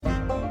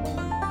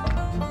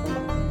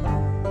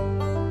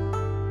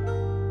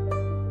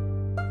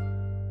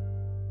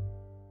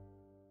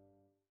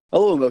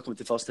Hello and welcome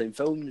to First Time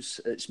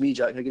Films. It's me,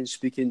 Jack Higgins,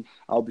 speaking.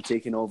 I'll be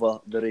taking over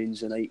the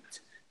reins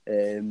tonight.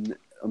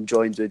 I'm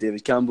joined by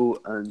David Campbell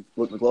and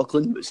Luke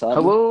McLaughlin. What's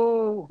happening?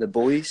 Hello. The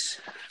boys.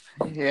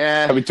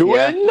 Yeah. How we doing?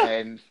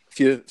 Yeah,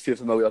 Few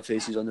familiar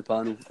faces on the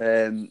panel.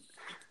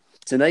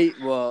 Tonight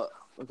we're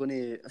going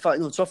to... In fact,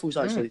 no, Truffles,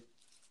 actually.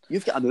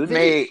 You've got a movie.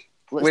 mate,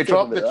 Let's we talk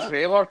dropped about the that.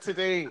 trailer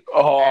today.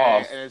 Oh.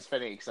 And it's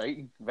very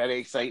exciting. Very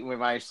exciting. We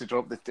managed to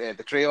drop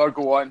the trailer,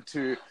 go on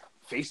to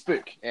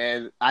Facebook.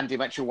 Andy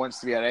Mitchell Wants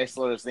to Be a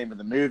Wrestler is the name of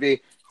the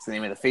movie. It's the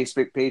name of the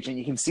Facebook page, and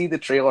you can see the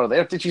trailer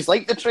there. Did you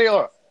like the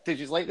trailer?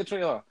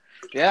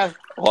 Yeah.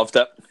 Loved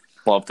it.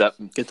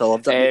 Good, I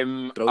loved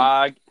it.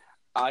 Brilliant.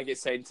 I get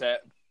sent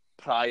it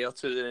prior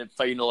to the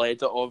final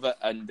edit of it,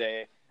 and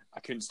I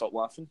couldn't stop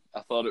laughing.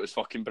 I thought it was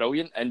fucking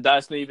brilliant, and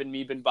that's not even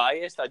me being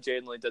biased. I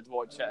genuinely did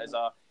watch it as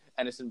a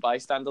innocent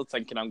bystander,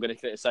 thinking I'm going to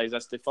criticise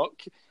this to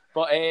fuck.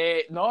 But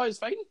no, it's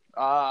fine.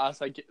 I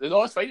think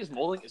it's fine. It's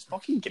more like it's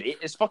fucking great.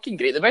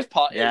 The best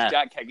part is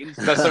Jack Higgins.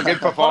 There's some good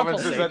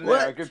performances in there.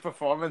 What? A good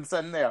performance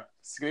in there.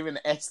 Screaming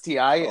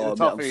STI at the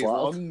top of his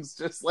lungs,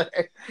 just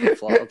like.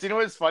 Do you know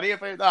what's funny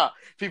about that?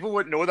 People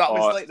wouldn't know that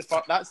was like the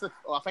first.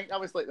 I think that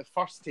was like the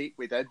first take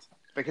we did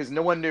because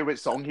no one knew what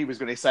song he was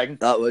going to sing.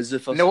 That was the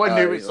first. No one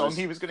knew what song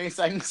he was going to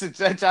sing. So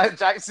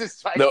Jack's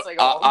just trying to sing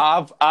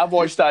along. I've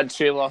watched that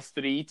trailer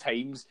 3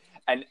 times.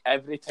 And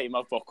every time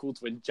I've buckled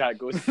when Jack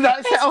goes,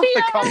 that's it off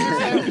the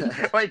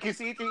cuff. Like, you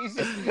see, he's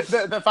just,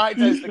 the fact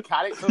is the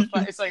character's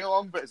trying to sing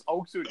along, but it's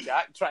also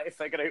Jack trying to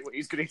figure out what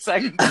he's going to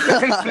sing.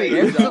 Exactly.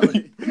 And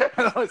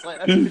I was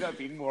like, this could have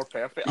been more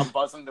perfect. I'm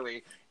buzzing the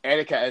way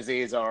Erica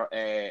Izzy is our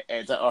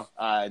editor,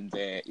 and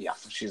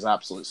she's an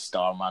absolute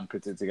star, man.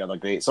 Put it together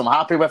great. So I'm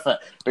happy with it.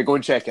 But go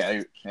and check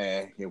it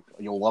out.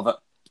 You'll love it.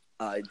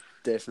 Aye,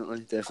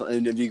 definitely.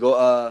 And have you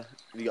got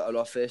a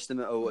rough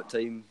estimate of what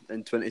time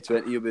in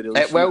 2020 you'll be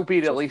releasing? It will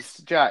be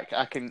released, Jack.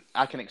 I can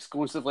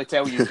exclusively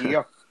tell you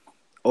here.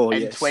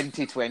 In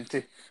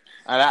 2020.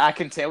 And I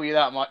can tell you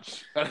that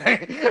much.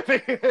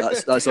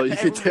 That's all you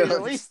can tell us.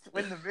 At least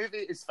when the movie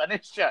is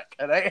finished, Jack.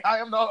 I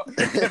am not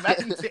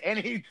committing to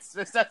any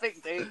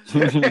specific date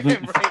right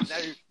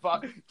now,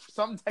 but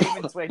sometime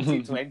in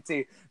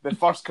 2020, the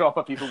first crop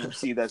of people will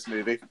see this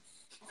movie.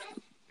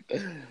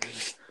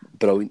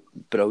 Brilliant.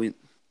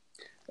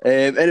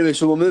 Anyway,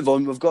 so we'll move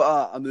on. We've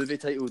got a movie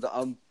title that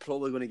I'm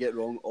probably going to get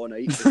wrong all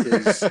night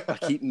because I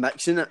keep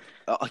mixing it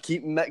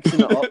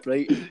up,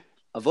 right?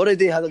 I've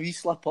already had a wee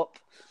slip up,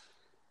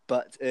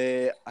 but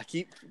I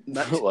keep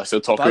mixing Let's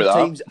talk Bad about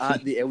Times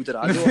at the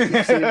Eldorado.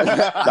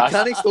 I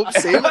can't stop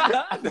saying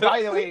it.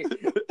 By the way,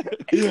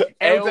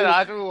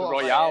 Eldorado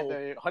Royale.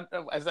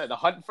 Is it the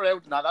Hunt for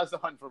Eldorado? No, that's the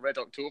Hunt for Red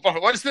October.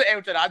 What's the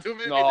Eldorado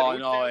movie?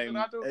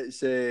 It's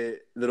The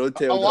Road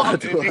to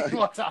Eldorado.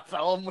 What a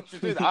film! We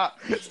should do that.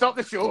 Stop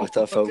the show. What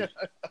a film.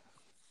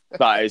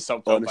 That is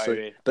something, Honestly. by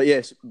the way. But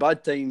yes,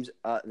 Bad Times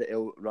at the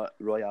El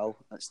Royale.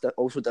 It's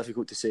also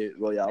difficult to say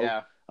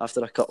Royale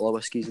after a couple of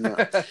whiskies and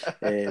that.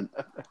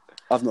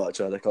 I've not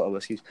actually had a couple of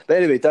whiskies. But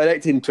anyway,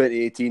 directed in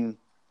 2018,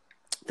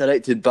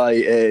 directed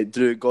by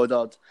Drew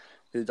Goddard,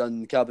 who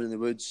done Cabin in the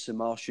Woods, The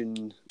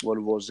Martian, World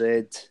War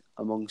Z,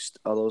 amongst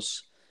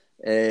others.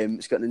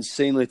 It's got an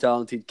insanely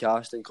talented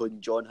cast, including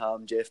John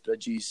Hamm, Jeff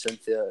Bridges,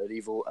 Cynthia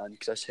Erivo, and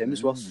Chris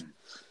Hemsworth.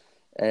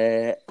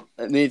 It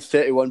made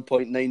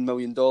 $31.9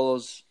 million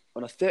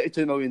on a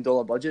 $32 million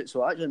budget,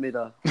 so it actually made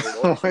a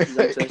lot.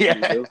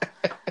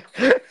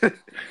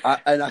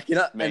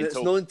 And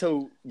it's not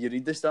until you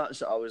read the stats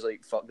that I was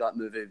like, fuck, that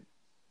movie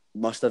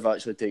must have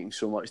actually taken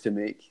so much to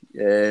make.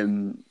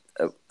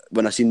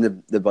 When I seen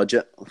the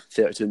budget,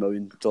 $32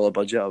 million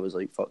budget, I was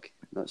like, fuck,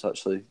 that's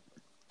actually,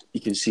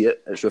 you can see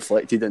it. It's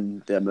reflected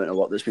in the amount of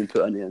work that's been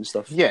put into it and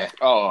stuff. Yeah.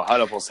 Oh,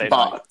 100%.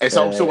 But it's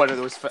also one of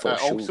those.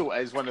 sure.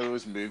 Is one of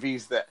those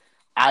movies that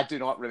I do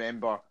not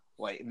remember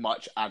like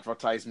much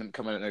advertisement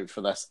coming out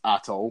for this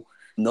at all.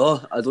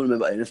 No, I don't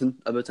remember anything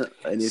about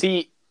it.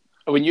 See,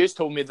 when you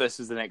told me this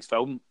is the next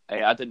film,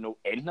 I didn't know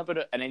anything about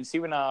it. And then see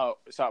when I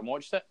sat and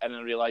watched it, and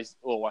I realised,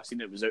 I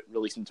seen it was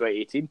released in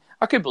 2018.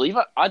 I couldn't believe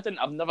it. I've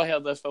never heard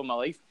of this film in my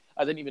life.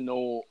 I didn't even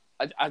know.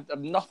 I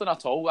nothing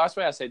at all. That's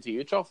why I said to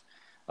you, Truff,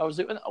 I was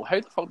like, how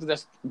the fuck did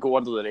this go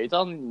under the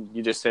radar? And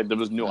you just said there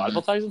was no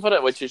advertising for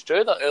it, which is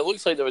true. That it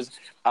looks like there was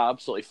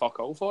absolutely fuck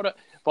all for it.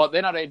 But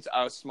then I read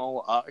a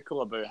small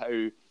article about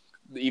how,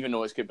 even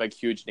though it's got big,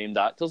 huge named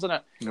actors in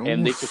it,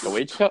 they took a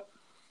wage cut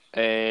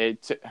to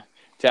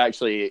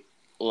actually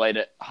let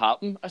it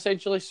happen,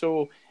 essentially.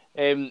 So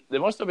there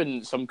must have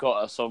been some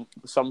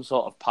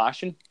sort of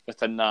passion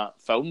within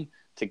that film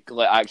to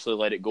actually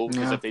let it go,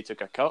 because if they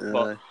took a cut,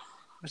 but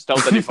it still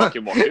didn't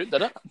fucking work out,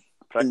 did it?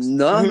 Pricks.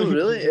 No, not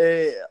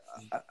really.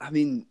 I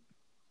mean,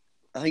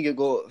 I think it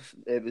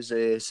was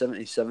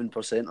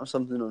 77% or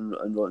something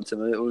on Rotten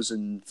Tomatoes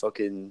and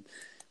fucking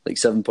like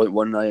 7.1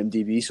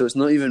 IMDb. So it's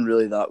not even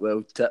really that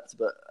well tipped.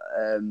 But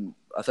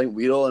I think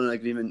we're all in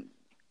agreement,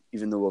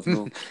 even though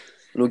we're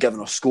not giving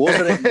our scores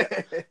or anything.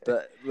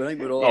 But I think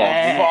we're all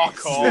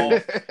fuck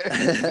off.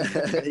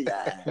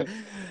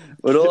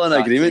 We're all in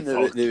agreement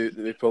that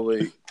we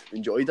probably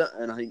enjoyed it,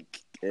 and I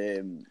think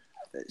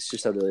it's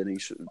just a really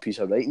nice piece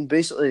of writing.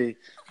 Basically,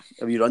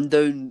 if you run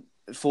down,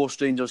 4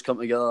 strangers come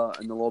together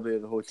in the lobby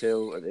of the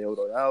hotel at the El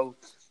Royale.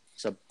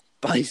 It's a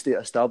bi-state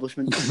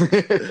establishment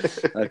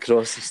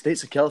across the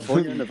states of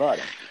California and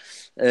Nevada.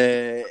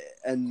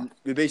 And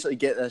we basically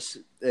get this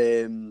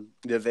the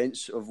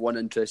events of one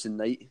interesting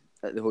night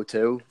at the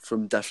hotel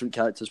from different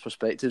characters'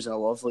 perspectives. And I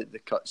love like the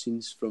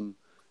cutscenes from,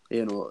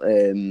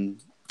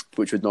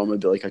 which would normally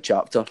be like a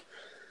chapter,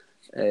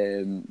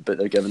 but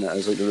they're giving it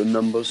as like the room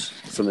numbers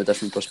from the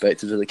different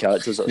perspectives of the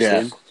characters that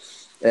are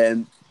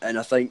staying. And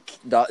I think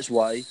that's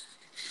why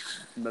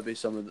maybe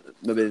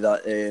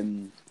that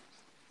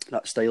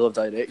that style of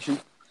direction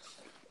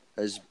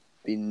has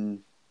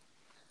been.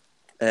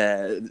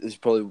 Is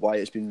probably why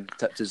it's been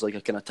tipped as like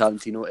a kind of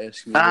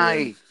Tarantino-esque movie.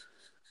 Aye.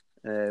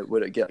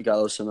 Where it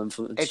gathers some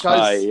influence. It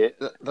does.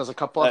 There's a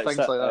couple of things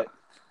like that.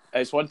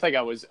 It's one thing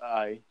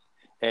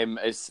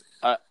it's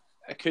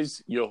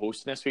because you're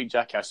hosting this week,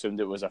 Jack. I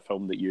assumed it was a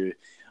film that you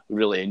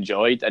really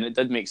enjoyed, and it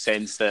did make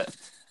sense that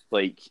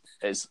like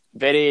it's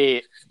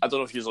very. I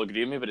don't know if you'll agree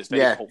with me, but it's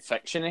very Pulp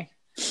Fiction-y.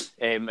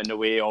 In the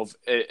way of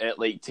it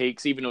like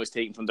takes, even though it's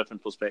taken from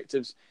different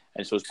perspectives,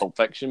 and so is Pulp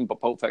Fiction, but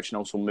Pulp Fiction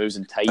also moves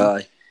in time.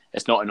 Aye.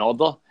 It's not in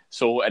order.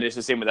 So, and it's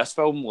the same with this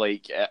film.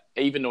 Like,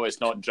 even though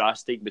it's not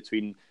drastic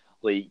between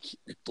like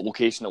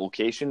location to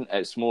location,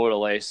 it's more or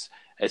less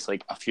it's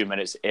like a few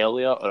minutes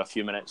earlier or a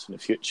few minutes in the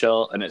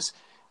future, and it's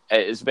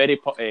very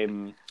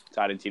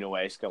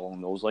Tarantino-esque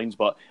along those lines.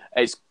 But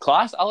it's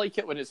class. I like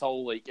it when it's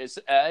all like it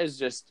is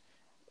just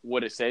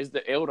what it says.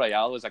 The El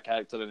Royale is a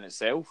character in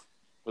itself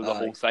with the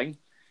whole thing.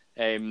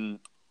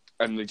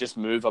 And they just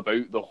move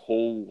about the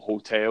whole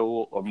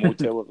hotel or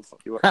motel, what the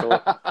fuck you want to call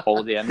it,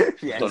 Holiday Inn.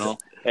 Yes. Don't know.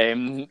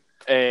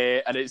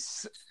 And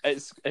it's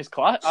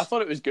class. I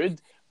thought it was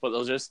good, but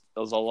there's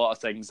a lot of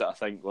things that I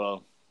think were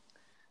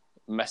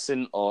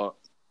missing, or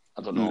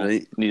I don't know.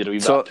 Right. Need a wee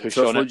bit push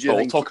on it. But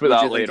we'll talk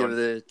about that later.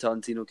 The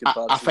Tarantino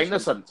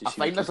comparison. I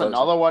think there's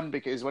another one,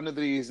 because one of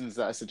the reasons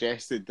that I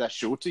suggested this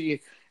show to you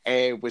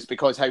was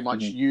because how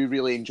much you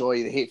really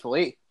enjoy The Hateful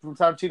Eight from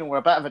Tarantino. We're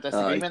a bit of a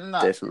disagreement in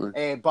that.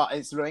 Definitely. But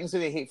it's reminds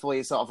me of The Hateful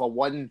Eight, sort of a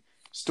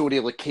one-story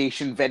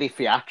location, very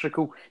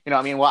theatrical. You know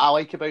what I mean? What I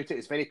like about it,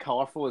 it's very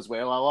colourful as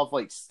well. I love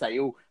like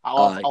style. I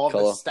love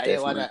the style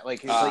definitely. In it.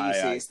 Like, it's like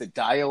you say, it's the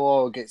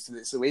dialogue, it's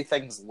the way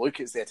things look,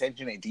 it's the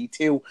attention to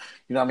detail.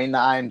 You know what I mean?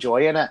 That I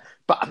enjoy in it.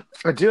 But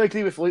I do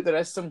agree with Luke. There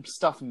is some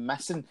stuff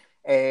missing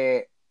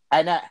in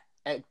it.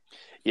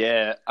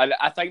 Yeah,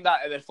 I think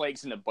that it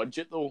reflects in the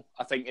budget, though.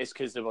 I think it's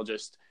because they were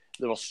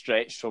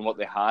stretched from what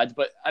they had.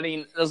 But, I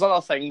mean, there's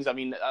other things. I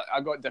mean,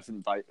 I got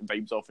different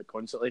vibes off it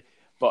constantly.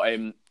 But,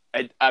 I'm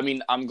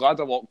glad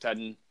I walked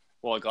in.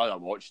 Well, I'm glad I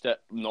watched it,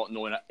 not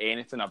knowing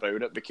anything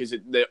about it, because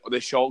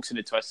the shocks and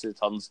the twists and the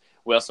turns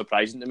were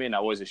surprising to me, and I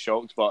wasn't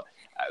shocked. But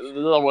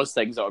there was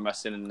things that were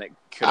missing, and it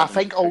could have I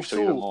think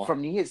also, for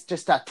me, it's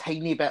just a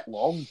tiny bit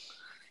long.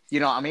 You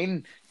know what I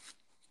mean?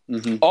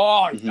 Mm-hmm.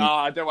 Oh, no,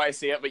 I don't want to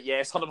say it, but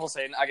yes,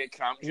 100%. I get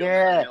cramps.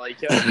 Yeah,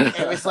 like it.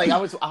 It was like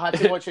I had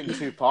to watch it in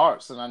 2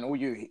 parts, and I know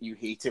you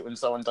hate it when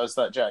someone does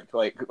that, Jack.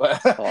 Like, it's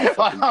a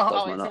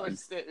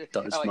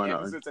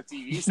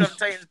TV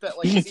sometimes, but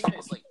like,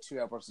 it's like 2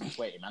 hours and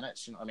 20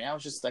 minutes. You know what I mean? I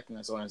was just sticking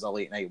this on as a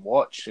late night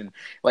watch, and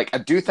like, I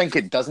do think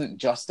it doesn't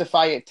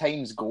justify at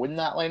times going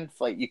that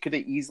length. Like, you could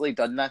have easily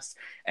done this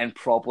in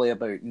probably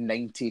about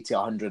 90 to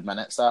 100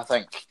 minutes. I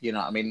think, you know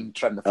what I mean?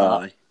 Trim the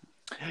fat.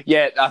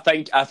 Yeah, I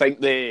think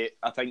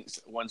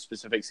one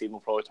specific scene we'll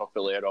probably talk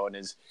about later on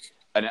is,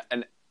 and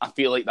I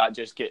feel like that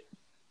just it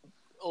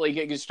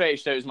gets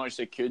stretched out as much as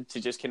it could to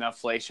just kind of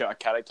flesh out a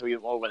character a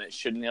bit more when it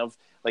shouldn't have.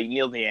 Like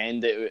near the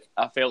end,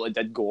 I felt it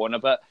did go on a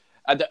bit.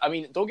 I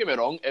mean, don't get me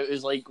wrong, it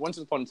was like Once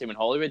Upon a Time in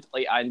Hollywood.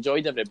 Like, I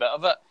enjoyed every bit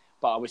of it,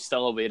 but I was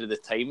still aware of the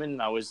timing.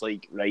 I was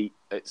like, right,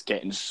 it's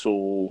getting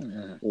so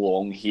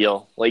long here.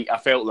 Like, I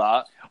felt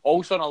that.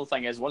 Also, another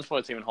thing is, Once Upon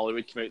a Time in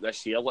Hollywood came out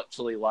this year,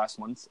 literally last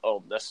month,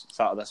 or this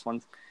start of this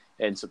month,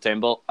 in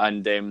September,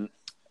 and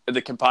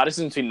the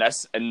comparison between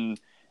this and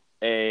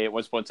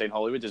Once Upon a Time in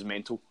Hollywood is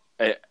mental.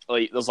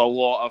 Like, there's a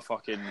lot of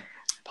fucking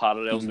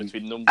parallels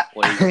between them.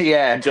 Like,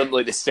 yeah,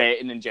 like the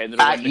setting in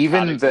general.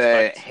 Even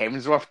the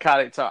Hemsworth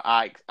character,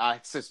 I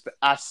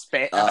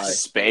especially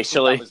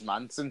that was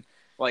Manson.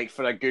 Like,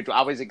 for a good,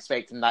 I was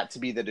expecting that to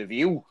be the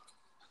reveal.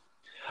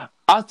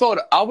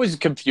 I was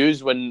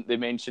confused when they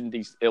mentioned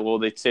they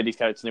said his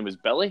character's name was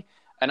Billy,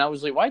 and I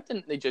was like, why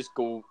didn't they just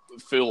go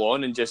full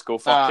on and just go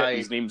fuck it?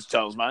 His name's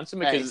Charles Manson,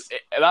 because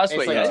that's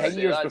what like 10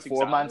 years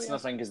before Manson. I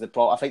think is the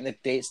plot. I think the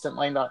dates didn't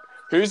line up.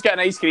 Who's got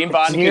an ice cream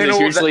van? Because it's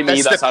usually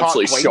me. That's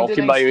absolutely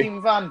shocking, by the way. Ice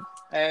cream van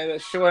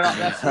that's showing up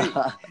this week.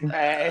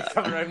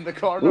 Coming around the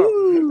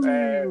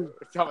corner.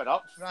 Coming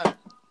up, man.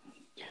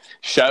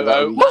 Shout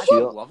out!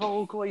 Love a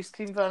local ice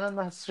cream van in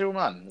this show,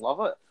 man.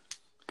 Love it.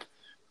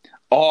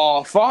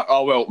 Oh, fuck.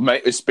 Oh, well,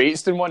 mate, the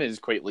Spadeston one is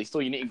quite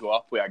lethal. You need to go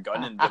up with a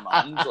gun and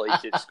demand.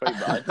 Like, it's quite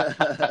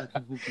bad.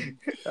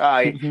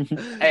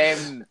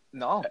 Aye.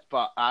 No,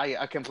 but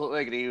I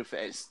completely agree with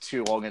it's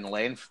too long in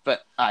length.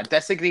 But I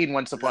disagree in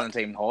Once Upon a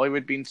Time in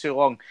Hollywood being too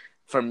long.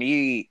 for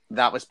me,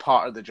 that was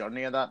part of the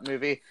journey of that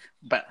movie.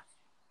 But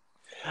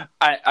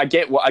I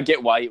get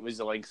why it was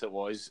the length it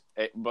was,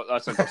 but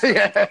that's a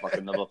fucking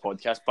another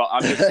podcast. But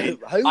I'm just saying,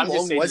 how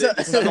long was it?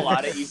 The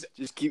similarities,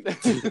 just keep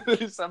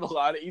the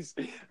similarities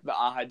that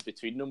I had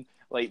between them.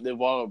 Like, they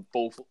were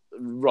both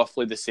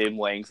roughly the same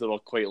length. They were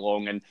quite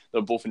long, and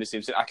they're both in the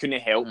same. I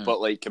couldn't help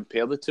but like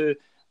compare the two,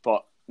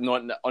 but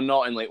not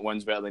in like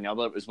one's better than the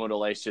other. It was more or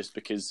less just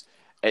because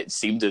it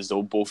seemed as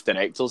though both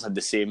directors had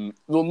the same,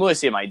 well, not the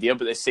same idea,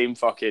 but the same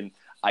fucking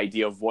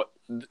idea of what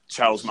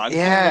Charles Manson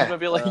was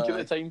maybe like at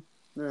the time.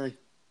 No,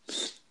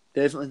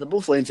 definitely. They're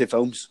both lengthy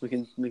films. We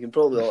can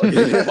probably all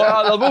agree.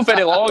 Well, they're both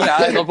very long.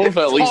 They're both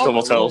at least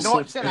almost hours.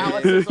 Not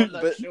analysis on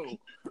that show.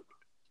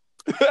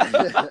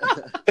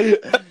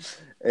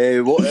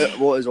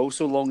 What is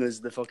also long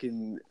is the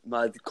fucking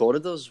mad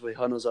corridors with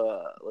Hunters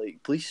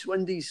like police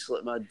windies,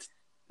 like mad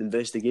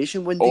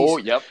investigation windies. Oh,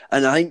 yep.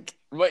 And I think,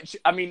 which,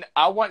 I mean,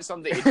 I want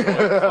somebody to join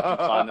the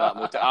fucking plan of that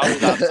motor. I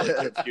was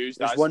absolutely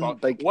confused.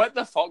 What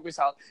the fuck was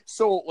that?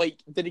 So, like,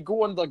 did he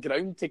go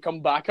underground to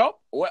come back up?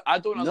 What? I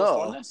don't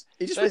understand this.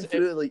 He just went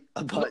through like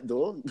a back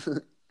door.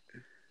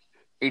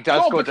 He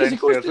does go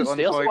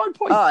downstairs at one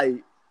point. Aye,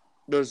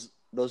 there's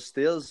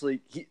stairs.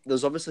 Like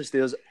there's obviously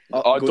stairs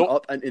going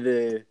up into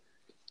the.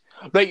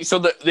 Right, so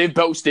they've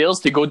built stairs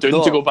to go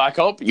down to go back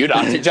up. You're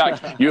at it,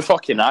 Jack. You're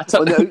fucking at it.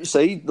 On the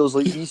outside, there's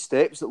like these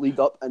steps that lead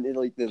up into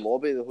like the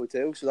lobby of the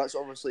hotel. So that's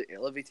obviously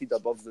elevated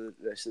above the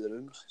rest of the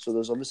rooms. So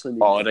there's obviously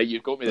right,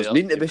 you've got me there. There's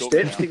needing to be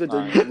steps to go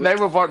down. Now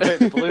we've worked out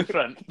the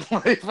blueprint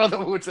for the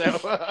hotel.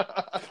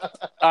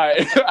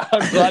 Alright,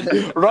 I'm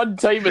glad. Run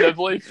time with the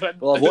blueprint.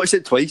 Well, I've watched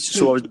it twice,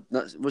 so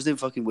wasn't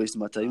fucking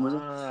wasting my time, was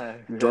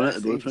it? Drawing out the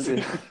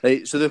blueprint.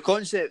 Right, so the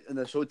concept in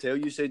this hotel,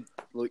 you said,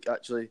 look,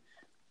 actually.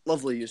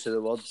 Lovely use of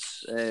the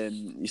words.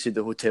 You said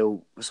the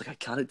hotel was like a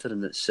character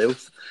in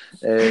itself.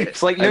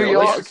 It's like New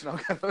York. It was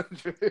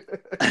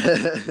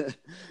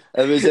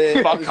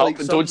fuck up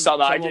and don't start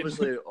that again.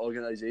 Obviously,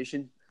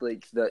 organisation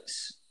like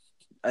that's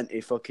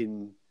into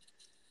fucking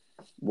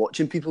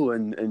watching people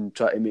and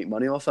try to make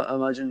money off it. I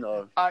imagine,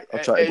 or try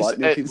to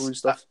blackmail people and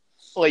stuff.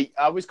 Like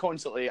I was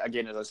constantly,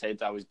 again, as I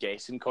said, I was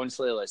guessing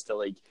constantly as to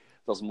like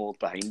there's more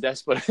behind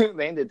this, but at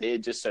the end of the day,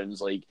 it just sounds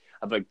like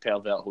a big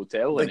pervert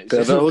hotel, and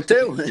it's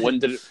hotel.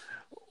 Wondering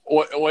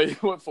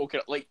what folk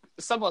are like,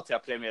 similar to a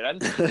Premier Inn.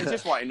 They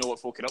just want to know what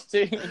folk are up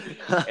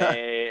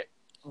to.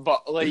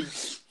 But like,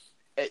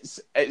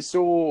 it's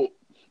so.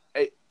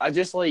 I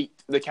just like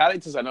the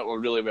characters in it were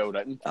really well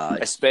written,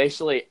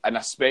 especially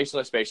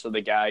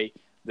the guy,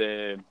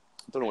 I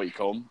don't know what you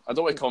call him. I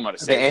don't want to call him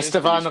the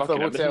Esteban of the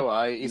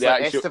hotel. He's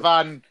like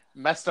Esteban,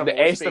 Mr. The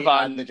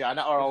Esteban, and the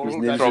janitor. His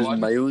name was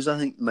Miles, I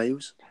think.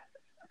 Miles,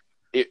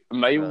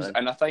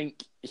 and I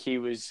think he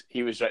was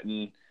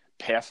written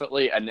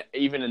perfectly, and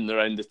even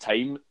around the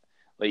time,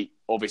 like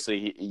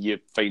obviously you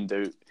find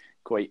out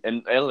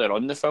earlier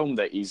on in the film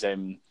that he's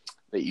a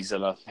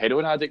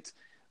heroin addict,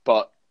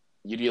 but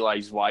you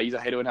realise why he's a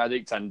heroin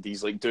addict, and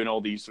he's like doing all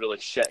these really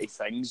shitty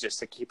things just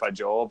to keep a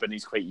job, and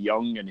he's quite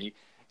young, and he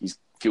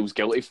feels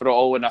guilty for it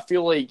all. And I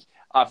feel like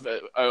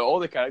all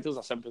the characters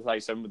I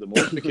sympathise with the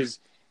most because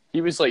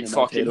he was like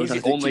fucking. He's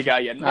the only guy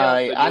in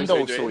there. And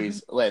also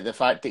he's like the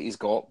fact that he's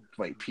got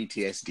like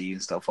PTSD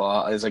and stuff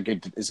like that is a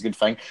good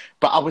thing.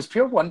 But I was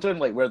pure wondering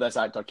like where this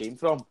actor came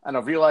from, and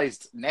I've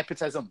realised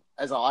nepotism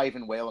is alive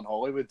and well in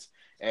Hollywood.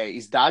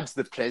 His dad's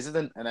the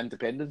president in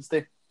Independence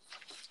Day,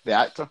 the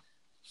actor.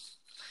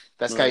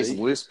 This guy's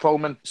Louis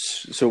Pullman.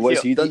 So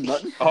what's he done?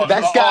 This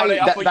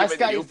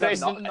guy's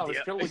done nothing. I was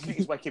pure looking at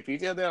his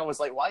Wikipedia there. I was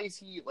like, why is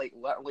he like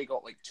literally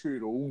got like 2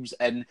 roles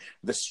in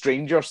the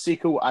Stranger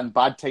sequel and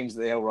Bad Times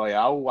at the El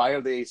Royale? Why are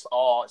they?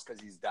 Oh, it's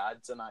because his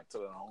dad's an actor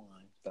and all.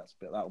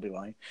 That'll be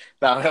lying.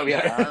 That'll be.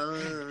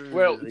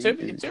 Well, to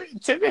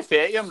be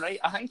fair to him, right?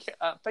 I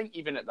think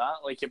even at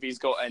that, like if he's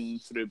got in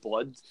through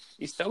blood,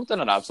 he's still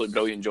done an absolute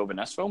brilliant job in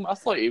this film. I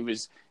thought he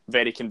was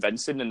very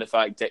convincing in the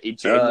fact that he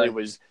genuinely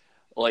was.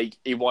 Like,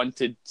 he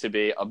wanted to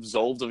be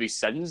absolved of his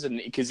sins, and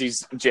because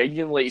he's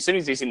genuinely, as soon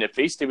as he seen the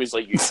priest, he was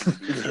like, you should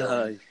be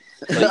here.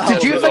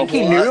 Did you think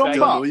he knew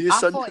him? I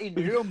thought he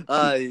knew him.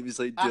 He was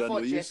like, do I know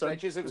you, son?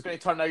 Jeff Bridges, it was going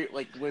to turn out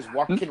like was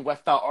working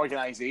with that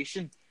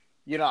organisation.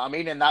 You know what I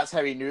mean? And that's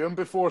how he knew him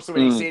before. So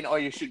when he's saying, "Oh,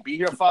 you should be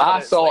here,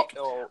 Father," it's like,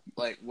 "Oh,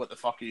 like what the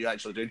fuck are you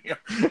actually doing here?"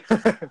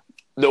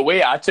 The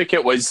way I took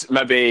it was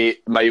maybe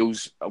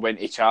Miles went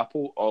to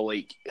chapel or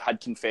like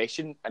had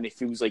confession, and he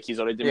feels like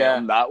he's already met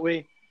him that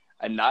way.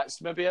 And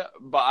that's maybe it.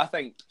 But I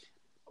think...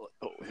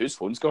 whose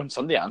phone's gone?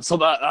 Somebody answer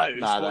that.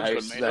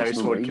 The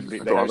house phone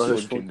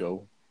can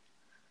go.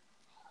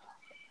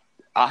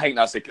 I think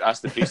that's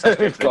the priest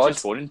that's God's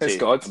phone it's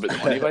God. About the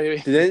money, by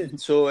the way.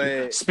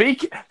 So,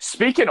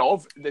 speaking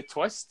of the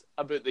twist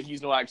about that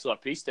he's not actually a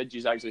priest, did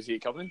you actually see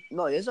it coming?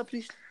 No, he is a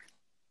priest.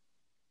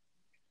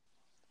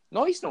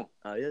 No, he's not.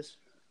 He is.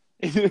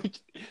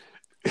 Did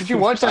you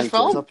watch that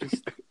film? Not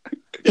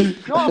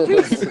a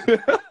priest.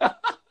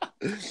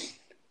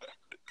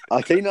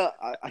 I kind of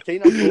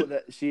thought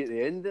that, see, at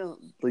the end there,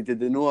 like, did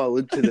they not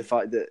allude to the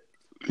fact that,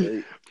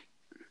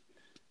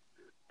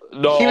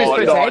 No, He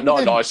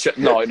was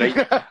no.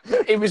 Right.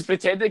 He was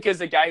pretending because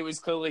the guy was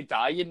clearly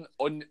dying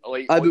on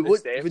the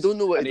steps. We don't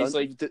know what he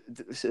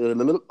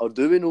done. Or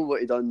do we know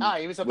what he done?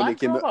 He was a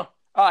bank robber.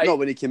 No,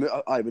 when he came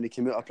out. When he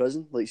came out of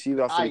prison, see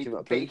after he came out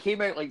of prison. He came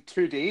out like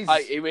 2 days.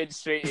 He went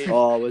straight. He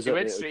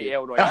went straight to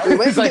El Royale. He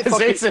went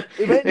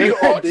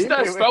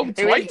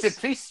to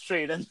priest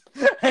training,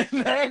 and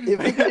then he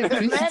went to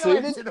priest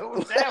training. To the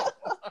hotel.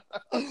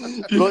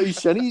 Got his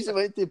shinies and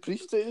went to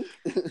priest training.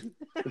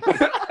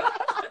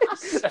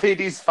 Paid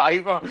his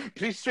 $5.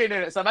 Priest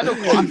training. It's a middle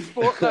class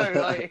sport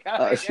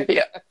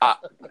now.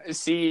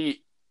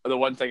 See, the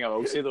one thing I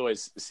will say though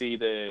is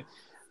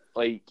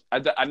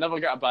I never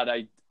get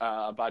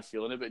a bad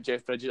feeling about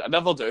Jeff Bridges. I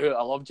never do.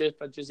 I love Jeff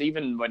Bridges,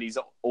 even when he's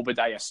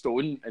Obadiah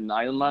Stone in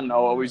Iron Man. I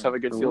always have a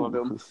good feeling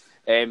about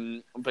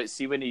him. But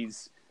see when he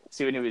was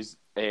what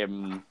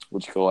do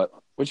you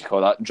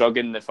call that?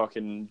 Drugging the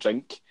fucking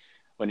drink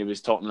when he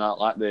was talking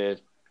about the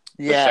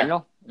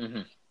singer.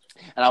 Mm-hmm.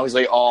 And I was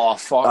like, oh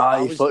fuck!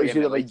 I thought he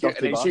was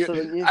dirty bastard,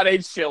 didn't you? And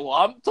then she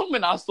lamped him,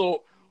 and I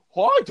thought,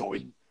 hold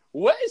on.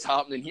 What is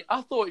happening here?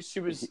 I thought she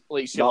was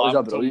like she. That was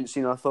a brilliant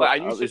scene. I thought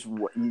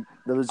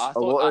there was a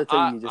lot of the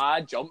time I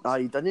jumped.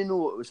 You didn't know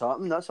what was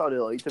happening. That's what I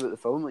really liked about the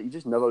film. You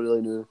just never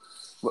really knew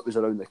what was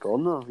around the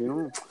corner.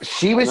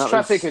 She was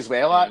terrific as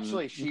well.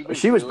 Actually,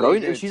 she was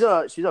brilliant. And she's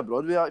a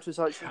Broadway actress.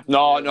 Actually,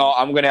 no.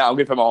 I'm gonna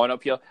put my hand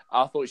up here.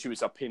 I thought she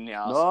was a pain in the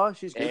ass. No,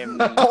 she's good.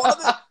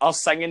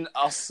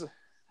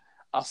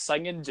 Our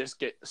singing just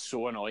get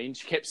so annoying.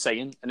 She kept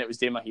singing, and it was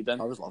doing my head in.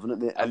 I was loving it,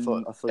 mate. I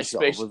thought she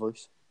had a lovely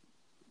voice.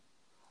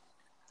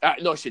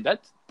 No, she did,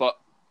 but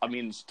I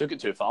mean, she took it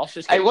too far.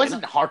 It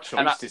wasn't her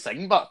choice to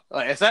sing, but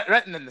is it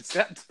written in the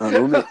script? I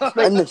know, mate.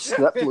 In the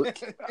script, look.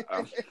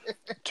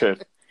 True.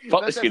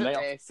 Fuck the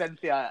screenwriter.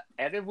 Cynthia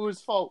Erivo's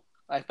fault,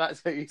 if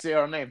that's how you say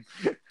her name.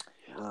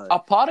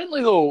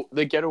 Apparently, though,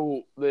 the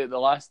girl,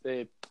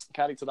 the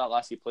character that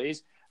Lassie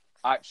plays,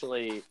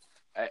 actually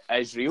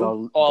is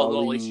real.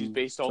 Darlene, she's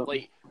based off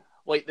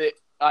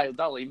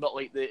Darlene, but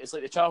it's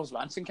like the Charles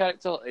Manson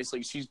character. It's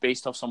like she's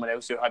based off someone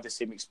else who had the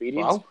same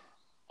experience. Wow.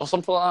 Or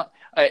something like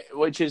that,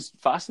 which is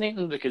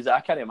fascinating because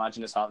I can't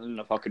imagine this happening in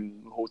a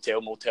fucking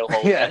hotel, motel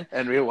hall.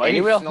 In real life.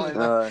 Anywhere.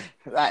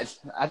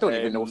 I don't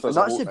even know if there's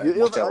that's a the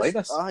beauty of it. like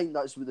this. I think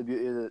that's what the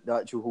beauty of the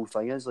actual whole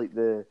thing is.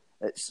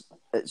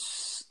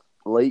 It's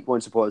like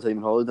Once Upon a Time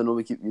in Hollywood. I know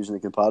we keep using the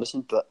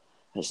comparison, but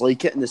it's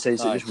like it in the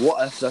sense that just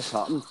what if this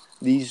happened?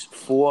 These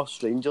four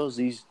strangers,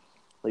 these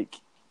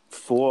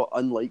four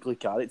unlikely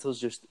characters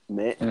just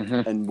met,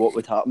 and what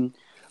would happen?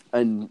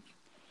 And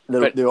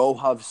they all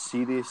have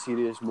serious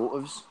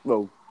motives.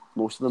 Well,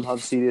 most of them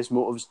have serious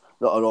motives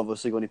that are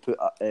obviously going to put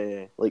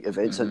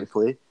events into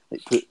play,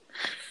 put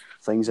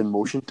things in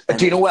motion.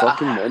 Do you know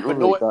what?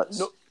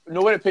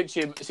 Know what it puts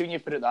you? See, when you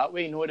put it that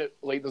way,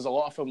 there's a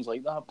lot of films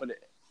like that. But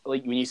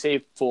when you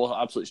say four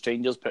absolute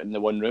strangers put in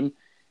the one room,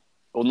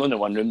 well, not in the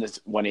one room, this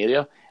one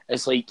area.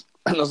 It's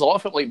there's a lot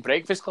of it, like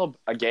Breakfast Club.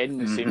 Again,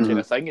 the same kind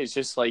of thing. It's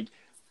just like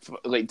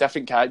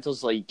different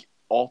characters,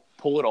 all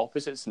polar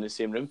opposites in the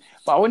same room.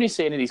 But I wouldn't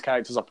say any of these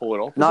characters are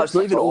polar opposites. No, it's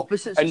not even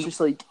opposites. It's just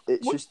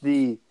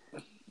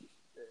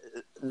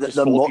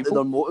their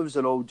motives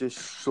are all just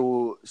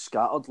so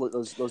scattered.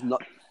 There's none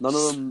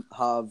of them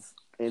have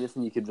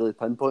anything you could really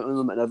pinpoint on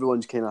them, and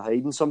everyone's kind of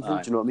hiding something.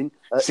 Do you know what I mean?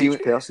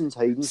 Each person's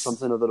hiding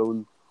something of their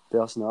own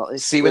personality.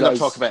 See, when they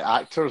talk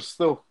about actors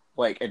though,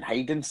 in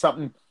hiding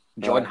something,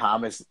 John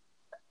Hamm is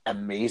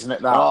amazing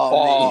at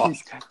that.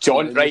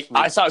 John, right?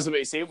 That's what I was about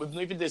to say. We've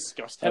not even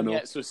discussed him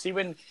yet. So see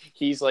when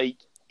he's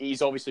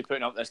obviously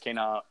putting up this kind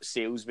of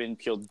salesman,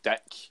 pure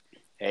dick,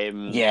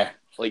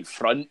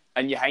 front,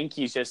 and you think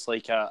he's just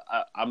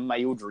a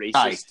mild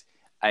racist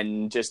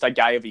and just a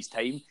guy of his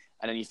time,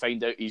 and then you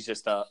find out he's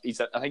I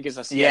think he's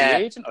a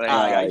CIA agent or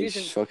an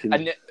agent,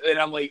 and then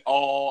I'm like,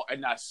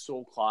 and that's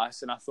so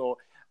class. And I thought,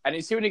 and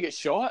then see when he gets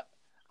shot,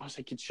 I was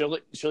thinking,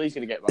 surely he's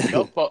going to get back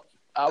up, but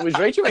I was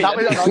right.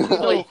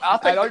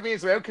 That annoyed me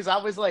as well because I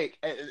was at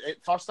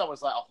first I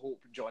was I hope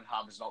John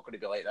Hamm is not going to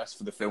be like this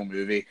for the full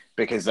movie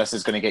because this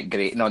is going to get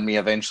grating on me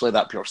eventually.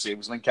 That pure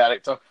salesman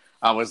character.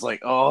 I was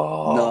like,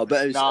 no,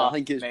 but I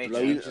think it's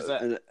brilliant.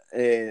 I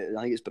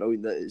think it's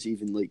brilliant that it's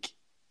even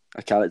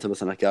a character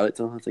within a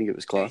character. I think it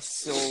was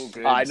class. It's so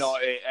good. I know,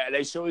 and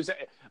it shows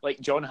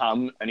John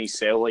Hamm and his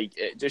cell.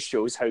 It just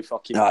shows how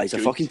fucking. He's a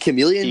fucking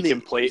chameleon. He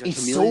can play.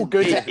 He's so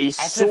good. He's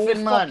so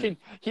fucking.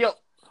 Here,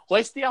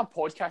 let's do a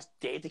podcast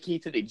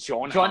dedicated to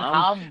John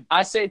Hamm.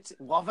 I said,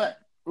 love it.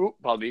 Oh,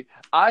 pardon me.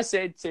 I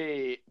said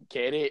to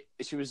Kerry,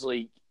 she was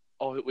like,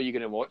 "Oh, what are you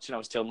going to watch?" And I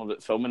was telling her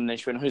about filming, and then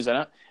she went, "Who's in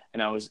it?"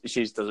 And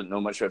she doesn't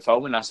know much about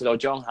filming. And I said, "Oh,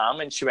 John Hamm."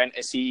 And she went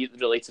to see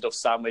Related of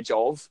Sandwich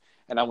of.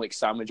 And I'm like,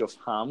 sandwich of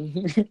ham.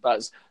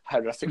 That's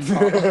horrific.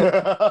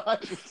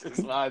 Jesus,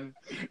 man.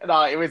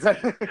 No, it was.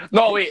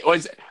 No, wait,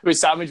 it was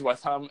sandwich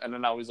with ham, and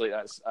then I was like,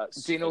 that's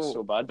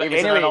so bad. But it was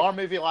in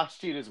another movie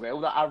last year as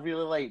well that I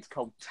really liked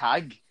called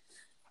Tag,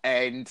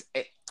 and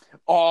is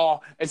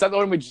that the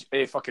one with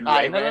fucking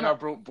Renner? Renner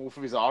broke both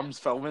of his arms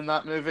filming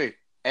that movie.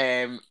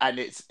 and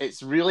it's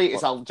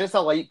just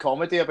a light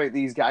comedy about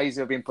these guys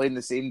who have been playing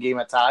the same game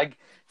of tag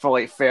for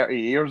like 30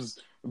 years.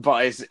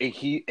 But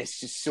it's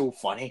just so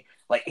funny.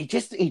 Like he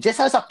just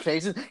has a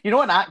presence. You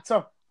know, an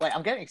actor. Like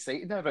I'm getting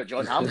excited now about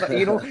John Hamm, but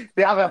you know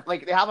they have a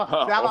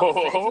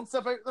presence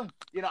about them.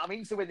 You know what I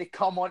mean? So when they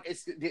come on,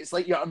 it's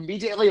like you're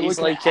immediately he's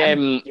looking like, at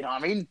him. You know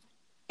what I mean?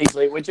 He's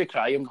like, would you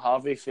cry him,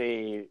 Harvey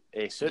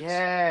for Suits?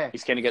 Yeah.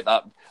 He's kind of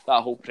got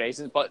that whole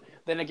presence. But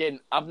then again,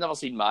 I've never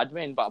seen Mad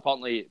Men, but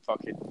apparently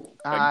fucking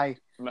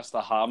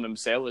Mr. Hamm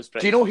himself is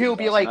pretty. Do you know who he'll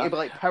be like? He'll be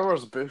like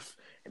Powers Booth.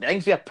 I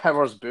think he'll be a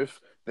Powers Booth.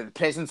 The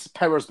presence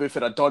Powers Booth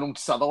that a Donald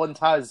Sutherland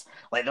has,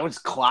 like those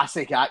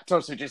classic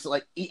actors who just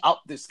like eat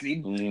up the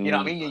screen. You know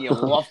what I mean? And you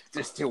love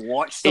just to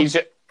watch them.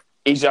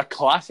 He's a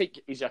classic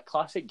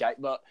guy,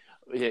 but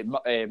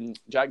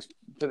Jack's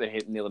put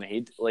the nail on the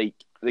head. Like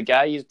the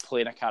guy is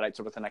playing a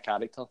character within a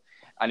character,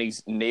 and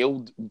he's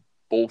nailed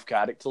both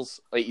characters.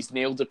 Like he's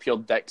nailed the pure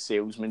dick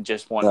salesman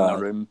just wanting a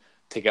room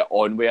to get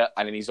on with it,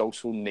 and then he's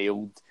also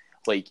nailed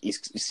like he's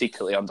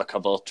secretly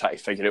undercover trying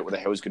to figure out what the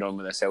hell's going on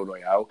with this El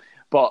Royale.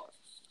 But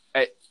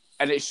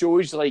it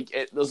shows like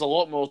there's a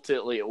lot more to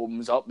it. Like it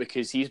opens up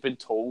because he's been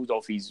told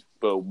of his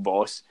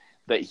boss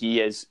that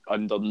he is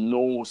under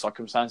no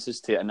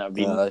circumstances to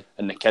intervene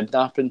in the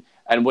kidnapping.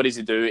 And what does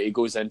he do? He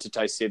goes in to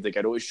try to save the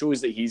girl. It shows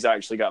that he's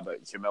actually got a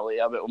bit of humility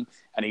about him,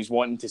 and he's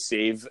wanting to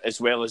save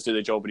as well as do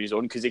the job on his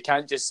own, because he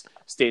can't just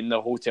stay in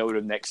the hotel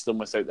room next to him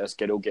without this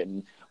girl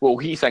getting, well,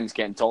 he thinks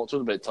getting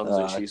tortured, but it turns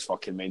out she's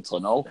fucking mental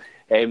and all.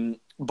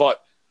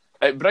 But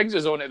it brings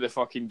us on to the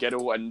fucking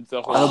girl and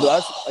the whole. I know, but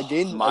that's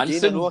again, I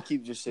know I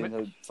keep just saying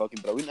how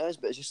fucking brilliant it is,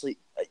 but it's just like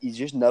you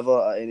just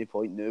never at any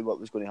point knew what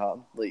was going to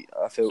happen. Like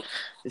I felt,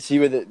 see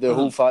with the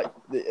whole fact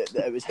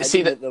that it was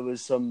hidden that there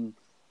was some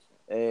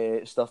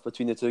stuff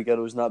between the two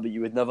girls and that, but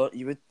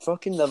you would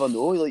fucking never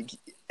know. Like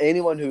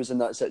anyone who was in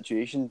that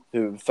situation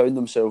who found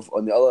themselves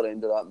on the other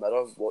end of that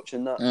mirror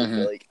watching that, would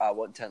be like, I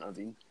want to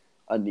intervene.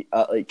 And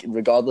like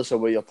regardless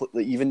of where you're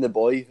like, even the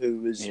boy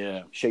who was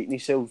shiting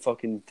himself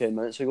fucking 10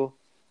 minutes ago.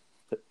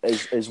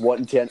 Is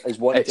wanting to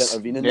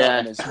intervene in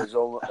that, and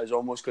is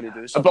almost going to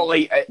do something. But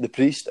like the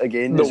priest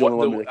again is the only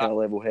one with a kind of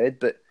level head,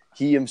 but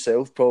he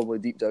himself probably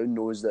deep down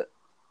knows that,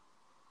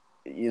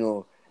 you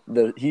know,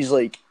 he's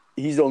the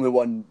only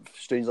one,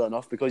 strangely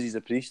enough, because he's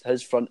a priest.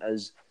 His front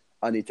is,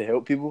 I need to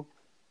help people,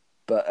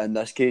 but in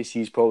this case,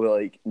 he's probably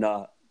like,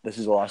 nah, this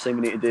is the last thing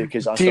we need to do.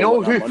 Because do you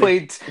know who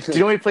played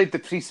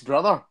the priest's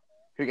brother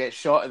who gets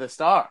shot at the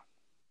start?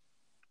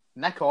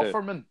 Nick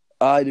Offerman.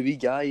 Aye, the wee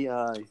guy.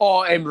 Aye.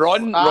 Oh,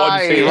 Ron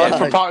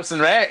from Parks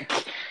and Rec.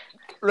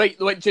 Right,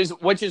 which is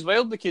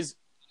wild because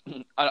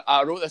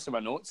I wrote this in my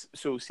notes.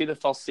 So, see the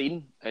first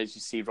scene as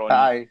you see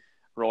Ron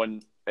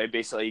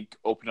basically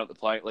opening up the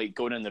planet, like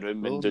going in the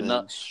room and doing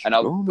that. And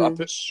I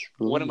put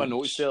one of my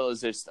notes there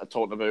is just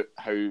talking about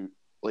how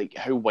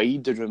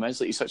wide the room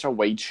is. Like, it's such a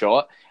wide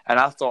shot, and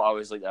I thought, I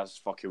was like, that's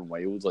fucking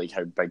wild, like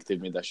how big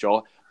they've made the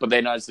shot. But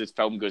then as this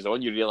film goes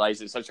on, you realise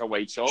it's such a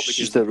wide shot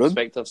because the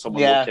perspective of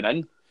someone looking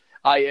in.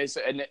 Yes,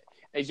 and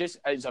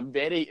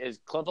it's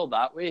clever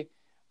that way,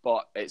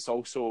 but it's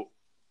so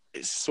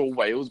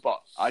wild.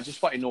 But I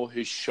just want to know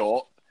who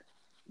shot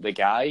the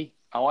guy.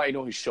 I want to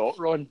know who shot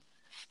Ron,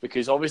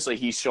 because obviously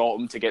he shot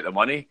him to get the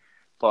money,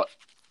 but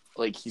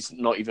like he's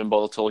not even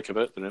bothered to look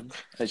about the room.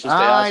 It's just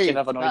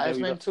that is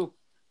mental,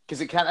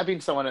 because it can't have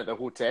been someone at the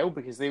hotel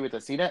because they would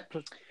have seen it.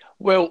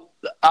 Well,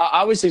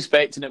 I was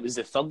expecting it was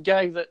the third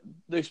guy that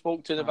they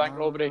spoke to in the bank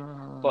robbery,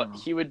 but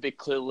he would be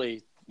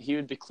clearly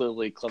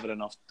clever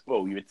enough,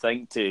 well, you would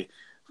think, to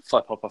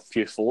flip up a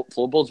few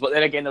floorboards. But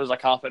then again, there was a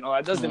carpet. No,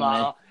 it doesn't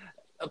matter.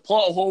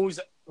 Plot holes,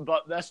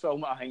 but this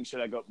film, I think, should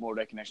have got more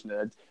recognition than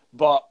it did.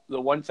 But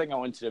the one thing I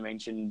wanted to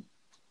mention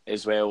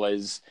as well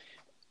is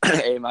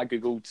I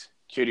googled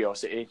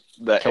Curiosity.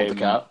 That killed the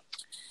cat.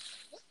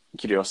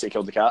 Curiosity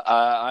killed the cat.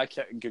 I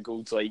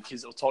googled, like,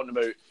 because they're talking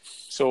about,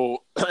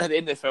 so at the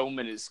end of the film,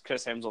 and it's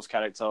Chris Hemsworth's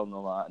character and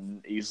all that,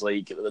 and he's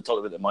like, they're talking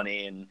about the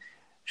money and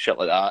shit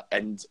like that,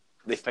 and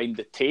they find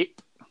the tape,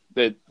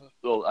 the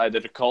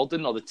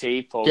recording or the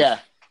tape of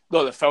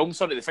the film.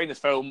 Sorry, they find the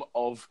film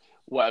of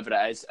whatever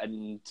it is,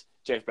 and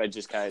Jeff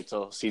Bridges'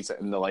 character sees it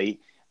in the light,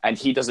 and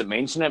he doesn't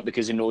mention it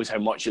because he knows how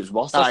much it's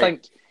worth. I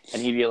think,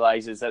 and he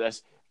realizes that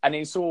this, and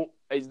then so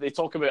they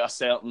talk about a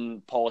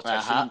certain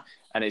politician,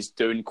 and it's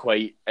doing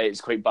quite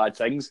bad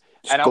things.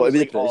 It's got to be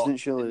the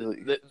president,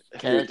 surely.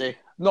 Kennedy.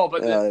 No,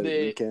 but but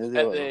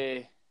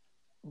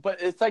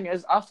the thing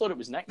is, I thought it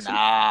was Nixon.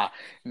 Nah.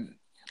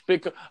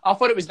 Because I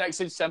thought it was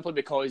Nixon simply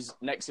because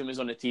Nixon was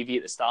on the TV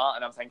at the start,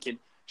 and I'm thinking,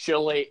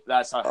 surely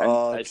that's a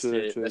hint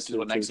this is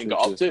what Nixon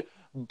got up to.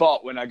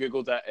 But when I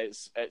googled it,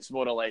 it's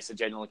more or less a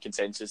general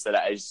consensus that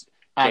it is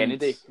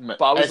Kennedy.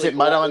 But is it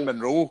Marilyn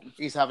Monroe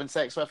he's having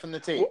sex with in the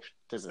tape?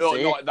 Does it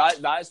say? No,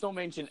 that's not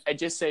mentioned. It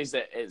just says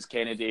that it's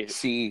Kennedy.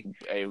 Hooking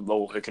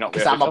up.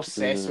 Because I'm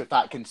obsessed with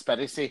that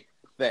conspiracy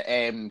that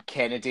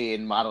Kennedy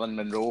and Marilyn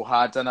Monroe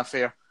had an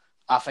affair.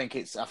 I think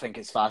it's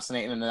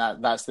fascinating,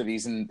 and that's the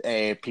reason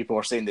people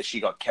are saying that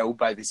she got killed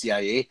by the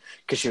CIA,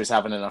 because she was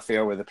having an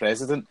affair with the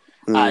president.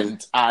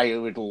 And I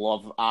would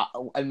love,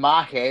 in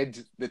my head,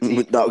 the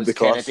take that would was be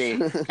class.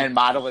 Kennedy and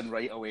Marilyn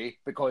right away,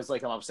 because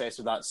like I'm obsessed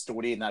with that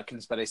story and that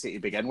conspiracy to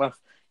begin with.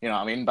 You know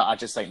what I mean? But I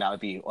just think that would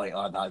be like,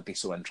 that would be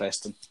so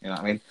interesting. You know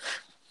what I mean?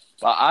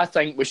 But I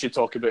think we should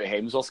talk about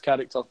Hemsworth's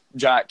character.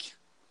 Jack,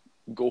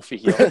 go for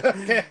here. So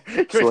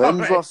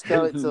Hemsworth's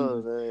character,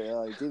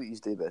 do what he's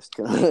do best.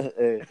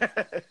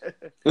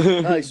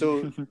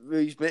 So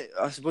he's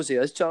I suppose he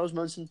is Charles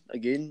Manson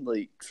again,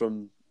 like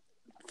from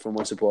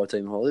Once Upon a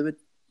Time in Hollywood.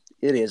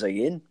 Here he is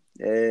again.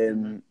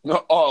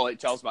 Like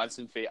Charles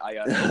Manson, fate.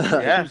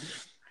 Yeah.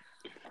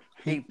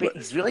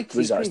 He's really creepy.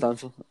 What does that stand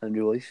for in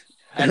real life?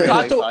 In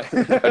real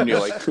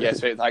life,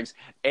 yes, right, thanks.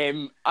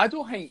 I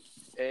don't think.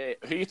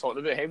 Who are you talking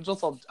about,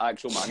 Hemsworth or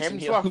actual Manson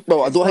here?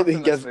 Well, I don't think we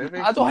can give.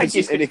 I don't think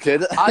he's any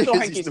credit. I don't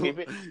think he's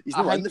He's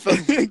not in the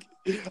film.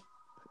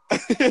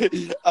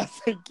 I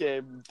think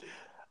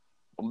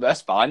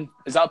this van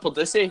is that a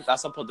Perdusi?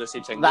 That's a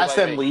Perdusi jingle. That's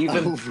them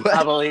leaving,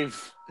 I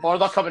believe, or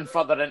they're coming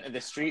further into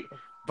the street.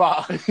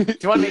 But do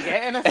you want me to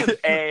get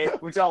anything?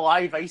 Would you a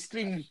live ice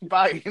cream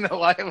bag? You know,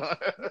 live.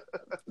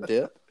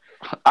 Yeah.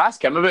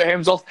 Ask him about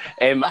Hemsworth.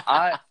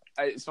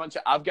 It's much.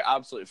 I've got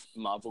absolute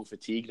Marvel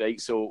fatigue, right?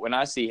 So when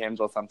I see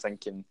Hemsworth, I'm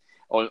thinking,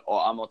 or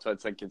I'm not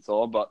thinking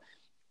Thor, but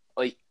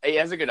like he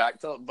is a good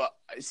actor. But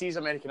see his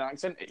American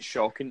accent, it's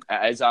shocking.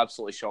 It is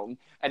absolutely shocking.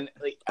 And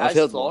like as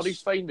Thor,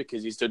 he's fine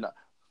because he's doing that.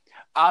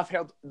 I've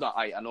heard that.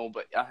 I know,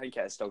 but I think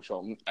it's still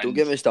shocking. Don't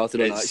get me started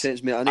on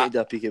accents, mate. I need to do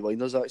a Peaky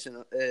Blinders accent.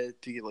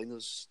 Peaky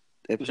Blinders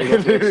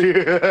episode.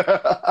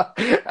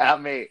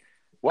 Mate,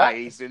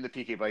 he's doing the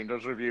Peaky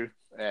Blinders review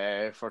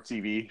for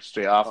TV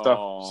straight after.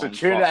 So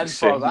tune in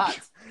for that.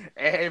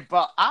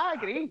 But I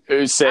agree.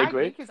 Who's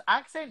segue? Because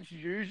accents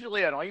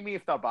usually annoy me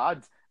if they're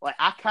bad. Like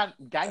I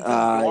can't. Gangs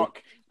of New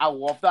York. I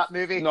love that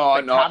movie.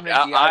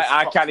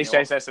 I can't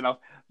stress this enough.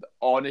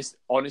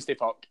 Honestly,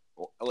 fuck.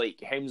 Like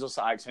Hemsworth's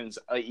accents,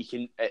 like you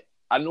can.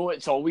 I know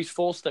it's always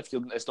forced if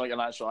it's not your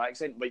natural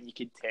accent, but you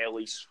can tell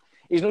he's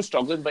not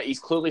struggling, but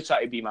he's clearly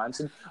trying to be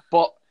Manson.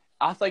 But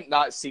I think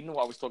that scene,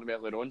 what I was talking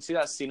about earlier on, see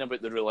that scene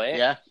about the roulette?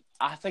 Yeah.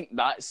 I think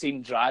that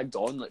scene dragged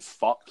on like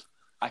fuck.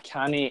 I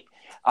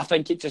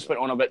think it just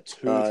went on a bit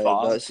too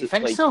far. You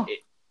think so?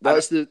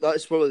 That's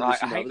probably the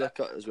scene I would have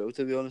cut as well,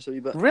 to be honest with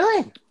you. But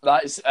really,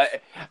 that's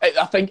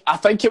I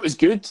think it was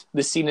good,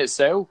 the scene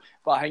itself,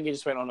 but I think it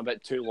just went on a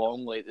bit too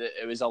long. Like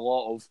it was a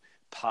lot of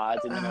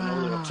padding, and I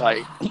know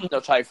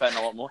they're trying to fit in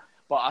a lot more.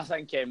 But I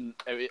think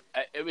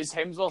it was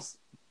Hemsworth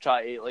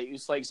trying to, like, he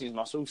was flexing his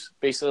muscles,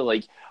 basically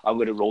like, I'm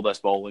going to roll this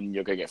ball and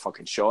you're going to get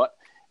fucking shot.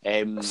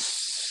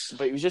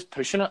 But he was just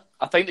pushing it.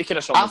 I think they could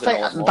have shot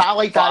him. I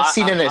like that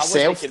scene in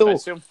itself, though.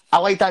 I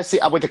like that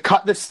scene. I would have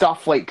cut the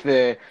stuff like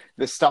the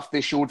stuff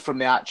they showed from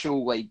the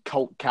actual like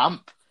cult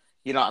camp.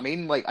 You know what I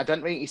mean? Like I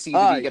didn't want to see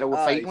the girl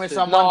fighting with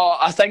someone. No,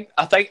 I think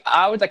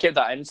I would have kept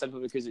that in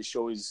simply because it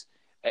shows.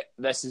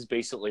 This is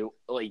basically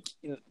like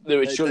they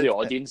would show the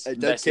audience.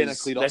 This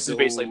is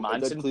basically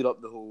Manson. It did clear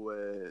up the whole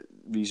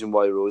reason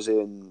why Rosie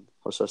and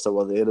her sister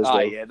were there as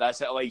well. Yeah, that's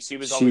it. Like she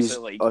was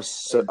obviously like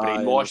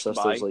brainwashed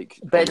by. Like,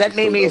 but it didn't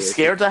make me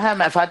scared of him.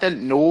 If I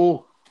didn't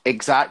know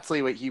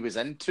exactly what he was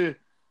into,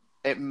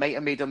 it might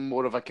have made him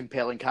more of a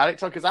compelling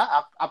character. Because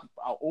I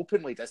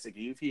openly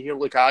disagree with you here.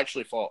 Look, I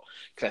actually thought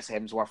Chris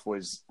Hemsworth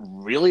was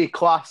really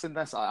class in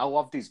this. I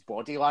loved his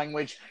body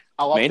language.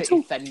 I loved that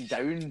he thinned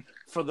down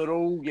for the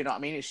role. You know what I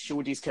mean? It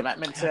showed his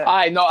commitment to it.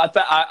 I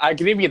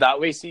agree with you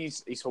that way. See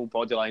his whole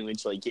body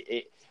language, like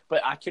it.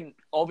 But I can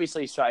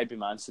obviously try to be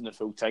Manson the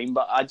full time,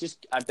 but I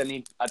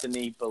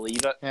didn't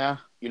believe it. Yeah,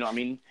 you know what I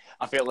mean.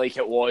 I felt like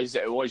it was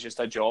just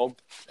a job.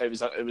 It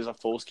was a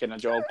forced kind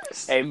of job.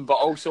 But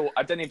also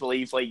I didn't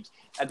believe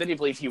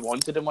he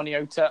wanted the money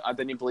out of it. I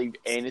didn't believe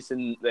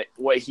anything that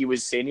what he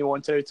was saying he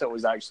wanted out of it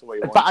was actually what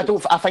he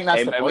wanted. But I think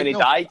that's the point. When he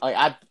died,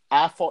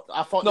 I thought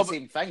the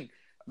same thing.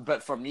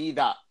 But for me,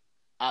 that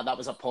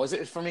was a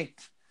positive for me.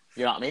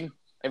 You know what I mean?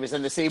 It was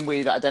in the same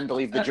way that I didn't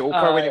believe the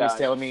Joker when he was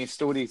telling me his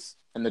stories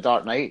in The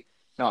Dark Knight.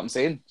 You know what I'm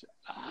saying?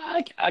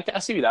 I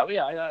see you that way.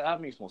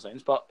 That makes more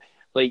sense. But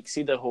like,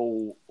 see the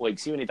whole like,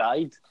 see when he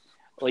died,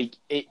 like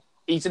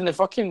he's in the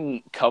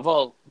fucking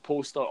cover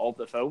poster of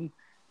the film,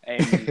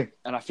 and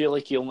I feel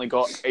like he only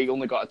got a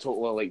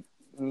total of like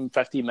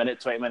 15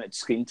 minutes, 20 minutes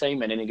screen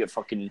time, and then he got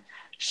fucking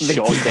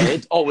shot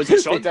dead. Oh, was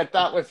it shot? They did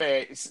that with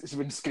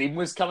when Scream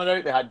was coming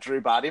out. They had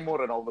Drew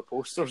Barrymore on all the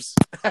posters,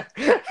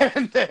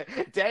 and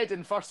dead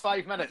in first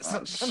 5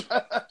 minutes.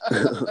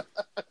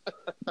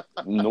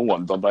 No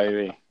wonder, by the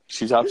way.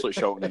 She's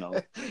absolutely shocking now.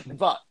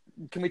 But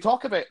can we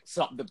talk about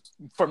something?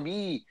 For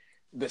me,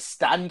 the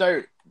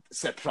standout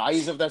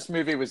surprise of this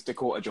movie was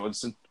Dakota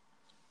Johnson.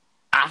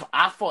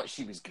 I thought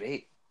she was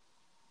great.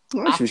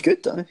 Oh, she was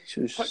good, though.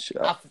 She was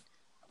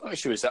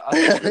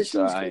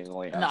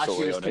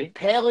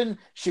compelling.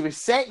 She was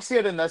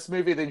sexier in this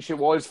movie than she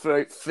was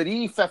throughout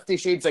 50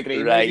 Shades of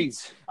Grey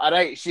movies. All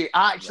right, she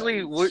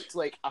actually looked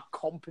like a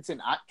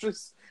competent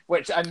actress,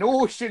 which I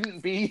know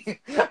shouldn't be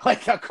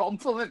like a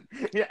compliment.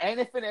 You know,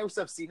 anything else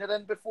I've seen her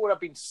in before,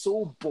 I've been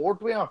so bored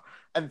with her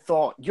and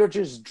thought, you're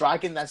just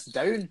dragging this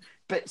down.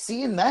 But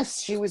seeing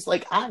this, she was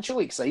like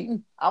actually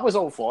exciting. I was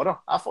all for her.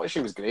 I thought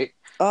she was great.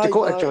 Aye,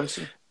 Dakota aye.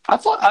 Johnson. I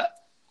thought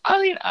I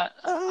don't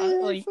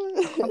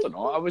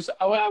know. I was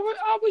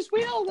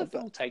with her the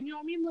full time. You know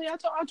what I mean? Like I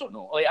don't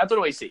know. Like I don't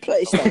know what to say.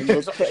 Pretty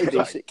standard, pretty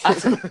basic. I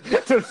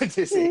don't know what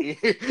to say.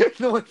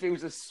 No one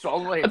feels as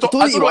strongly. I don't know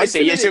what to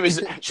say. Yeah, she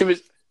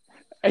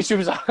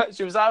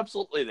was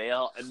absolutely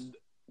there, and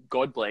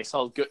God bless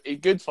her.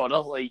 Good for her.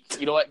 Like,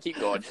 you know what? Keep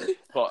going.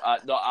 But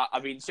I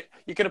mean,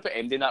 you could have put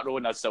Andy in that role,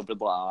 and I'd still be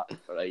like,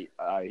 right?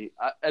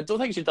 I don't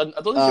think she done.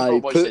 I don't think she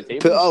brought much to the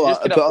table.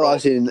 Put her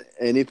lass in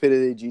any pair of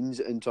the jeans,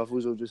 and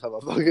Truffles will just have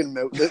a fucking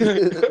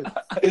meltdown.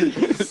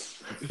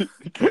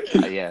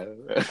 Yeah.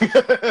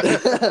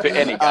 But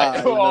any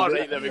guy.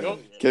 Right, there we go.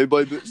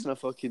 Cowboy boots and a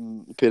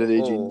fucking pair of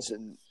the jeans,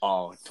 and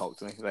Talk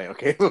to me. Right,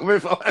 okay, we'll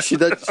move on. she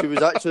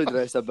was actually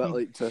dressed a bit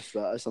like Trish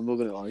Stratus. I'm not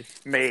going to lie.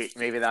 Mate,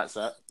 maybe that's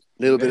it.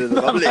 A little bit of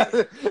the bubbly.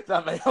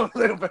 That might have a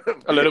little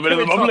bit of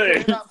the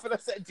bubbly.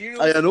 Do you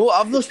know I know.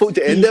 I've not spoken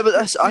to Andy about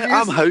this.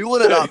 I'm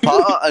howling at that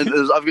part, and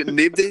I've got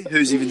nobody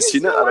who's even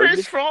seen it around me.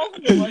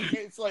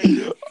 it's like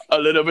A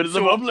little bit of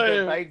the bubbly.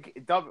 The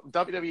big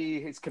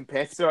WWE, his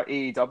competitor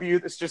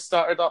AEW, that's just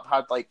started up,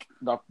 had like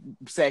their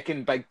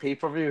second big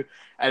pay-per-view,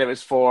 and it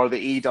was for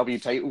the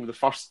AEW title, the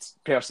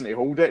first person to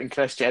hold it, and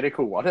Chris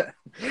Jericho won it.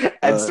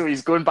 And so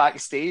he's going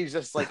backstage,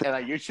 just like in a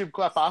YouTube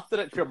clip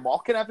after it, you're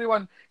mocking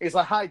everyone. He's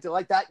like, "Hi, do you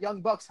like that, Young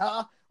Bucks,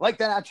 huh? Like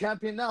that, our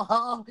champion now,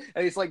 huh?"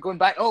 And he's like going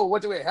back, "Oh,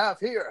 what do we have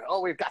here?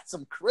 Oh, we've got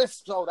some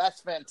crisps. Oh,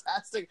 that's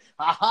fantastic.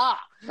 Aha!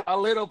 A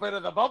little bit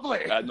of the bubbly."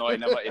 No, he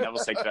never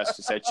said crisps.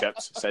 He said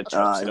chips. He said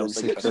chips. He didn't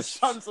say crisps.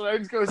 Turns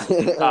around, goes,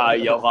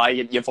 You're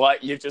lying.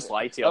 You've just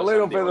lied to us. "A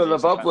little bit of the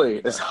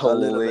bubbly." It's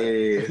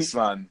hilarious,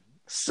 man.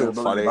 So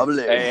funny. I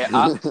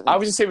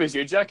was the same as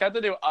you, Jack. I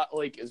don't know,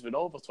 it's been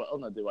all over Twitter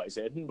and I do what I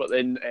said, but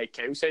then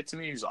Kyle said to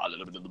me, he was like, "A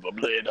little bit of the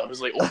bubbly," and I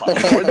was like, "Oh my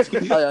god!"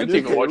 I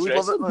know Kyle's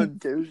love it, man.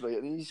 Kyle's right,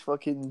 and he's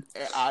fucking,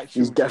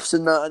 he's gifts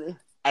in that, isn't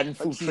he?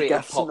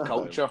 Infiltrated pop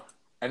culture.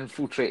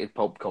 Infiltrated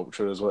pop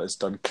culture is what it's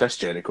done. Chris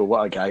Jericho,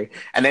 what a guy!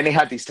 And then he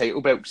had his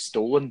title belt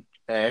stolen.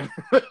 In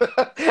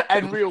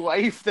real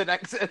life, the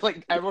next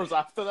hours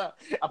after that,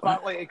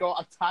 apparently he got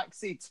a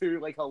taxi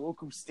to like a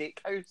local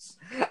steakhouse,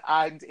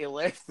 and he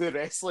left the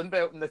wrestling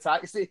belt in the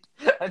taxi,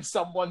 and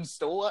someone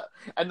stole it,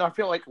 and they're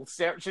like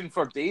searching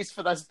for days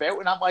for this belt,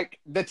 and I'm like,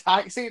 the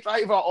taxi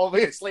driver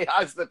obviously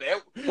has the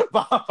belt,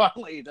 but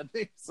apparently he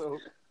didn't. So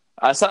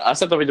I said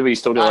WWE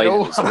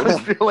storyline. I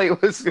was really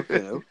was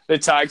the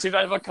taxi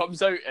driver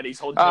comes out and he's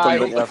holding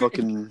a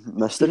fucking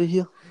mystery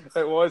here.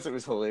 It was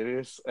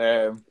hilarious.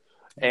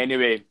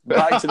 Anyway,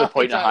 back to the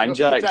point at hand,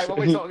 Jack. Jack, what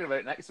are we talking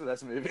about next with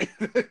this movie?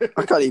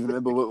 I can't even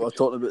remember what we were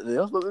talking about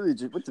there. What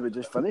did we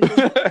just finish?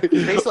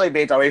 Basically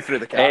made our way through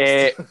the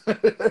cast.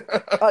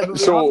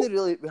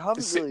 We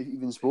haven't really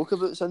even spoke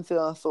about Cynthia.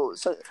 I don't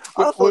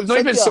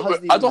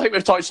think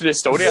we've touched on the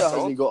story at all.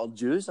 Hasn't got her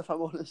dues, if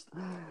I'm honest.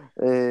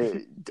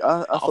 I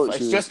thought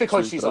it's just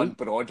because she's on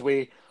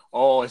Broadway.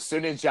 Oh, as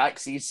soon as Jack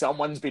sees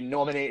someone's been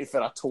nominated for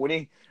a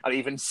Tony or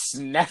even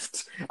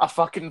sniffed a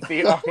fucking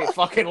theatre, he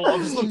fucking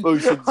loves them. Well,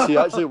 she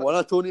actually won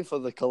a Tony for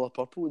The Colour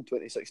Purple in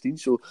 2016,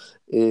 so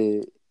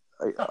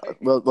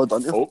well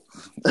done. Oh.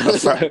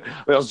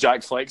 There's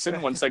Jack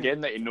flexing once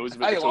again that he knows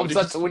about the Tonys.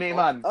 Loves a Tony,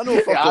 man. I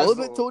know fuck all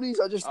about Tonys,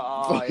 I just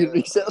fucking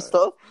research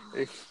stuff.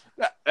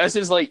 This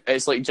is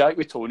it's like Jack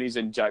with Tonys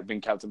and Jack being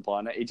Captain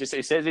Planet. He says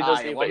he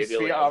doesn't, but he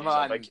really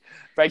is.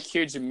 Big,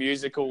 huge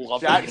musical.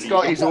 Love Jack's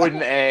got his own.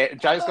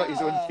 Jack's got his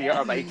own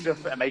theatre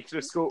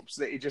microscopes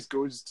that he just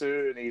goes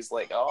to, and he's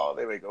like, "Oh,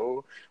 there we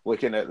go,"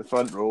 looking at the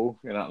front row.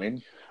 You know what I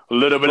mean? A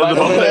little bit of the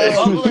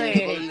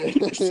bubbly.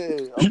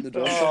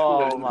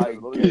 Oh my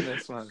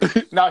goodness, man!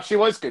 No, she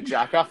was good,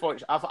 Jack. I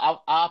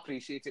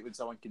appreciate it when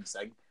someone can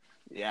sing.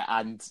 Yeah,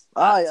 and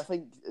I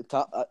think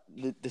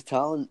the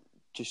talent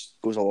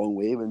just goes a long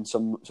way when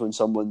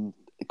someone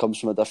comes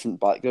from a different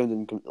background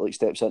and like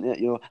steps into it.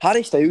 You know,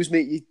 Harry Styles,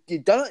 mate, you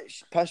done it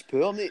piss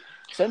poor, mate.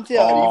 Cynthia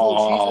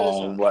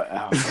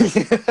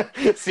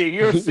Erivo, See,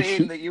 you're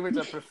saying that you would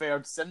have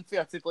preferred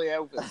Cynthia to play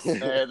Elvis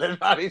than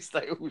Harry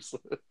Styles.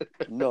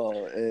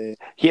 No.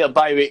 Here,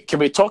 by the way, can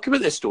we talk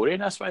about the story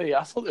in this? By the way,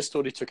 I thought the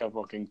story took a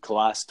fucking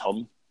class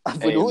turn.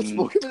 Have we not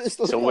spoken about this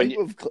story? So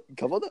we've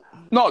covered it?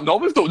 No,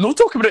 we've not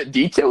talked about it in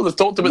detail. They've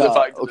talked about the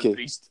fact that the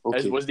priest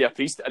was a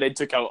priest and then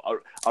took a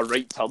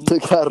right turn.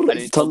 Took a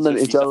right turn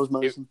into Charles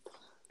Manson.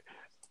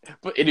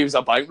 But he was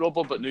a bank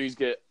robber, but now he's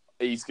got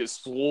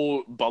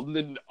slow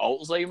burning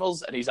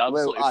Alzheimer's, and he's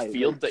absolutely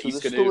feared that he's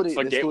going to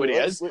forget what he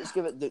is. Let's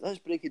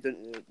break it down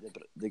to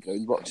the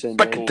groundwork.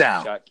 Break it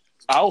down. Jack.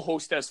 I'll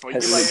host this for you.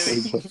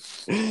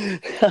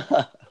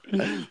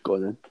 Go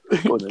on then.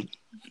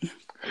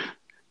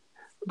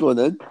 Go on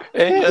then.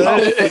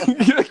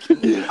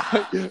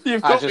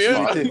 You've got me.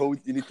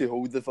 You need to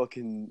hold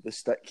the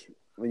stick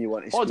when you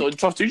want to speak. Hold on,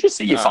 Truff, did you just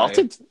say you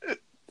farted?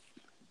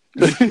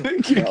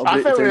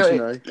 I felt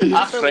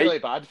really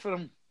bad for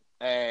him.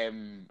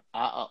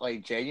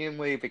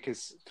 Genuinely,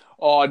 because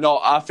no,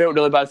 I felt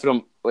really bad for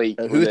him. Who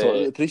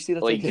the priest here?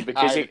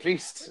 Because the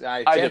priest.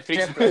 The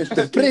priest.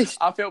 The priest.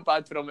 I felt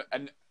bad for him,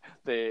 and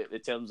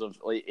the terms of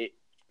like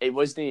it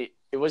wasn't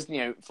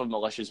out for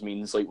malicious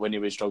means. Like when he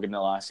was drugging the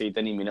lassie,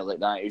 didn't he mean it like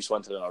that? He just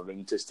wanted in our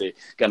room just to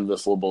get into the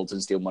floorboards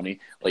and steal money.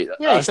 Like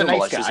he's a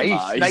nice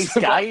guy. Nice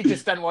guy. He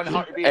just didn't want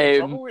her to be in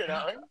trouble. You know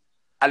what I mean?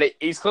 And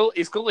he's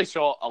clearly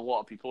shot a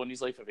lot of people in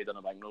his life if he done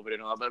a bank robbery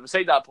and all that. But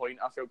beside that point,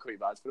 I felt quite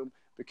bad for him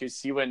because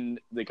see when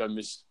the gun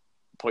was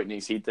pointing at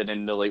his head and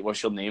then they're like,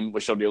 "What's your name?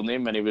 What's your real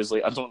name?" And he was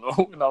like, "I don't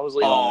know." And I was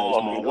like,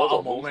 "Oh, what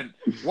a moment!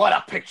 What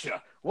a picture!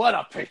 What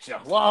a picture!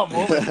 What a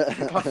moment!"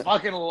 I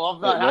fucking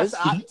love that. That's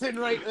acting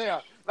right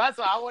there. That's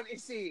what I want to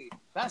see.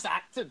 That's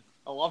acting.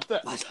 I loved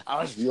it.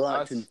 That's real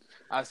acting.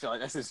 I feel like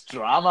this is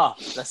drama.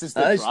 This is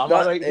the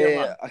drama right here,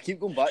 man. I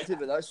keep going back to it,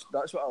 but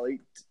that's what I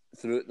liked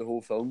throughout the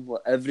whole film.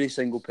 Like every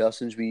single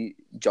person's wee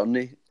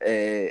journey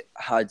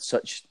had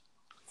such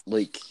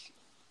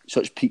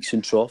peaks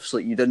and troughs.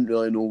 Like you didn't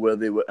really know where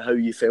they were, how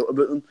you felt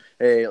about them.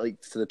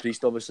 Like for the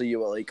priest, obviously you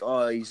were like,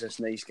 "Oh, he's this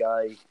nice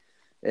guy."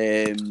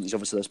 He's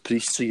obviously this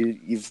priest, so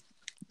you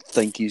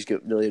think he's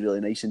got really,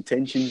 really nice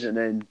intentions, and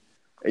then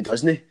it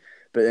doesn't.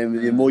 But then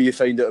the more you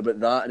find out about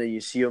that, and then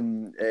you see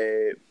him.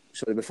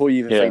 Before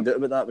you even find out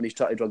about that, when he's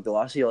trying to drug the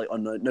lassie, you're like, "Oh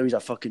no, now he's a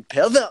fucking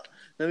pervert.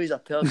 Now he's a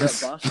pervert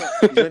bastard.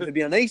 He's went from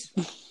being a nice,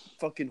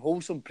 fucking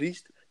wholesome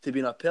priest to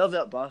being a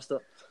pervert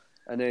bastard."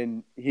 And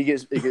then he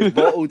gets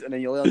bottled, and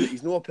then you learn that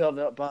he's not a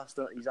pervert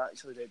bastard. He's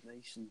actually dead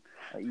nice,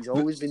 and he's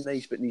always been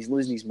nice, but he's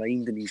losing his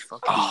mind, and he's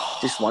fucking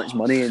just wants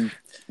money. And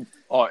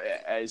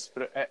it is.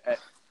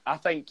 I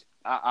think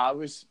I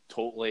was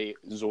totally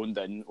zoned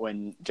in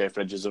when Jeff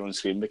Bridges was on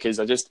screen because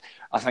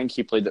I think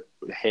he played it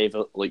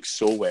heavy, like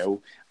so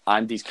well.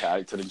 And his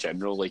character in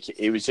general, like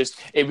it was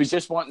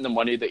just wanting the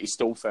money that he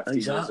stole 15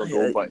 years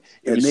ago. But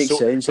it makes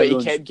sense. But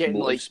he kept getting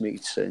like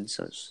makes sense.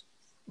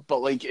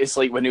 But like it's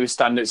like when he was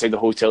standing outside the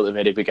hotel at the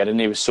very beginning,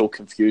 he was so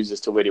confused as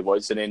to where he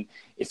was, and then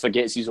he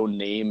forgets his own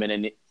name, and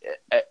then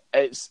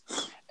it's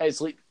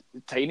like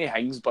tiny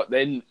things. But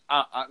then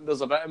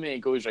there's a bit of me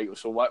that goes right.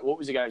 So what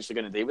was he actually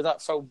going to do with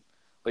that film?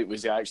 Like,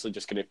 was he actually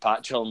just going to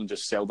patch him and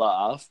just sell that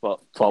off? But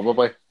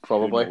probably.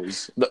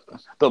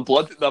 The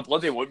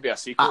bloody won't be a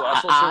sequel.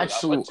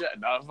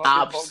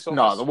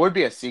 No, there would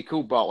be a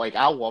sequel, but like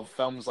I love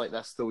films like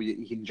this. Though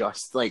you can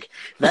just like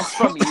this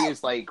for me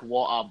is like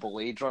what a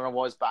Blade Runner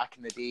was back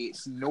in the day.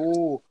 It's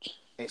no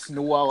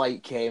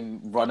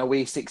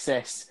runaway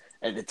success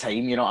at the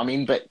time, you know what I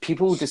mean? But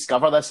people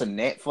discover this on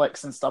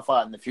Netflix and stuff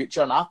like that in the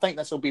future, and I think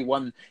this will be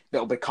one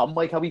that'll become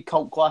like a wee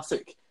cult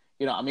classic.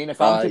 You know what I mean? If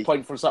I'm to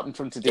point for something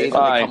from today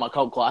that become a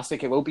cult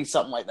classic, it will be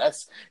something like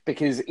this.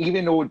 Because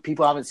even though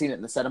people haven't seen it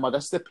in the cinema,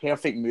 this is the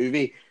perfect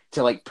movie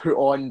to like put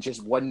on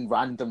just one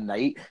random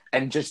night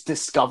and just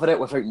discover it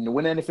without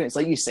knowing anything. It's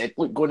like you said,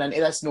 look, going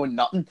into this knowing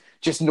nothing,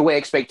 just no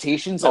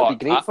expectations. It'd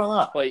be great for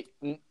that.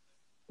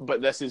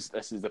 But this is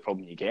the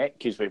problem you get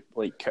because with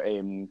like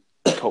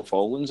cult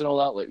followings and all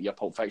that, like your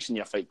Pulp Fiction,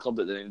 your Fight Club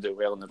that didn't do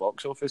well in the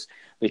box office,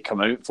 they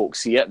come out, folks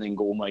see it, and then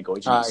go, "Oh my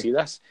god, you didn't see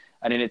this."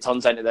 And then it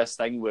turns into this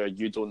thing where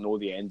you don't know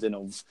the ending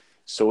of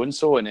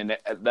so-and-so, and then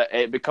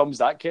it becomes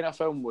that kind of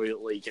film where,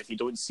 like, if you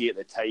don't see it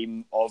at the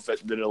time of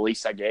the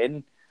release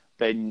again,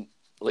 then,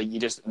 like, you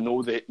just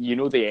know the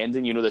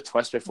ending, you know the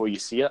twist before you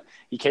see it.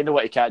 You kind of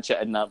want to catch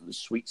it in that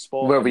sweet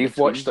spot. Where we've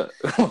watched it.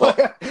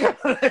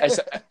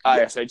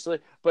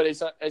 Essentially. But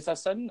it's a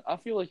sin. I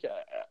feel like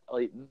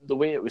the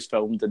way it was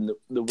filmed and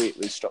the way it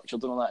was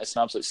structured and all that, it's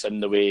an absolute sin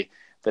the way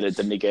that it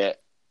didn't get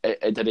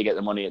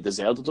the money it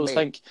deserved, I don't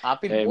think. I've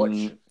been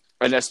watching...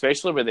 And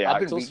especially with the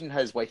actors. I've been reading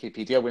his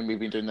Wikipedia when we've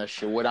been doing this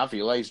show, and I've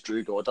realised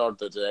Drew Goddard,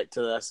 the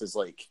director of this, is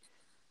like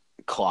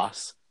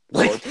class.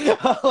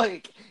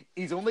 Like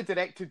he's only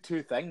directed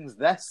 2 things: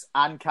 this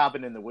and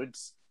Cabin in the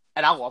Woods.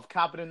 And I love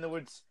Cabin in the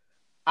Woods.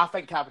 I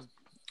think Cabin,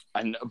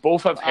 and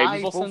both have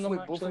Hemsworth in them.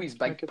 Both of his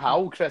big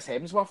pal, Chris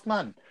Hemsworth,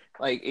 man.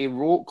 Like he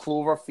wrote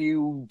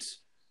Cloverfield,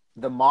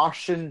 The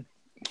Martian.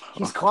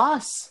 He's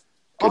class.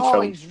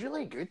 Film. He's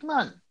really good,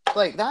 man.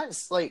 Like,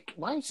 that's, like,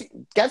 why is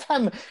give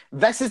him...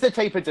 This is the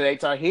type of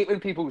director... I hate when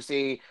people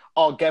say,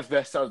 "Oh, give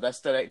this or this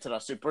director a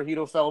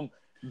superhero film."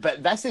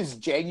 But this is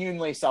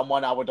genuinely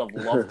someone I would have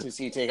loved to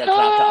see take a crack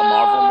at a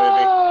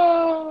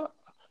Marvel movie.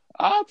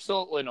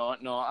 Absolutely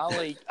not. No, I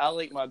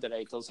like my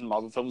directors in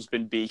Marvel films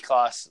being B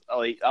class.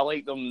 I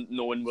like them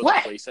knowing where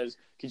the place is.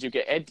 Because you've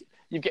got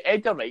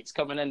Edgar Wright's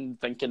coming in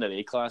thinking they're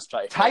A class.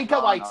 Taika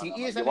Waititi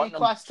is an A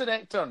class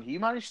director, and he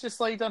managed to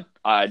slide in.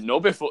 No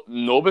before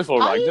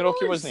Ragnarok,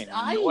 he wasn't.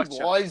 I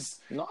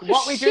was.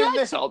 What we do in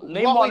this?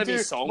 Name one of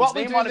his songs. What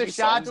we do in the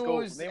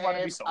Shadows. Name one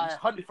of his songs.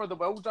 Hunt for the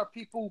Wilder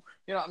People.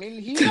 You know what I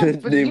mean? He's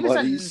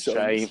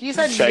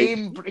a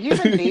name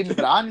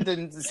brand,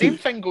 and the same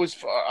thing goes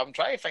for. I'm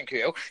trying to think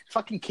who else.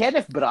 Fucking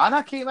Kenneth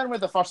Branagh came in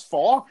with the first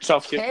 4.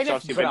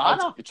 Kenneth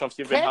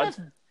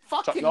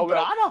fucking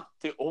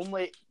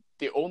Branagh.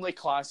 The only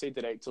classy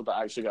director that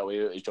actually got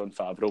away with it is Jon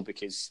Favreau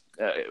because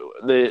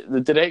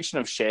the direction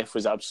of Chef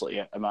was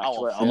absolutely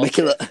immaculate.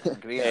 Immaculate.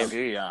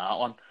 Agree, that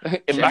one.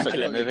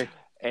 Immaculate movie.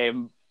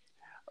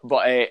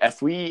 But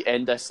if we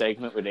end this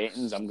segment with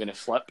ratings, I'm going to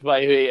flip.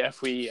 By the way,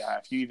 if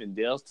you even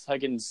dare,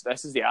 Higgins,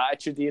 this is the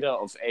attitude era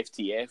of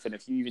FTF, and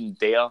if you even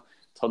dare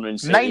turn around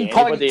and say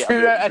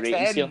 9.2 out of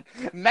ratings 10. here,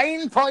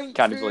 9.2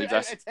 can't believe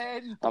out this. of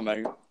 10. I'm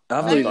out.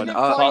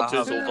 Part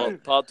two's over.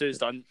 Part two's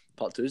done.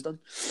 Part two's done.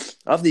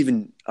 I haven't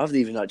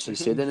even actually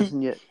said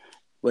anything yet.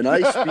 When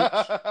I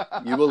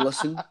speak, you will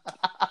listen.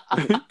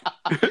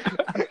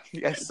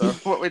 Yes, sir.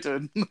 What are we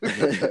doing?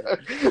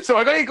 So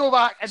we're going to go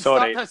back and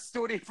start this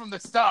story from the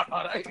start,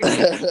 all right?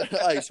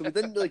 Aye, so we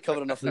didn't really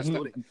cover enough of the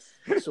story.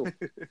 So,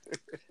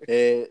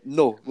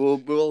 no,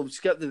 we'll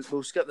skip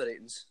the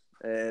ratings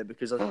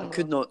because I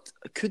could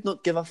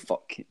not give a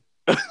fuck.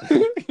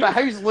 But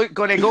how's Luke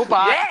going to go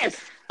back?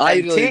 Yes, I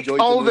and really take enjoyed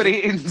all the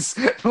movie. ratings.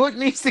 Luke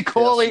needs to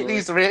collate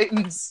these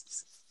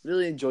ratings.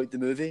 Really enjoyed the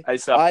movie.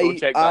 It's a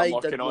project that I'm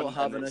working did on. not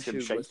have an and it's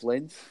issue gonna with shine.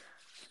 length.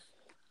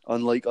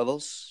 Unlike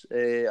others,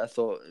 I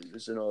thought it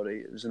was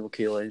an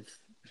okay length.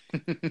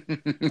 Me,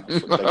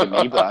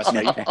 but that's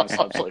fine. That's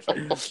absolutely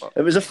fine.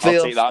 It was a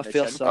fair take that in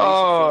the size. chin.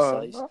 Oh,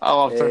 A fair size. I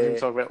love talking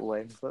talk about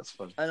length. That's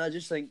fun. And I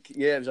just think,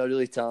 it was a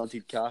really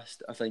talented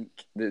cast. I think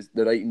the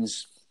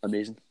writing's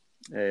amazing.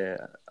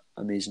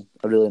 Amazing.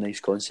 A really nice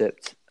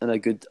concept and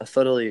a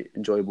thoroughly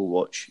enjoyable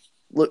watch.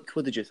 Look,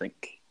 what did you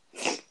think?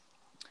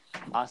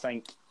 I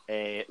think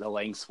the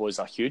length was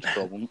a huge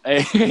problem.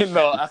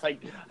 No, I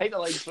think the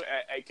length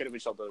it could have been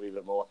something a wee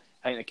bit more.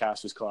 I think the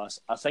cast was class.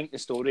 I think the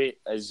story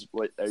is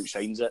what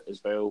outshines it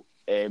as well.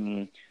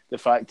 The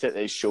fact that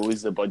it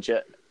shows the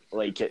budget,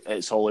 like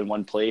it's all in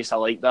one place. I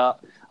like that.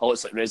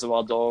 It's like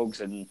Reservoir Dogs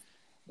and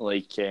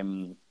like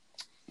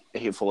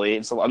Hateful Eight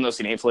and stuff. I've not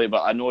seen Hateful Eight,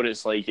 but I know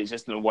it's like it's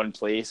just in one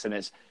place and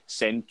it's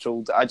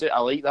central. I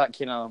like that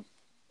kind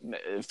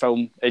of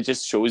film. It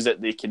just shows that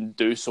they can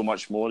do so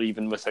much more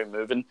even without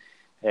moving.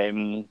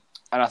 And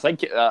I think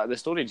the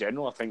story in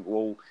general, I think,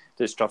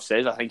 as Truff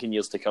says, I think in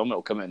years to come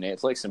it'll come out on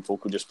Netflix and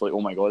folk will just be like,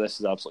 oh my god, this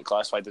is absolute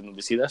class, why didn't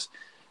we see this?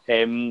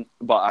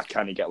 But I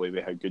can't get away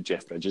with how good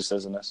Jeff Bridges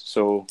is in this.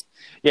 So,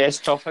 yes,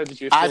 Truff, how did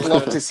you feel? I'd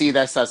love to see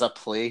this as a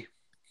play.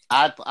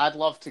 I'd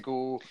love to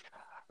go...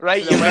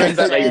 Right, you went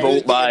that right,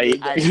 Bolt, bye.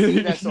 I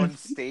see this on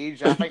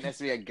stage. I think this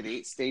would be a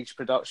great stage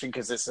production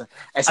because it's an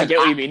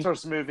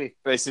actor's movie.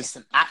 It's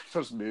an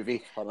actor's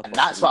movie, and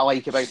that's what I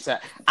like about it.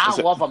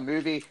 I love a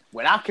movie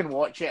when I can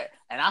watch it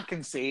and I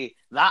can say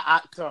that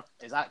actor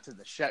is acting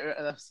the shit out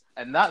of this,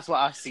 and that's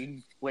what I've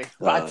seen with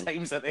Bad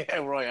Times at the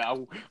El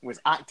Royale was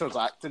actors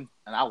acting,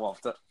 and I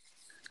loved it.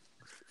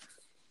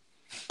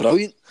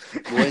 Brilliant.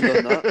 We'll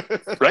end on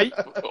that. Right,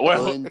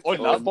 well, on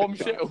that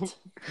bombshell.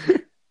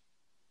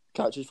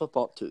 Catch us for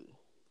part 2.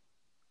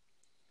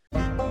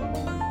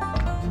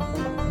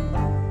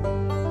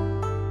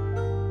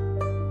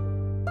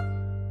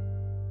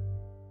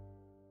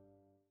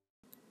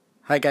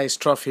 Hi guys,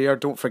 Truff here.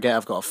 Don't forget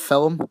I've got a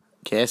film.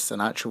 Yes, an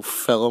actual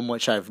film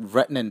which I've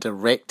written and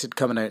directed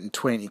coming out in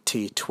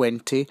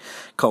 2020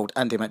 called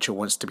Andy Mitchell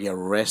Wants to Be a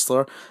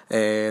Wrestler.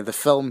 The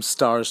film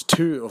stars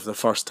two of the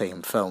first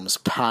time films,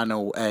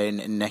 Panel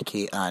and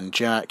Nikki and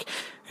Jack,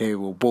 who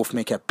will both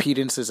make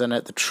appearances in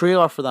it. The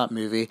trailer for that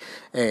movie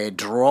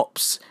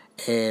drops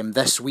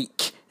this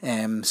week.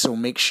 So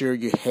make sure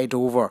you head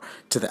over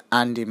to the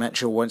Andy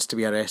Mitchell Wants to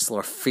Be a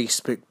Wrestler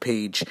Facebook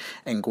page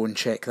and go and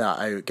check that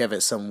out. Give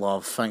it some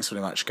love. Thanks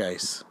very much,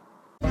 guys.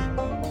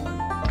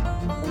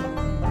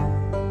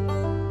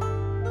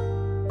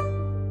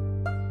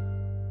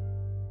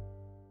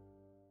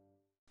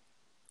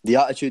 The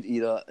Attitude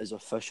Era is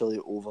officially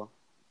over.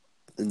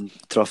 And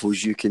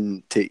Truffles, you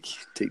can take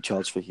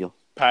charge for here.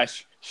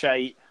 Pish,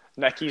 shite.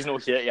 Nicky's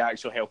not here to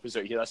actually help us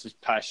out here. This is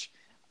pish.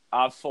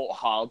 I've fought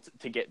hard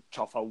to get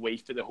Truff away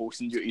from the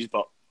hosting duties,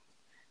 but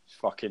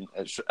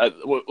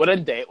we're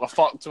in debt. We're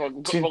fucked. We're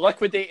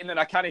liquidating, and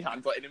I can't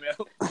handle it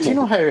anymore. Do you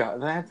know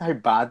how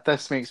bad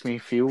this makes me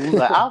feel?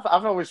 Like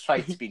I've always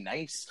tried to be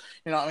nice.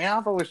 You know what I mean?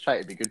 I've always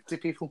tried to be good to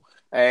people.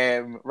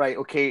 Right,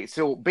 okay.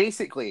 So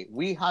basically,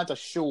 we had a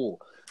show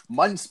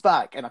months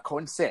back in a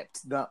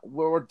concept that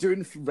we were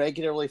doing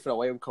regularly for a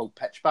while called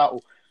Pitch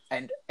Battle,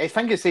 and I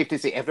think it's safe to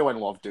say everyone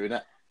loved doing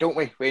it. Don't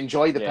we? We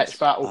enjoyed the pitch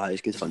battle.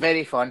 It's good fun.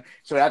 Very fun.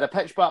 So we had a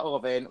pitch battle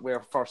event where,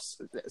 for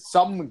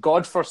some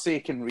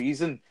godforsaken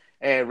reason,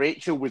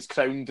 Rachel was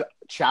crowned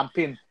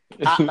champion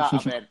at that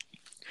event.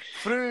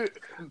 Through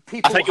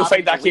people, I think you'll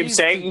find that came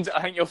second.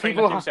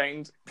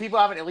 People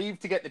having to leave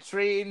to get the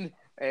train.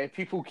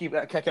 People keep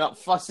kicking up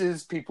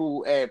fusses.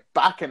 People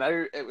backing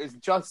out. It was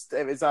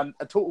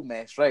a total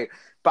mess, right?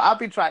 But I've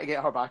been trying to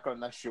get her back on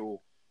this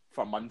show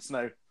for months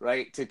now,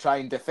 right? To try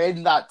and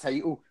defend that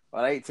title,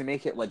 all right? To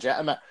make it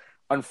legitimate.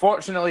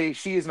 Unfortunately,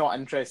 she is not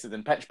interested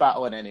in pitch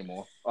battling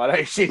anymore. All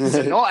right, she's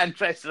not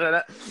interested in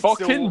it.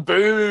 Fucking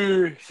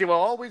boo! She will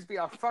always be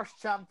our first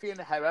champion.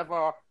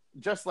 However,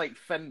 just like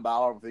Finn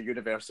Balor with the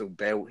Universal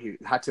Belt, he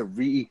had to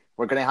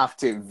we're going to have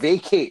to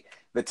vacate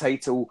the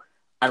title,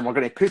 and we're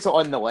going to put it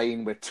on the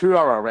line with two of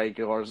our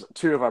regulars,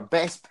 two of our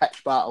best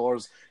pitch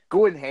battlers,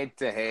 going head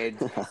to head.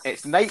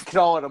 It's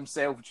Nightcrawler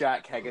himself,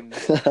 Jack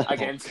Higgins,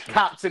 against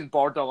Captain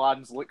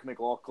Borderlands, Luke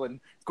McLaughlin.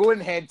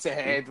 Going head to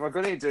head. We're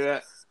going to do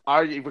it.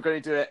 We're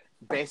going to do it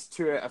best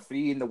 2 out of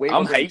 3 in the way.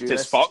 I'm hyped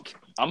as fuck.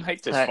 I'm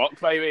hyped as fuck,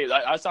 by the way.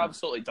 That's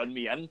absolutely done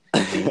me in.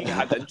 You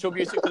had intro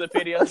music for the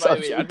periods, by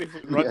the way. I'd be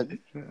running.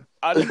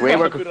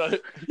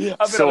 The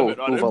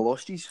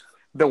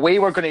way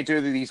we're going to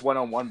do these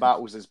one-on-one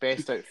battles is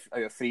best out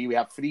of 3. We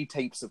have 3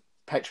 types of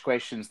pitch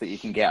questions that you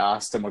can get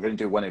asked, and we're going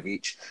to do one of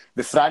each.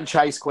 The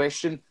franchise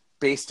question,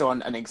 based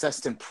on an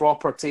existing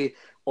property,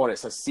 or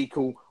it's a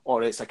sequel,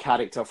 or it's a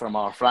character from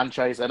our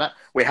franchise in it.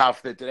 We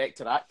have the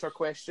director-actor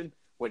question,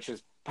 which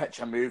is pitch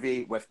a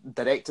movie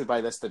directed by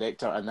this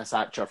director and this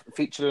actor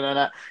featuring in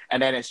it.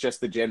 And then it's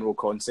just the general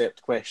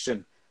concept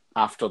question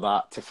after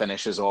that to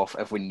finish us off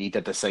if we need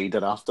a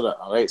decider after it.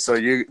 All right, so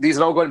these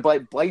are all going to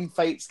be blind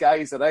fights,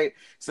 guys. All right,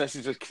 so this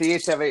is just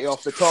creativity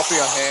off the top of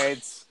your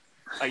heads.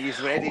 Are you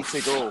ready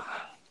to go?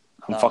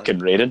 I'm fucking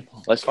ready.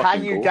 Let's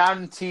fucking go. Can you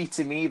guarantee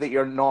to me that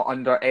you're not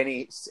under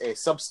any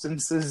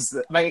substances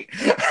that might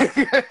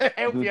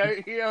help you out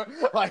here?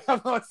 Like,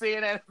 I'm not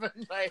saying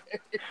anything.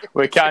 Like...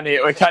 We can't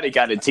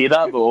guarantee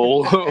that,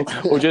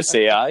 but we'll just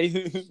say aye.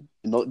 You're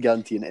not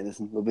guaranteeing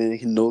anything. We'll be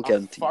making no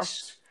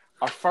guarantees.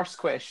 Our first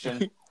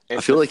question is I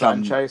feel like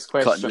franchise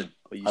question.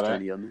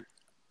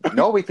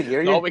 No, we can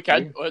hear you. No, we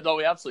can. No,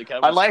 we absolutely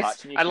can.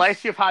 Unless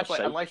you've had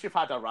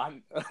a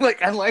rant,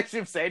 unless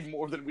you've said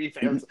more than we've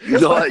heard.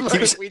 No,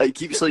 it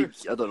keeps like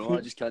I don't know.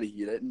 I just can't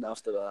hear it, and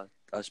after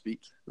I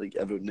speak, like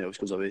everyone else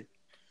goes away.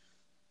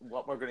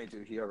 What we're going to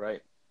do here,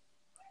 right?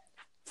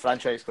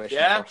 Franchise question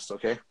first,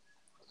 okay?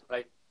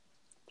 Right.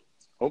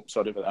 Oh,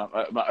 sorry about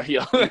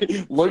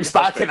that. Luke's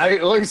backing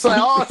out. Luke's like,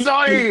 oh,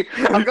 sorry,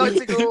 I've got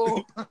to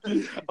go.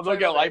 I'm not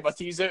going to lie, my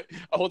tea's out.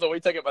 I hold on,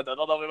 wait till I get my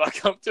dinner, I'll be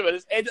back up 2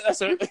 minutes. Edit this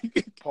out.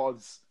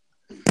 Pause.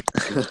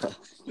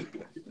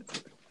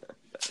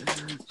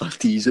 I'll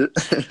tease it.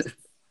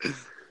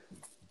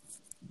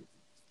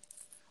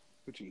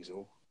 Oh, jeez,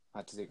 I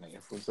had to take my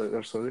earphones out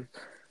there, sorry.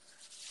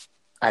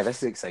 Aye, this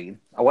is exciting.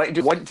 I want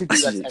to do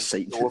this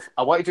every show.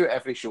 I want to do it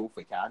every show if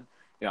we can.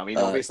 You know what I mean?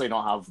 Obviously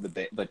not have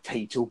the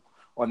title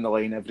on the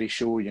line every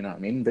show, you know what I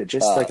mean? But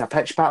just like a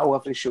pitch battle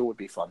every show would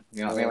be fun.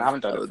 You know what I mean? We haven't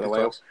done it for a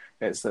while.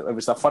 It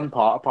was a fun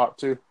part of part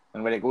 2.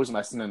 And when it goes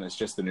missing and it's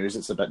just the news,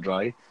 it's a bit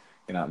dry.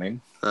 You know what I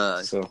mean?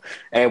 So,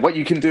 what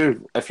you can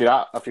do if you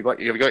got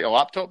your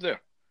laptop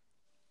there?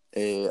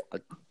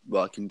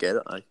 Well, I can get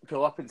it.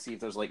 Pull up and see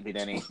if there's been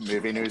any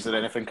movie news or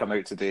anything come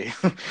out today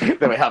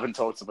that we haven't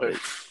talked about.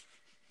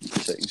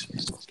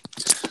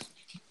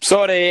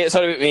 Sorry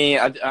about me.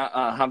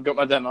 I've got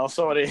my dinner.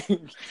 Sorry.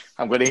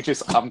 I'm going to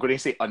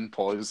say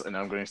unpause, and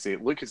I'm going to say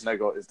Luke has now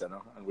got his dinner,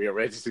 and we are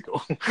ready to go.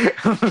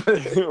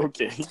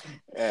 Okay.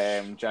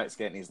 Jack's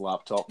getting his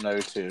laptop now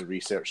to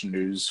research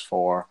news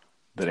for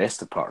the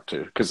rest of part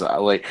 2, because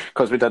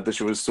we did the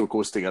shows so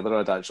close together.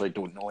 I actually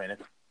don't know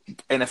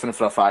anything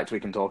for a fact we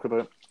can talk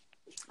about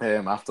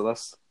after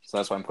this. So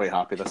that's why I'm quite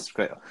happy. This is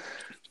quite a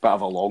bit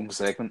of a long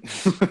segment.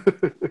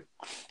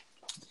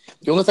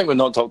 The only thing we've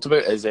not talked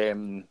about is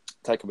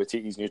Taika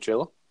Waititi's new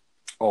trailer.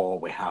 Oh,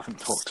 we haven't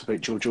talked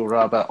about Jojo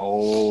Rabbit.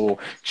 Oh,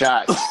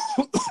 Jack,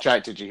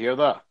 did you hear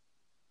that?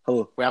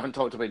 Hello. We haven't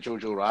talked about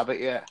Jojo Rabbit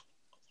yet.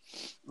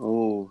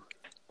 Oh,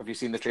 have you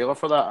seen the trailer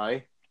for that?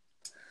 Aye.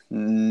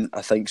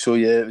 I think so.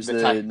 Yeah, it was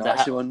the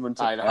Nazi one.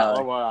 Aye, the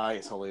Hitler one. Aye,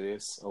 it's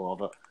hilarious. I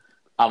love it.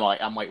 I'm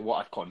like,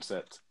 what a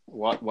concept!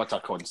 What a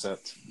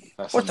concept!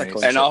 That's what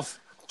amazing. Enough.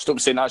 Stop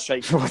saying that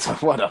shit.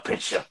 What a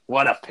picture.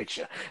 What a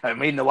picture.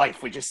 Me and the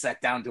wife, we just sat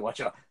down to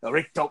watch a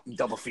Rick Dalton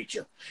double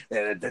feature.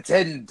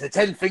 The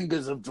 10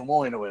 Fingers of Des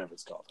Moines or whatever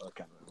it's called. I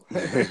can't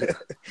remember.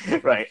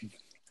 Right.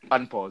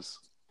 Unpause.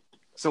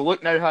 So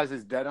Luke now has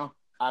his dinner,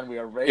 and we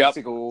are ready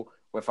to go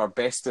with our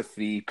best of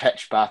 3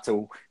 pitch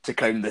battle to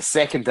crown the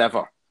second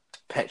ever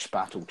pitch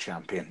battle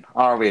champion.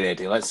 Are we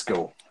ready? Let's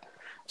go.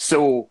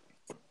 So,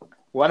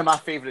 one of my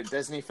favourite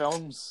Disney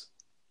films,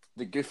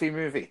 the Goofy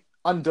movie,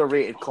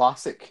 underrated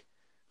classic.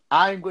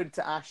 I'm going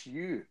to ask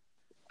you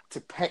to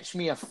pitch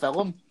me a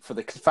film for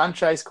the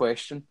franchise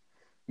question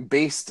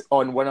based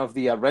on one of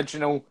the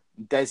original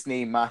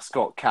Disney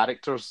mascot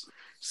characters.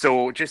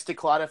 So just to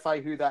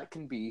clarify who that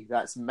can be,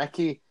 that's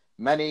Mickey,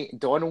 Minnie,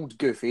 Donald,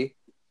 Goofy,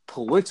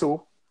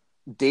 Pluto,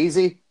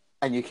 Daisy,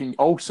 and you can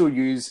also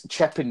use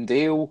Chip and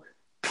Dale,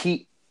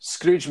 Pete,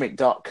 Scrooge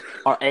McDuck,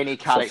 or any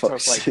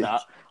characters like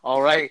that.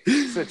 All right,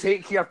 so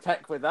take your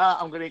pick with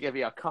that. I'm going to give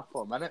you a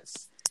couple of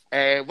minutes.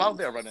 While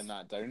they're running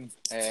that down,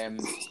 I'm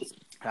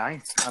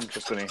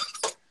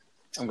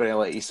going to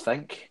let you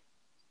think.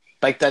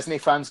 Big Disney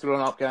fans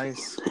growing up,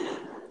 guys.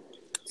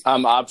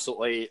 I'm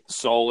absolutely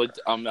solid.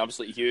 I'm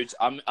absolutely huge.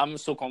 I'm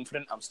so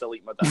confident. I'm still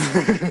eating my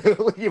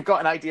dinner. You've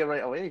got an idea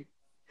right away.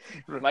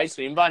 My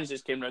stream band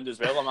just came round as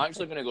well. I'm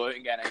actually going to go out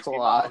and get an XP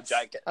battle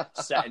jacket,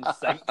 sit and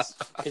thinks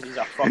because he's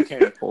a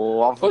fucking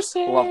love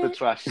the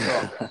trash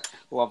talk.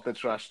 Love the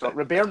trash talk.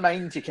 Bear in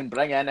mind, you can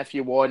bring in if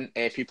you want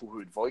people who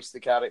would voice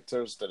the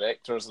characters,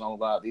 directors, and all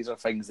that. These are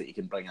things that you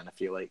can bring in if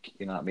you like.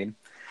 You know what I mean?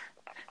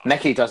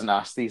 Nicky doesn't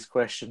ask these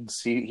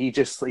questions. He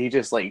just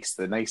likes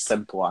the nice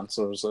simple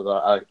answers that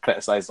I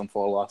criticised him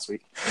for last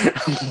week.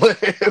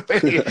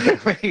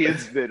 when he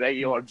is the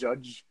regular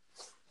judge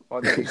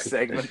on these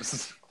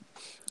segments.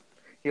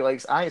 He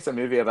likes, it's a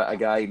movie about a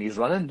guy and he's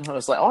running. And I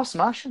was like, oh,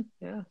 smashing.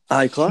 Yeah.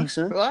 Aye, class,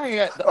 eh?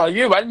 Oh,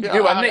 you win.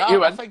 You win, mate.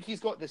 You win. I think he's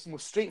got this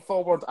most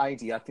straightforward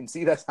idea. I can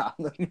see this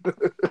happening.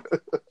 You're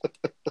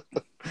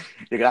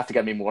going to have to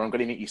give me more. I'm going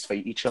to make you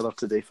fight each other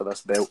today for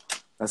this belt.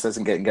 This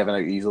isn't getting given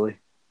out easily.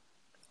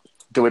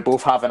 Do we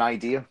both have an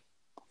idea?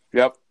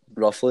 Yep.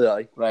 Roughly,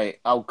 aye. Right.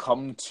 I'll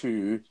come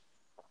to...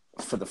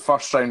 For the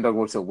first round, I'll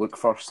go to Luke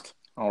first.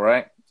 All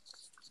right?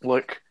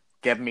 Luke,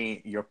 give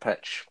me your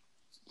pitch.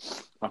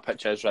 My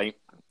pitch is, right,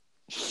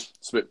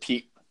 it's about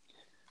Pete.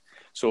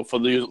 So for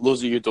those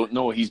of you who don't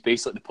know, he's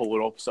basically the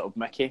polar opposite of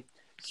Mickey.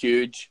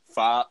 Huge,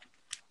 fat,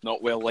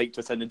 not well liked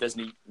within the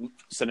Disney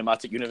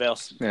cinematic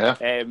universe. Yeah.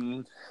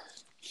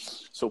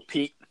 So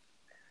Pete,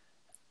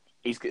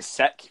 he's got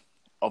sick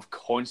of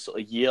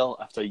constantly, year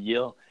after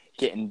year,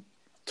 getting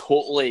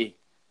totally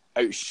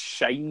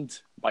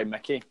outshined by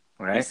Mickey.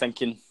 Right. He's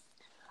thinking,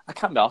 I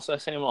can't be arsed with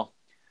this anymore.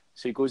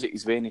 So he goes out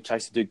his way and he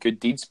tries to do good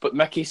deeds, but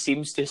Mickey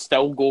seems to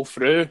still go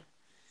through.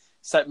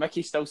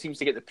 Mickey still seems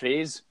to get the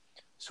praise.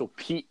 So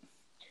Pete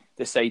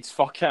decides,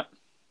 fuck it,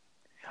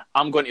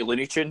 I'm going to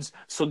Looney Tunes.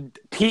 So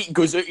Pete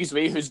goes out his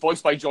way, who's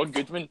voiced by John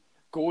Goodman,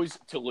 goes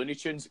to Looney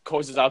Tunes,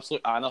 causes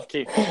absolute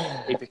anarchy.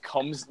 He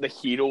becomes the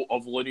hero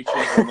of Looney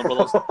Tunes Warner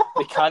Brothers.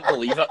 They can't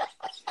believe it.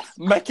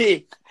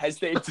 Mickey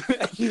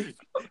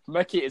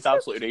is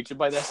absolutely raging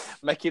by this.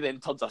 Mickey then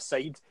turns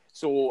aside.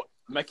 So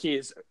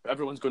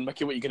everyone's going,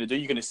 Mickey, what are you going to do?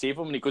 You're going to save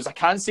him? And he goes, I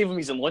can't save him,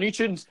 he's in Looney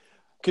Tunes.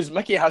 Because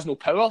Mickey has no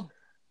power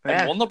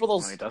in Warner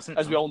Brothers, he doesn't,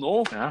 as we all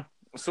know. Yeah.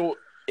 So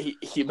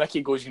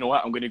Mickey goes, you know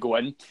what, I'm going to go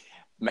in.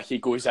 Mickey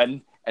goes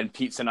in, and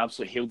Pete's an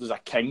absolute hailed as a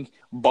king.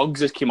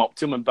 Bugs has came up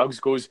to him, and Bugs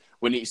goes,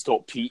 we need to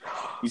stop Pete.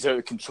 He's out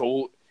of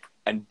control.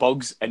 And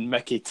Bugs and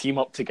Mickey team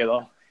up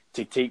together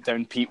to take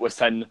down Pete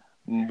within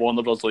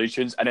Warner Bros. Looney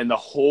Tunes. And then the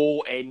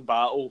whole end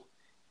battle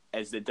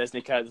is the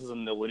Disney characters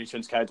and the Looney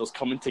Tunes characters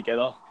coming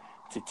together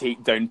to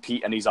take down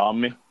Pete and his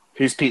army.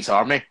 Who's Pete's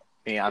army?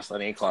 I need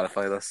to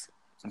clarify this.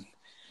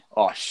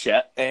 Oh,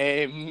 shit.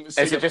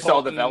 So is it just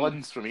all the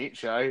villains from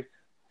each, aye?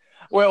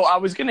 Well, I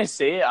was going to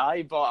say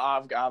aye, but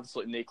I've got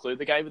absolutely no clue.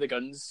 The guy with the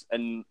guns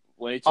and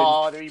Looney Tunes.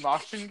 Oh, the wee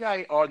Martian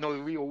guy? Oh, no,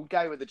 the wee old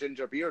guy with the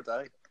ginger beard,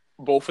 aye?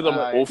 Both of them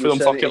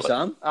fuck it.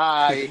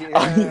 Aye,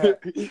 yeah.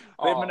 Wait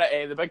a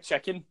minute, the big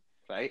chicken.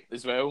 Right.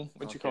 As well,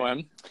 what you call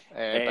him?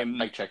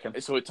 Big chicken.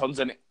 So it turns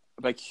into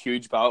a big,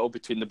 huge battle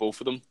between the both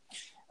of them.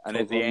 And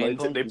at the end,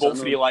 they Is both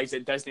that realise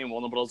that Disney and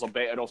Warner Bros. Are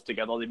better off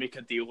together. They make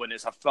a deal, and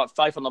it's a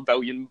 $500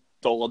 billion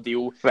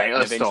deal. Right,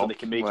 let's eventually stop. They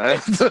can make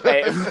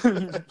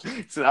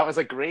So that was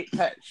a great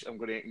pitch. I'm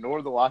going to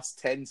ignore the last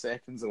 10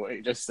 seconds of what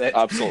you just said.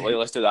 Absolutely,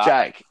 let's do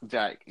that.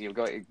 Jack, you've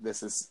got to,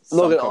 this is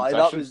Look at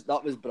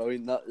that was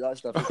brilliant.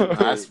 That's difficult.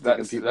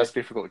 that's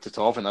difficult to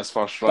top in this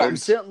first but round. I'm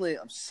certainly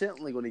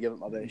going to give it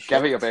my best shot.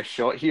 Give it your best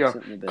shot here.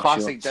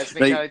 Classic shot.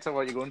 Disney character. What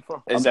are you going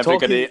for? Is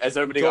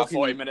everybody got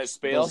 40 minutes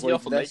spare here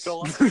for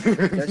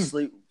Nightcrawler? This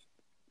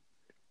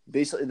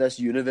basically this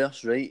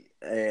universe, right?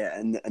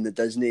 In the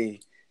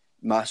Disney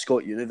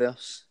mascot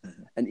universe,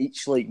 and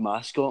each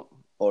mascot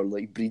or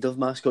breed of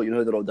mascot, you know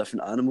how they're all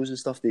different animals and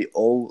stuff. They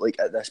all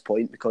at this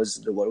point,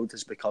 because the world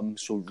has become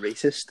so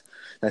racist,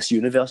 this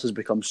universe has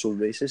become so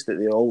racist that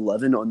they're all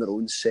living on their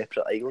own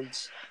separate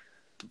islands,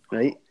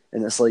 right?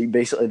 And it's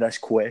basically this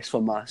quest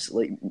for mass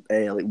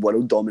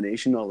world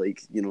domination, or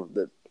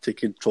to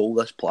control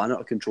this planet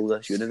or control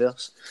this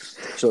universe.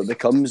 So it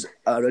becomes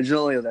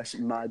originally this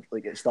mad,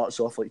 it starts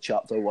off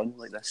chapter 1,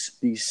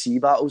 these sea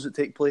battles that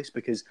take place,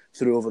 because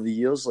through over the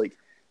years,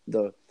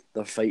 they're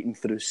fighting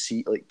through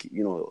sea,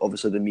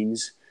 obviously the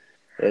means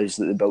is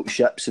that they built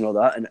ships and all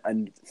that,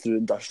 and through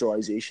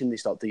industrialization they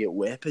start to get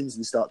weapons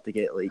and start to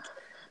get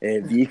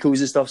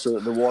vehicles and stuff. So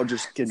the war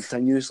just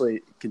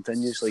continuously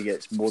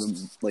gets more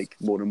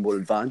and more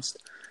advanced,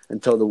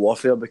 until the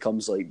warfare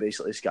becomes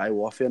basically sky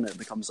warfare, and it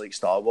becomes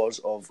Star Wars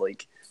of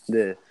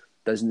the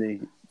Disney.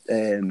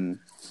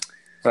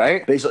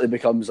 Right. Basically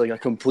becomes a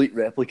complete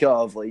replica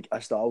of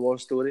a Star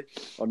Wars story,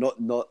 or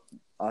not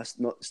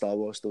Star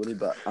Wars story,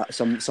 but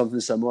something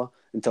similar,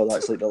 until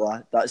that's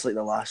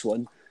the last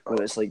one,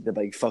 where it's the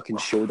big fucking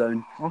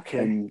showdown. Okay.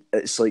 And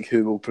it's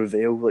who will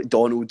prevail,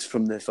 Donald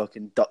from the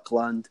fucking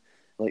Duckland,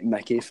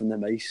 Mickey from the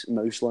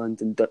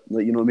Mouseland, and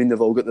you know what I mean.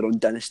 They've all got their own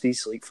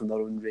dynasties, from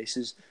their own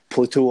races.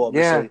 Pluto,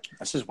 obviously. Yeah,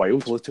 this is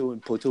wild.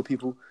 Pluto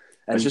people.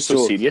 And it's just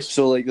so serious.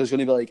 So there's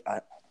going to be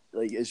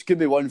it could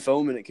be one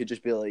film, and it could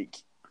just be I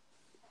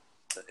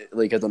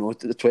don't know,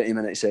 the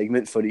 20-minute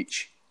segment for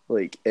each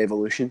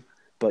evolution.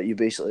 But you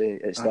basically,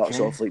 it starts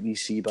off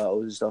these sea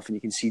battles and stuff, and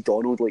you can see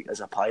Donald as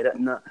a pirate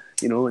in that,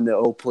 and they're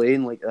all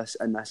playing this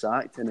in this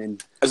act, and then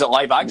is it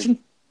live action?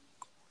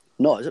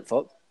 No, is it?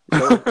 Fuck.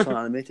 It's not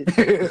animated.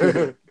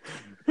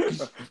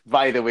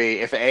 By the way,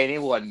 if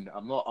anyone,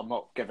 I'm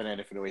not giving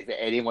anything away. If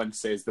anyone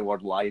says the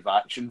word live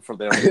action for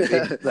their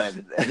movie,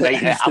 then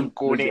right, I'm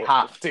going to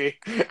have to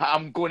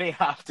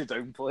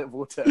downplay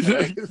vote it.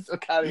 Right? So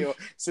carry on.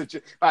 So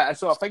I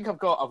think I've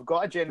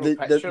got a general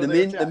picture.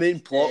 The main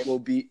plot will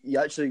be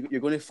you're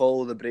going to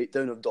follow the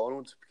breakdown of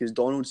Donald, because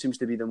Donald seems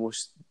to be the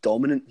most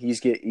dominant. He's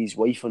got his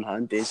wife on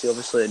hand, Daisy,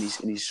 obviously,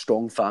 and his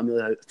strong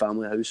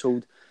family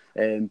household.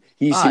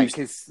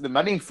 Because the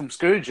money from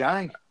Scrooge,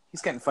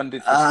 he's getting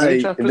funded for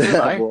Scrooge, I presume,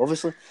 well,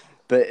 obviously.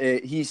 But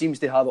he seems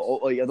to have it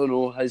all, like, I don't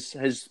know,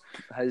 his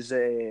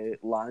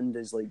land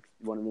is like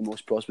one of the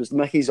most prosperous.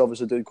 Mickey's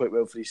obviously doing quite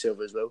well for himself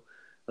as well.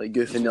 Like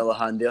Goofy, on the other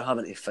hand, they're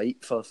having to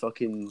fight for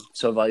fucking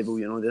survival.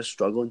 You know, they're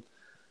struggling.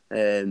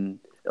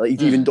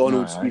 Even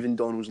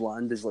Donald's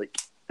land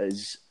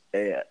is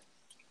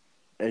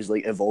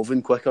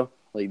evolving quicker.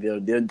 Like they're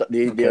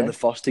the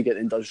first to get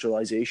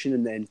industrialization,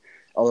 and then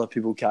other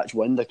people catch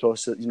wind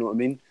across it. You know what I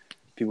mean?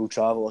 People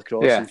travel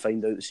across and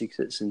find out the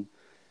secrets, and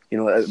you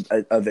know,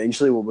 it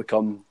eventually will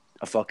become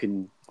a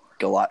fucking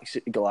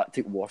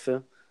galactic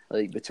warfare.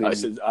 Like between.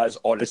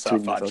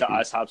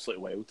 That's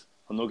absolutely wild.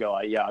 I'm not gonna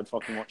lie. Yeah, I'd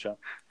fucking watch that.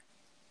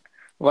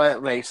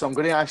 Well, right. So I'm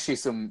going to ask you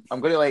I'm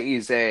going to let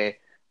you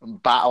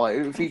battle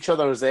out with each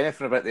other. Is there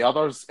anything about the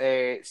other's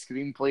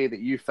screenplay that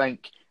you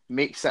think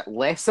makes it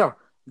lesser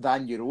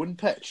than your own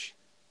pitch?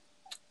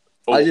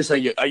 I just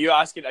think. Are you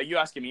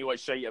asking me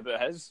what's shite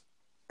about his?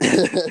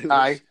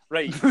 Aye.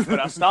 Right.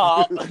 When I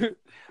start,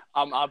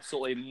 I'm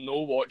absolutely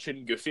no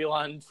watching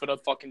Goofyland for a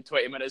fucking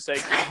 20-minute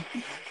segment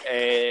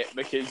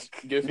because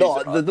Goofy's...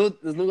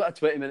 there's no got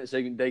a 20-minute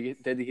segment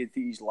dedicated to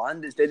each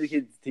land. It's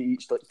dedicated to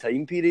each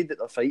time period that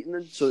they're fighting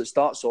in. So it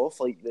starts off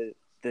like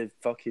the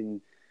fucking...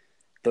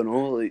 don't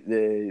know, like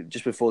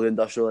just before the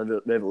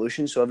Industrial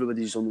Revolution, so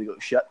everybody's only got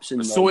ships.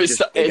 And so it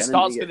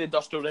starts with the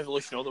Industrial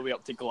Revolution all the way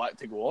up to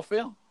Galactic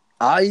Warfare?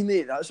 Aye,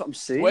 mate, that's what I'm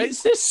saying.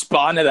 What's the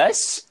span of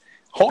this?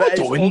 But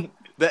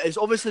it's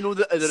obviously not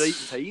at the right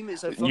time.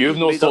 It's a You've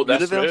not thought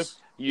this through.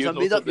 It's a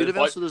made-up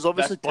universe, so there's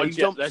obviously time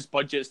jumps. This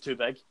budget's too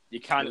big. You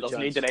can't. There's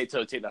no director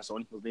to take this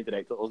on. There's no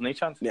director. There's no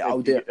chance. Yeah,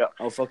 I'll do it.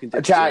 I'll fucking take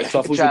it. Jack,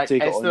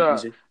 take it on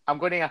easy. I'm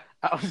going to...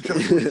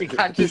 you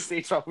can't just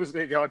say Truffle's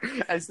going to go on.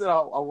 Is there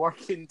a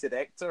working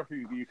director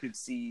who you could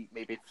see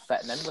maybe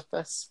fitting in with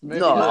this movie?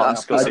 No,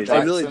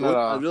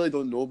 I really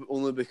don't know,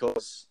 only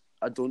because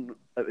I don't...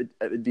 It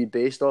would be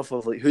based off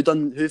of like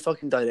who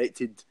fucking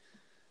directed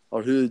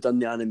or who done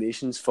the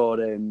animations for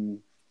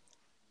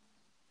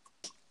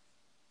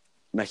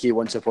Mickey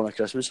Once Upon a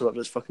Christmas, or whatever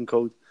it's fucking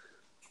called.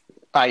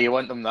 You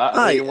want them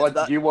that?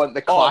 You want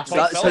the classic.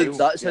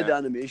 That's how the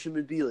animation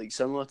would be, like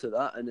similar to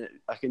that, and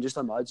I can just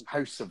imagine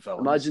House of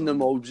Villains. Imagine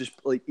them all just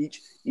like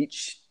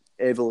each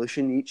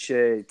evolution, each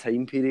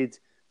time period,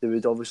 they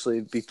would obviously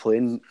be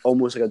playing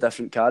almost like a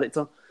different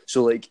character.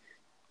 So like,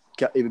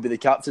 he would be the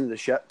captain of the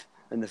ship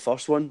in the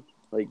first one,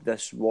 like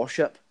this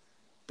warship.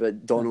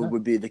 But Donald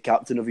would be the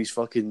captain of his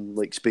fucking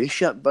like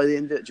spaceship by the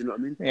end of it. Do you know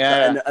what I mean?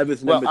 Yeah. And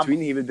everything in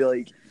between, he would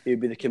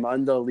be the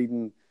commander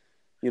leading,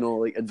 you know,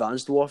 like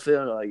advanced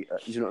warfare. Like,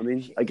 do you know what I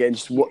mean?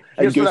 Against what?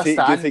 And Goofy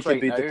could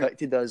be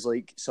depicted as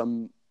like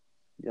some,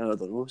 I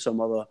don't know,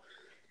 some other.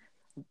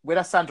 Where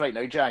I stand right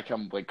now, Jack,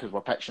 I'm like, because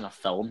we're pitching a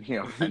film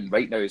here, and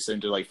right now it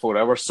sounded like 4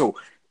 hours. So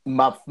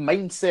my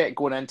mindset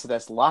going into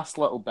this last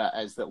little bit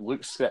is that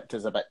Luke's script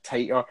is a bit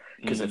tighter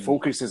because it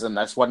focuses on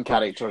this one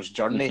character's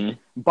journey.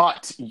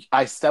 But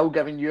I still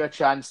giving you a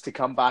chance to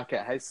come back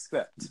at his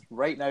script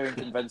right now and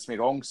convince me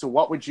wrong. So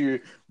what would you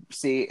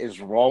say is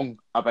wrong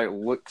about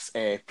Luke's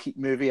Pete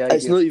movie idea?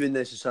 It's not even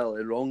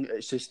necessarily wrong.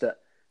 It's just that,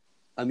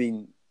 I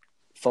mean,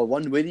 for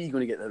one, where are you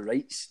going to get the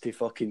rights to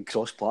fucking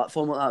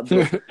cross-platform like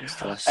that, bro?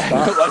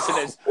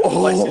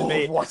 Listen,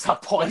 mate. What a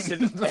point.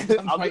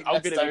 Listen, I'm going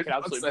to make an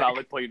absolute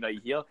valid point right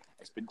here.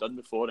 It's been done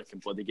before. It can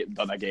bloody get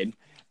done again.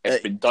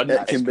 It's been done.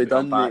 It can be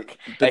done, mate.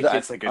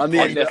 That's a good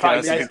point. The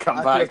fact that it can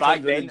come back.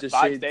 Back then it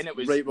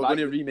was... Right, we're going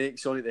to remake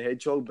Sonic the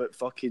Hedgehog, but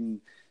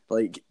fucking...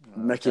 like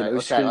Mickey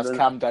Mouse. Okay, let's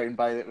calm down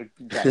by the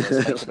let's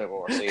think about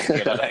what we're saying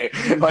here. Right?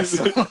 Let's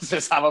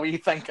just have a wee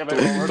think about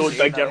what we're Don't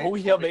dig your hole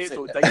here, mate.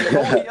 Don't dig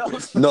your hole here.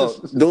 No,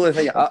 the only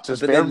thing I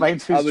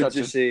would just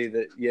just say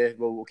that, yeah,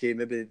 well, okay,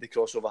 maybe the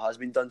crossover has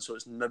been done, so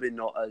it's maybe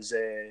not as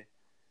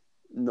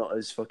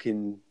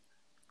fucking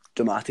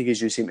dramatic as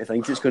you seem to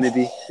think it's going to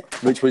be,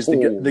 which was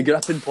the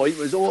gripping point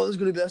was, there's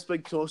going to be this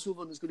big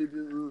crossover and it's going to be,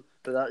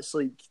 but that's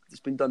like,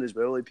 it's been done as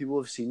well. Like, people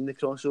have seen the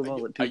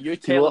crossover. Like, are you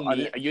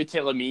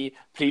telling me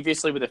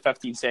previously with the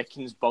 15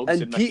 seconds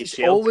Bugs and Mickey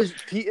shared?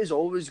 Pete is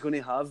always going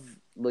to have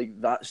like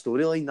that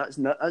storyline.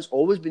 That's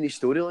always been his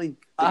storyline.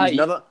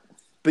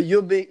 But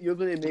you're going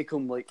to make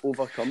him like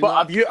overcome.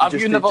 But that. Have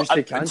you never?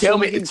 Tell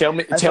me. If you're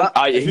going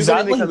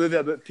to make a movie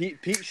about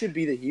Pete should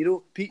be the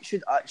hero. Pete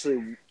should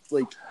actually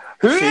like.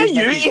 Who are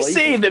you to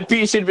say that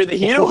Pete should be the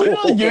hero? Who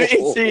are you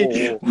to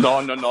say?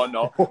 No.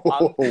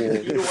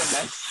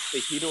 The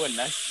hero in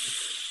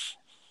this.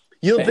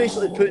 You're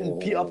basically putting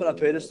Pete up on a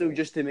pedestal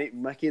just to make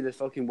Mickey the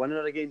fucking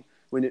winner again,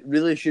 when it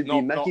really should be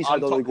Mickey's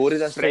had all the glory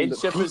this time.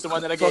 Friendship is the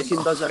winner again.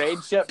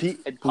 Friendship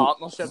and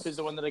partnership is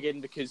the winner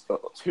again, because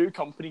two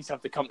companies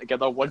have to come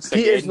together once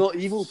again. Pete is not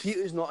evil. Pete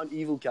is not an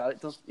evil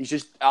character. He's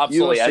just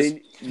absolutely is.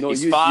 Saying, no,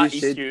 he's you, fat. You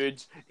he's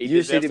huge.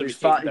 You said he was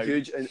fat and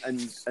huge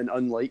and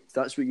unliked.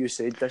 That's what you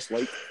said.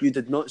 Disliked. You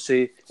did not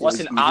say.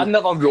 Listen, I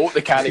never wrote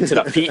the character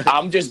of Pete.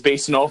 I'm just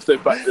basing off the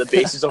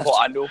basis of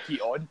what I know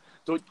Pete on.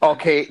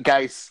 Okay,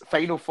 guys,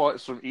 final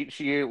thoughts from each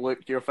of you.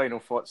 Luke, your final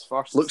thoughts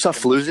first. Luke's a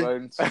floozy.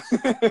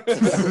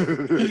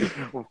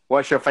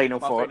 What's your final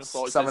thoughts?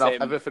 Summing up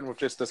everything we've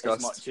just discussed.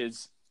 As much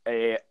as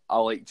I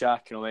like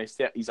Jack and all the rest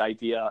of it, his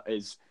idea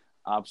is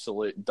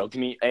absolute dog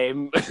meat.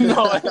 No,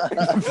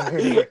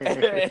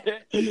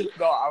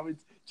 I would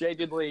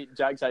genuinely,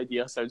 Jack's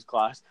idea sounds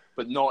class,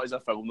 but not as a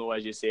film, though,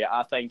 as you say.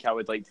 I think I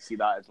would like to see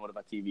that as more of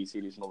a TV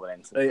series more than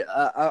anything. Right,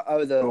 I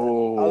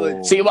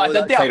would. See what I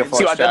did there?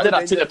 See what I did?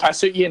 I took the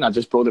piss out you and I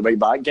just brought it right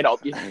back. Get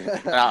up, you.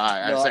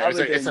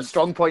 It's a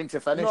strong point to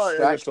finish. No,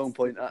 it's a strong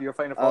point. Your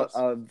final thoughts?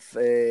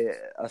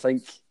 I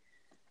think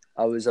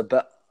I was a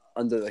bit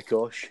under the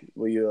cosh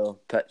with your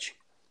pitch,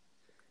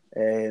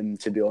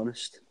 to be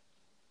honest.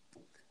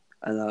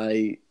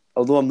 And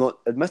although I'm not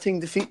admitting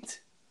defeat,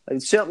 I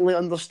certainly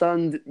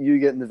understand you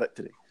getting the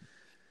victory.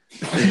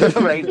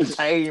 Right,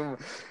 time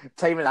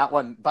in that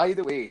one. By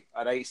the way,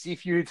 all right, see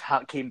if you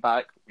came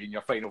back in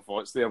your final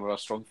thoughts there with a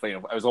strong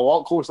final. It was a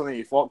lot closer than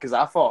you thought, because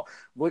I thought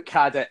Luke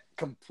had it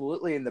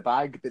completely in the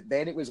bag, but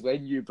then it was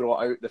when you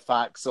brought out the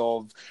facts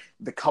of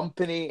the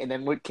company, and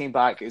then Luke came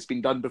back, it's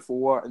been done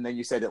before, and then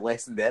you said it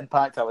lessened the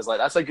impact. I was like,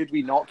 that's a good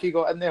wee knock you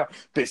got in there.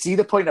 But see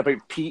the point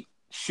about Pete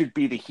should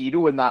be the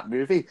hero in that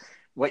movie.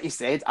 What you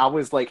said, I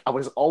was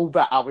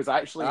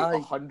actually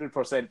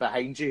 100%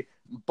 behind you.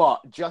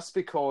 But just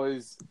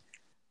because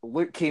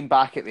Luke came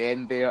back at the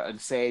end there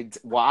and said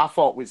what I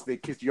thought was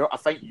because I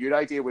think your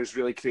idea was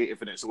really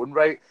creative in its own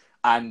right,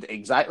 and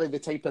exactly the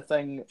type of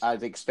thing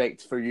I'd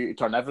expect for you to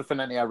turn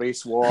everything into a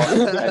race war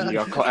in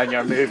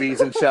your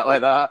movies and shit like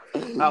that.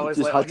 I was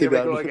just like, here we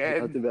go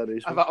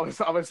again. I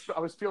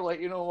was feeling like,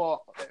 you know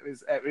what,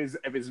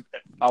 it was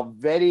a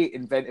very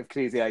inventive,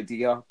 crazy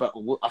idea, but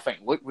I think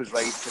Luke was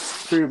right.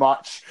 Just too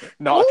much,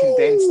 not a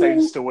condensed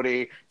down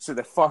story. So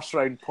the first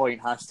round point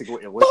has to go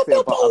to Luke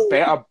there, but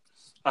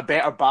a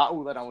better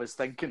battle than I was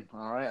thinking.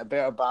 All right, a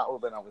better battle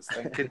than I was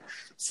thinking.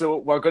 So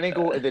we're going to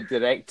go to the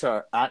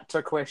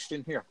director-actor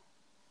question here.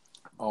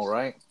 All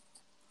right.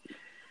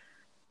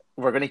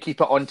 We're going to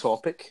keep it on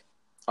topic.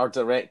 Our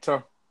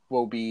director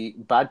will be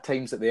Bad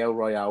Times at the El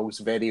Royale's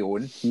very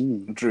own,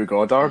 Drew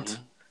Goddard.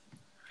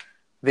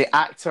 The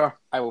actor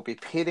I will be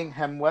pairing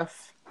him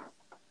with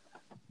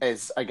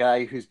is a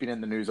guy who's been in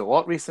the news a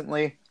lot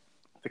recently,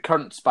 the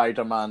current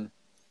Spider-Man,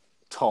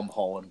 Tom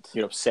Holland.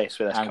 You're obsessed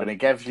with this. I'm going to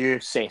give you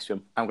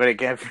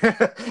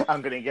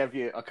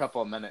a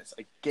couple of minutes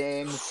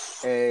again.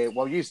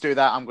 While you do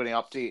that, I'm going to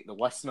update the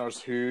listeners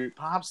who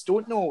perhaps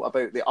don't know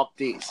about the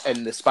updates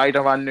in the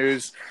Spider-Man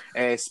news.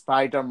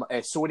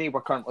 Sony were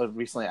currently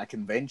recently at a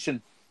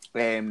convention.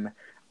 The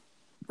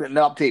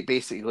update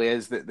basically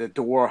is that the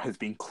door has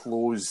been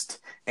closed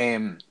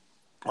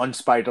on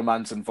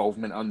Spider-Man's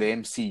involvement on the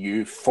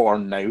MCU for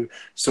now.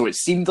 So it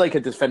seemed like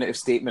a definitive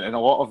statement, and a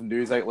lot of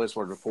news outlets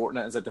were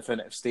reporting it as a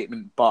definitive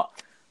statement, but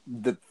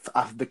the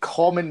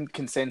common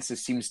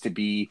consensus seems to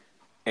be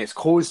it's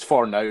closed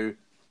for now.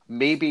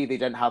 Maybe they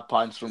didn't have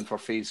plans for him for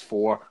Phase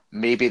 4.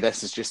 Maybe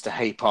this is just to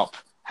hype up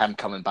him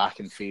coming back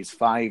in Phase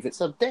 5.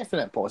 It's a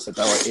definite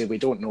possibility. We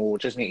don't know.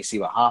 Just need to see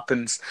what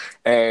happens.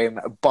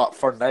 But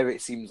for now,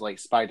 it seems like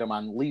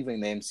Spider-Man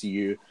leaving the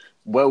MCU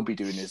will be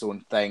doing his own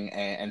thing,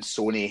 and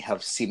Sony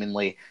have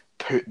seemingly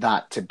put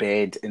that to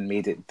bed and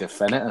made it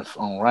definitive.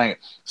 All right.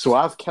 So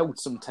I've killed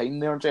some time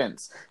there,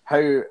 gents.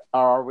 How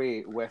are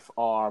we with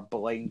our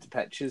blind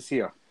pitches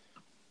here?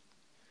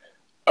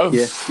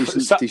 Yeah,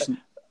 decent. Do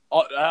you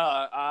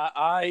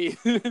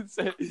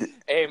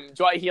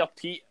want to hear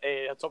Pete,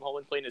 Tom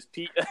Holland playing as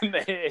Pete?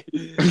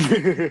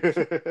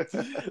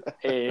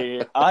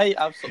 I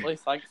absolutely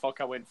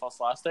think I went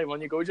first last time. On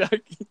you go,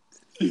 Jack.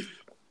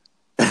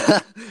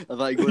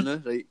 Have I gone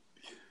now? Right.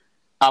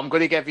 I'm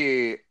going to give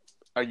you...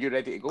 Are you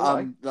ready to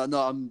go? No,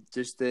 I'm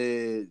just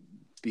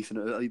beefing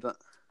it out a wee bit.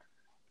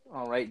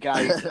 All right,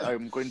 guys.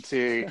 I'm going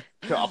to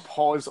put a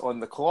pause on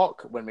the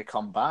clock. When we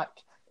come back,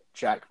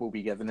 Jack will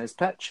be giving his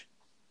pitch.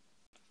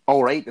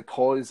 All right, the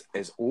pause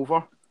is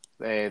over.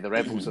 The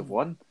Rebels have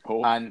won.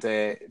 And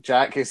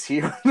Jack is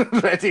here,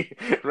 ready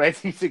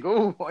to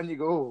go. On you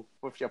go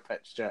with your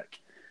pitch, Jack.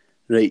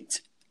 Right.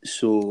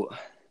 So...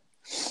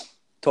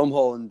 Tom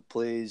Holland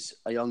plays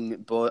a young man,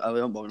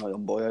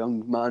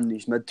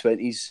 he's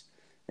mid-20s,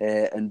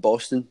 in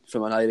Boston,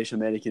 from an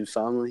Irish-American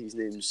family. His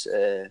name's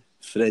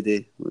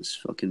Freddie. Let's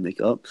fucking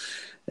make it up.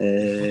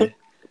 Freddie.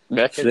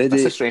 That's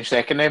a strange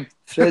second name.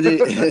 Freddie.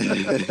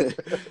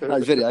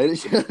 That's very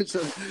Irish.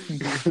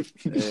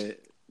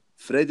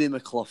 Freddie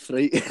McCluff,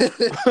 right?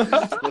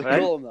 We'll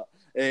call him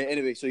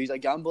Anyway, so he's a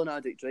gambling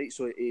addict, right?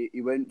 So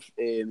he went.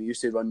 He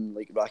used to run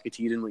like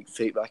racketeering, like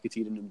fake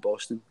racketeering in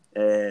Boston,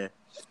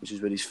 which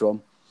is where he's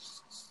from.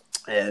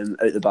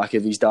 Out the back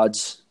of his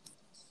dad's,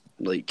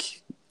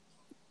 like,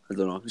 I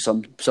don't know,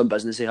 some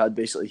business he had.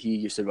 Basically, he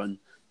used to run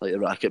like the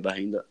racket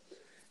behind it.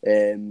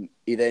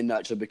 He then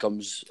naturally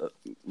becomes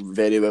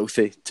very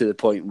wealthy to the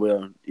point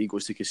where he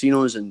goes to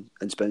casinos and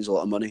spends a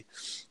lot of money.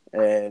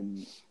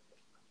 The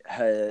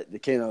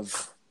kind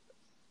of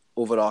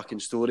overarching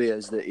story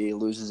is that he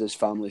loses his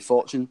family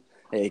fortune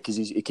because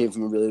he came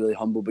from a really, really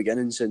humble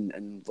beginnings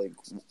and like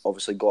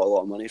obviously got a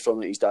lot of money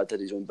from it. His dad had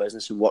his own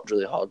business and worked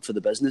really hard for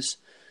the business,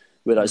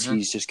 whereas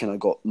he's just kind of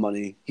got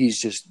money.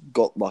 He's just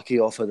got lucky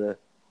off of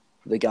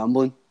the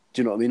gambling.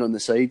 Do you know what I mean, on the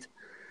side?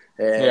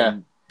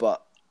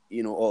 But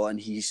you know, all in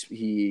he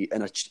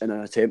in an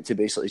attempt to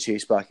basically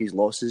chase back his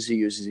losses, he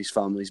uses his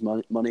family's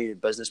money,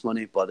 business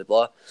money, blah blah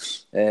blah,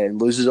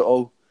 and loses it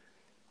all.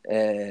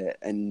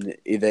 And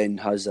he then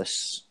has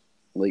this,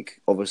 like,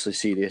 obviously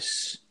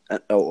serious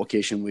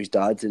altercation with his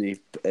dad, and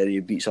he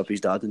beats up his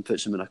dad and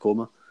puts him in a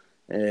coma.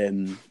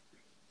 And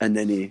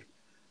then he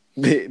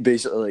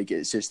basically, like,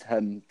 it's just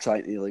him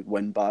trying to like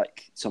win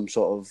back some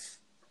sort of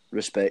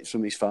respect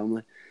from his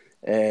family,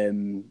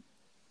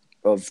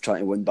 of trying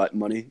to win back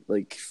money.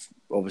 Like,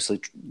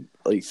 obviously,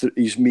 like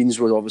his means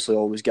were obviously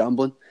always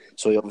gambling,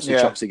 so he obviously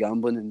chucks the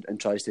gambling and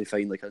tries to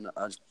find like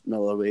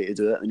another way to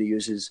do it. And he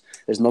uses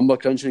his number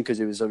crunching because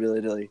he was a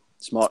really, really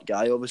smart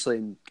guy, obviously,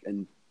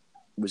 and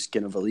was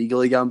kind of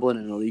illegally gambling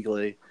and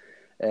illegally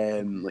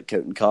like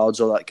counting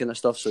cards, all that kind of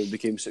stuff. So he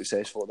became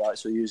successful at that.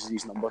 So he uses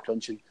his number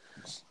crunching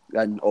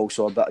and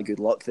also a bit of good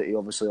luck that he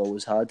obviously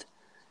always had,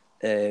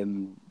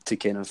 to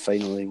kind of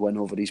finally win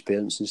over his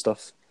parents and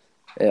stuff.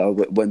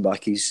 Win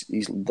back his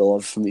the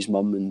love from his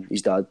mum, and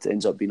his dad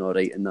ends up being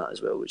alright in that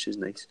as well, which is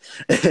nice.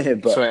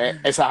 But so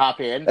it's a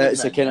happy ending.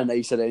 It's a kind of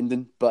nicer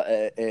ending, but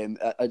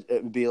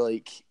it would be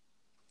like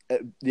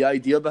the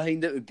idea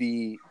behind it would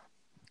be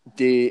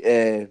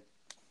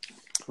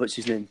what's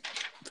his name?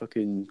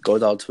 Fucking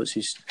Goddard. What's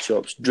his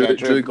shops?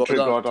 Drew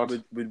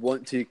Goddard would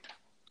want to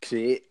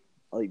create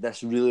like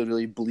this really,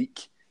 really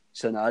bleak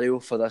scenario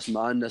for this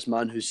man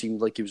who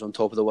seemed like he was on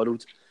top of the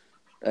world.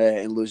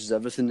 And loses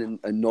everything,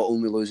 and not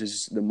only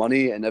loses the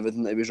money and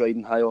everything that he was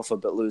riding high off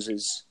of, but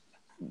loses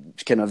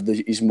kind of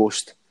his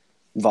most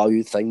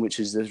valued thing, which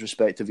is the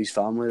respect of his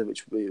family,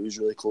 which he was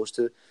really close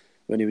to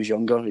when he was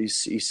younger.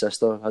 His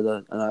sister had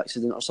an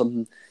accident or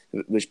something,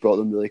 which brought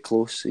them really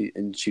close,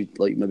 and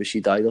maybe she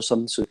died or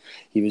something. So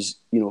he was,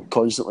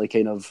 constantly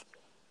kind of.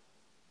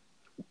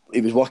 He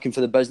was working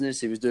for the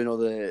business. He was doing all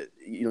the,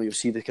 you'll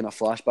see the kind of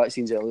flashback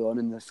scenes early on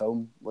in the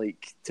film,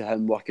 like to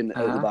him working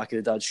out the back of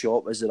the dad's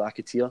shop as the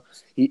racketeer.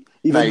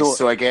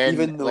 It's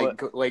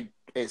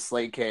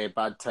like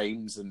Bad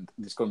Times, and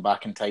he's going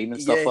back in time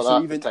and stuff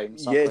like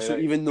that. So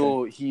even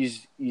though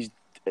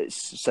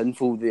it's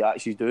sinful the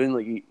acts he's doing,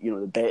 like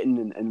the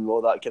betting and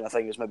all that kind of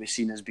thing is maybe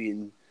seen as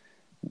being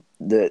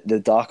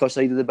the darker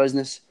side of the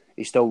business.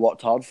 He still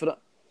worked hard for it.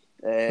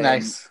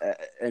 Nice.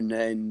 And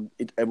then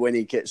when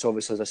he gets,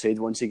 obviously, as I said,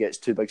 once he gets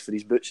too big for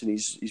his boots and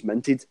he's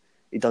minted,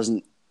 he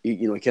doesn't,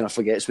 he kind of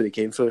forgets where he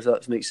came from, if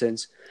that makes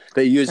sense.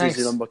 But he uses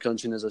the number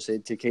crunching, as I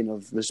said, to kind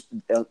of,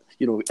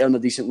 earn a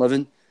decent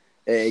living,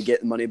 get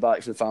the money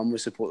back for the family,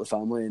 support the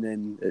family, and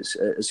then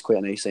it's quite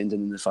a nice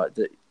ending in the fact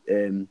that.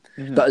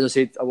 But as I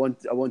said, I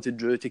wanted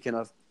Drew to kind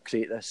of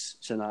create this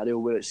scenario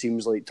where it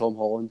seems like Tom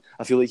Holland.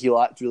 I feel like he'll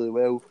act really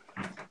well,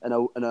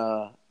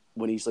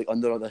 when he's like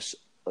under all this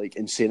like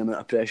insane amount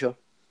of pressure.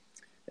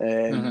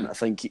 I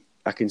think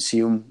I can see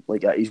him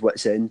like at his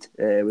wit's end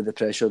with the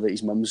pressure that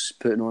his mum's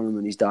putting on him,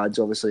 and his dad's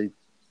obviously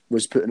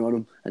was putting on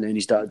him. And then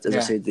his dad, as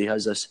I said,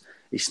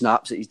 he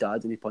snaps at his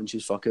dad and he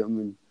punches fuck at him.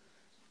 And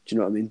do you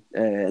know what I mean?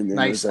 And then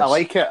nice. I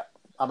like it.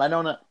 I'm in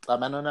on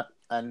it,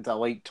 and I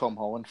like Tom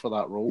Holland for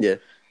that role. Yeah.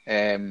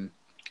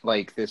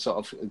 Like the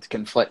sort of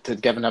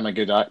conflicted, giving him a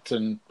good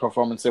acting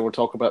performance. There, we'll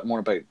talk more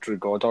about Drew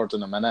Goddard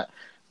in a minute.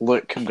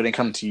 Look, I'm going to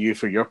come to you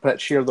for your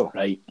pitch here, though.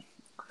 Right.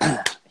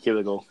 Here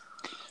we go.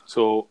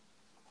 So,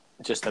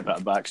 just a bit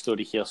of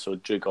backstory here. So,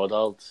 Drew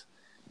Goddard,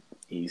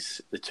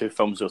 he's the two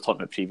films we were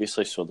talking about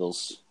previously. So,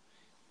 there's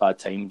Bad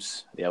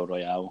Times, The El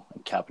Royale,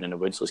 and Cabin in the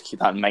Woods. Let's keep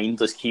that in mind.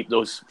 Let's keep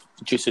those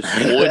juices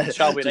flowing,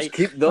 shall we? Right?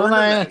 Keep going.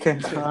 Okay.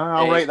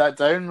 I'll write that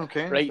down.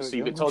 Okay. Right. So,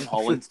 you've got Tom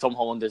Holland. Tom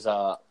Holland is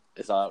a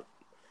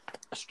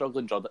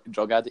struggling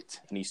drug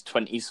addict in his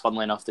 20s,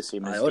 funnily enough, the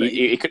same as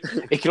he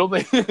can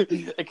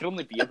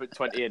only be about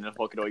 20 and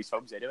fucking all his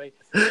films anyway.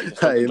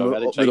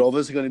 We're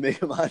obviously going to make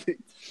him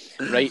addict,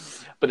 right?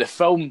 But the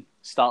film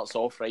starts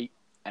off right,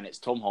 and it's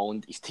Tom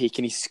Holland. He's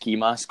taking his ski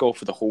mask off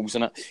with the holes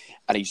in it,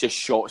 and he's just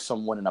shot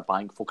someone in a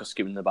bank. Folk are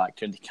screaming in the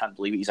background. He can't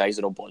believe it. His eyes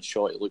are all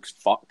bloodshot. It looks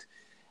fucked,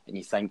 and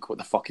you think, what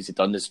the fuck has he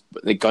done?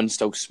 The gun's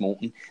still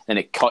smoking. Then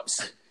it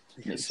cuts.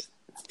 And it's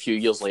a few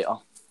years later,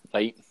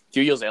 right? A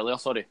few years earlier.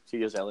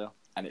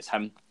 And it's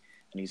him,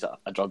 and he's a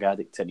drug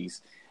addict, and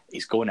he's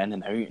going in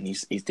and out, and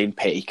he's doing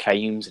petty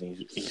crimes, and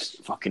he's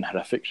fucking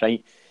horrific,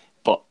 right?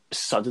 But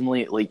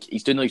suddenly, like,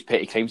 he's doing all these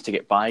petty crimes to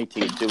get by, to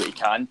do what he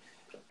can,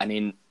 and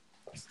then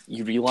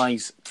you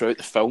realise throughout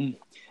the film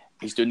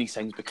he's doing these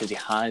things because he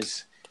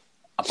has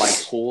a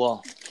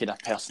bipolar kind of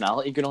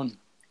personality going on.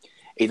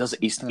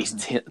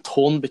 He's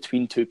torn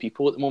between two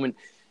people at the moment,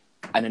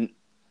 and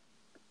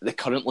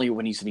currently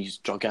when he's in his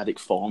drug addict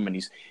form and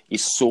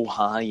he's so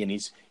high and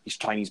he's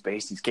trying his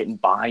best, he's getting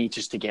by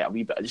just to get a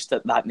wee bit of just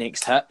that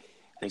next hit,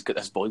 and he's got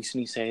this voice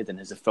in his head, and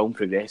as the film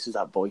progresses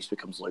that voice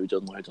becomes louder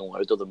and louder and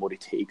louder. The more he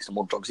takes, the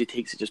more drugs he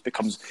takes, it just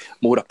becomes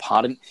more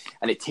apparent,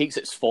 and it takes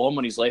its form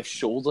on his left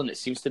shoulder, and it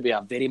seems to be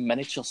a very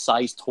miniature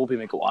sized Tobey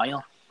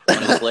Maguire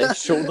on his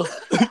left shoulder.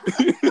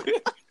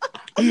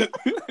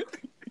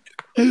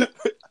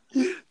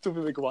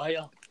 Tobey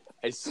Maguire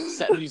is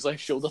sitting on his left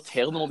shoulder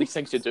telling him all these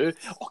things to do.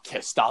 Oh,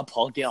 stab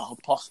her, get her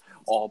purse.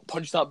 Oh,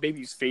 punch that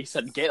baby's face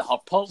and get her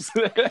purse.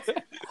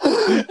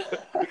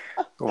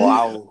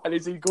 Wow. And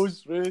as he goes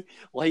through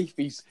life,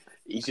 he's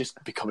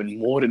just becoming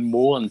more and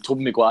more, and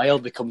Tobey Maguire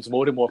becomes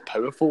more and more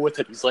powerful with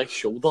his left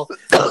shoulder.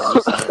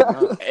 As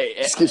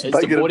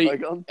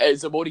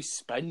the more he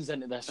spins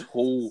into this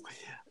hole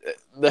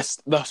that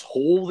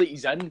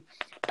he's in,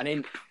 and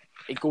then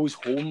he goes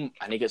home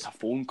and he gets a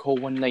phone call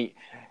one night,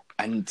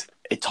 and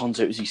it turns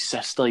out it was his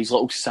sister, his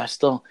little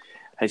sister,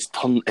 has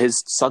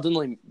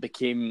suddenly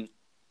became,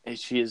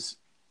 she has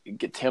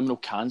got terminal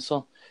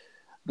cancer.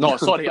 No,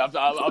 sorry, I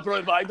brought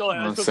it back.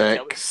 No,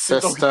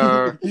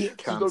 sister,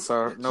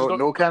 cancer.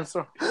 No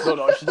cancer.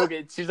 No, she's not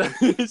getting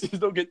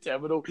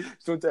terminal.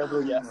 She's not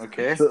terminal yet.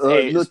 Okay.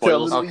 No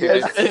terminal.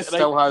 Okay. It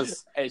still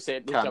has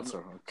no cancer.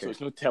 Okay. So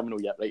it's no terminal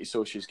yet, right?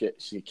 So she's got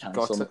cancer,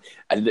 Got it.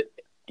 and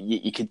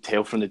you can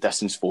tell from the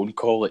distance phone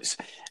call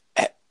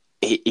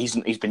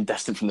he's been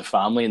distant from the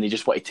family, and they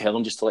just want to tell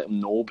him just to let him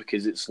know,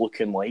 because it's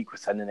looking like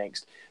within the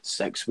next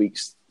 6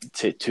 weeks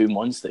to 2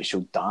 months that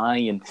she'll die,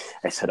 and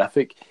it's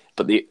horrific.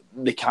 But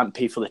they can't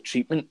pay for the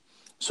treatment,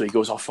 so he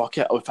goes, "Oh fuck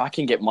it! If I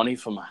can get money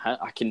from a hit,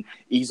 I can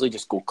easily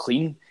just go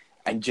clean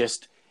and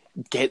just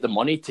get the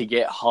money to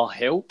get her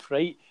help,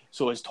 right?"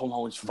 So as Tom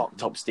Holland's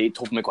fucked up state,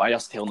 Tobey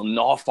Maguire's telling him,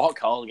 "No,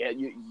 fuck her, yeah,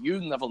 you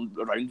never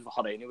around for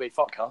her anyway,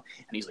 fuck her."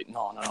 And he's like,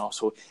 no.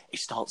 So he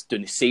starts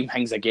doing the same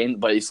things again,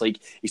 but it's like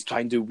he's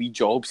trying to do wee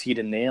jobs here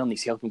and there, and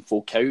he's helping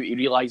folk out. He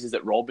realises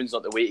that Robin's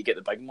not the way to get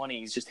the big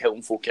money. He's just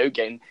helping folk out,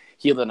 getting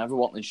here and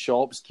everywhere, working in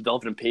shops,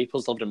 delivering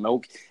papers, delivering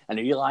milk, and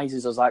he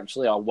realises there's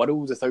actually a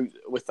world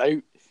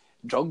without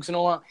drugs and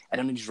all that. And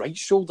then on his right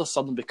shoulder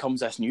suddenly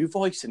becomes this new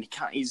voice, and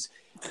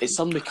it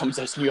suddenly becomes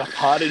this new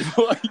apparent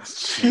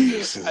voice.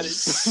 Jesus. And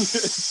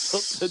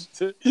it turns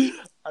into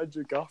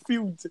Andrew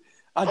Garfield.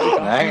 Andrew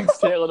Garfield's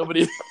telling him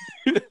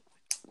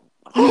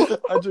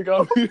Andrew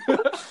Garfield.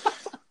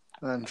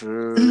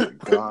 Andrew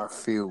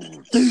Garfield.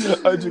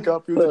 Andrew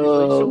Garfield on his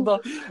right shoulder.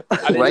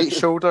 Right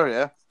shoulder,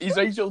 yeah. His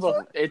right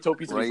shoulder.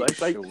 Toby's right left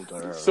side.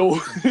 shoulder. So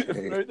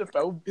throughout the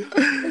film,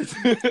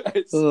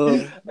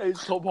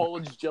 it's Tom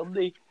Holland's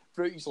journey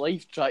throughout his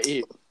life, trying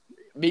to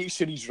make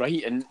sure he's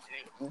right and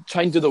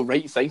try and do the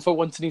right thing for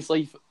once in his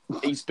life.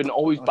 He's been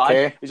always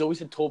bad. He's always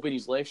had Toby on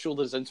his left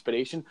shoulder as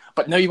inspiration,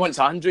 but now he wants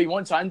Andrew. He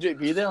wants Andrew to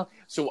be there.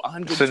 So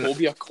Andrew and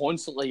Toby are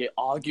constantly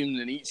arguing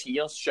in each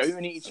ear, shouting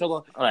at each other.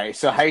 All right.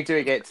 So how do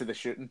we get to the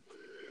shooting?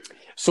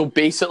 So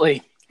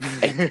basically,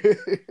 he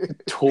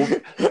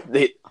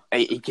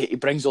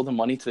brings all the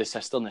money to the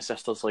sister, and the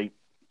sister's like,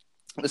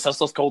 the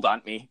sister's called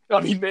Aunt May.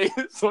 I mean, May.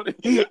 Sorry.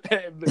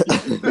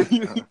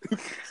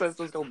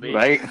 Sister's called May.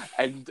 Right.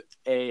 And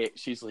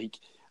she's like,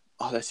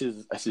 "Oh, this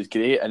is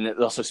great." And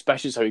they're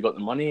suspicious how he got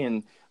the money,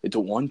 and they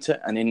don't want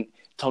it. And then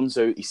turns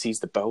out he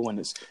sees the bill, and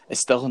it's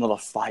still another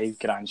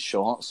 $5,000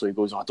 short. So he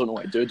goes, "Oh, I don't know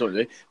what to do. Don't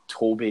do."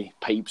 Toby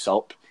pipes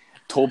up.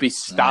 Toby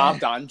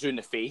stabbed Andrew in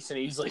the face, and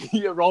he's like,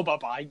 rob a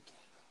bank.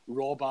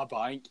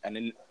 And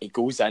then he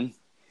goes in.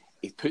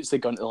 He puts the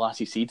gun to the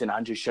lassie's head, and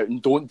Andrew's shouting,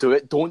 "Don't do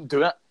it! Don't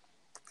do it!"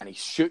 And he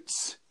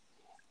shoots,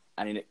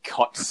 and then it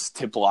cuts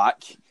to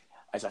black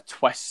as a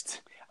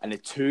twist, and the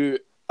two,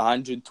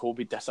 Andrew and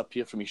Toby,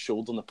 disappear from his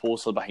shoulder, and the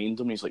police are behind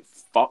him, and he's like,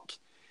 "Fuck."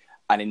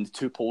 And then the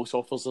two police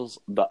officers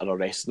that are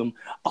arresting him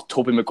are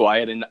Tobey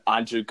Maguire and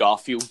Andrew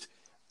Garfield.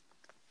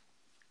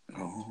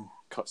 Oh,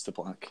 cuts to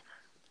black.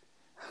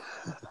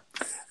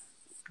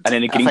 And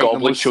then the Green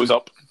Goblin shows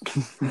up.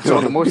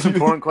 So the most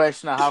important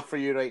question I have for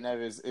you right now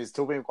is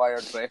Tobey Maguire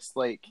dressed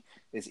like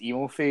his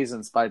emo phase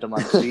in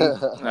Spider-Man 3?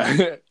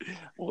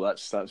 Well,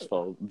 that's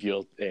for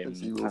your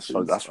that's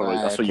for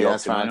okay, your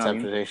that's my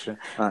interpretation.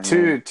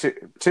 Two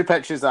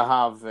pictures I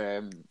have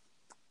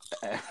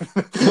I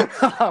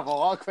have a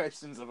lot of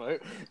questions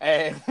about.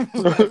 I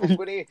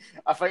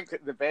think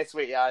the best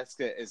way to ask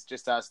it is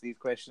just ask these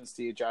questions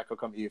to you, Jack. I'll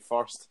come to you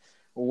first.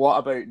 What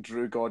about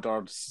Drew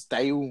Goddard's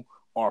style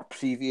or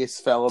previous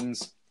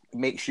films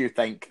makes you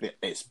think that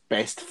it's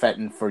best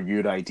fitting for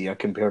your idea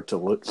compared to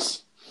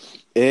looks?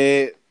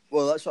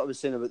 Well, that's what I was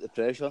saying about the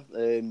pressure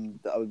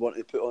that I would want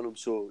to put on him.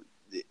 So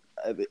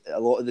a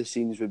lot of the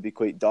scenes would be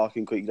quite dark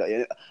and quite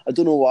gritty. I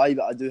don't know why,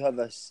 but I do have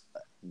this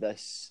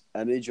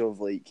image of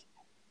like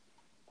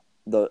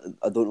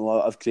I don't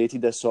know. I've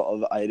created this sort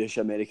of Irish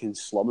American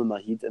slum in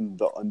my head in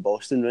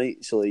Boston,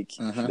 right? So like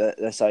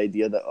this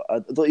idea that I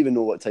don't even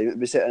know what time it would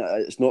be set in.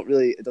 It's not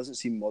really. It doesn't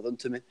seem modern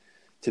to me,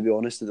 to be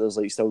honest. There's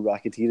like still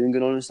racketeering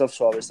going on and stuff.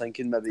 So I was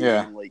thinking maybe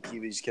even, like he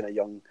was kind of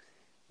young.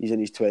 He's in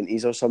his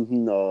 20s or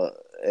something, or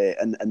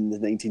in the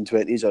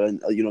 1920s,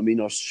 or you know what I mean,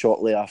 or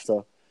shortly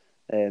after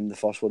the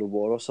First World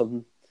War or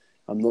something.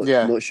 I'm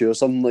not sure,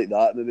 something like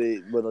that.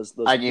 Maybe where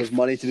there's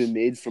money to be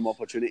made from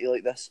opportunity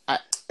like this.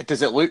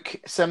 Does it look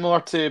similar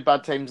to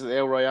Bad Times at the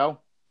El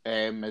Royale?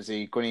 Is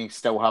he going to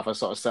still have a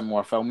sort of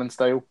similar filming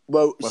style?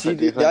 Well, see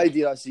the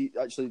idea. I see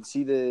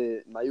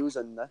the Miles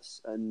in this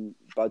and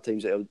Bad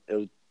Times at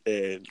El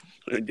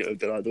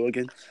Dorado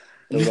again.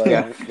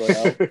 Royale.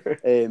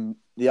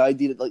 The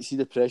idea that like see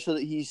the pressure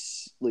that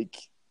he's like.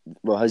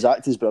 Well, his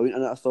acting's brilliant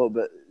in it, I thought,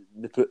 but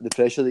the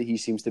pressure that he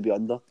seems to be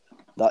under.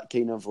 That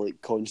kind of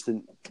like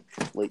constant,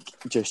 like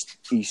just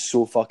he's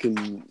so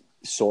fucking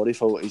sorry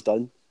for what he's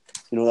done.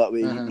 You know, that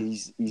way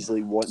he's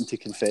like wanting to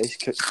confess,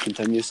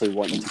 continuously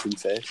wanting to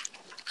confess.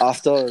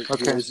 After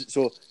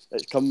so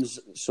it comes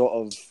sort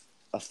of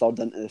a third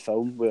into the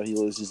film where he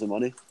loses the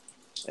money.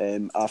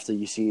 After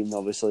you see him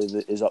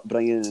obviously his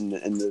upbringing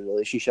and the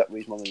relationship with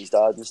his mum and his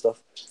dad and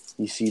stuff,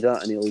 you see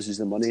that and he loses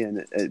the money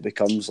and it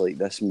becomes like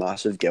this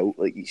massive guilt.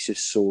 Like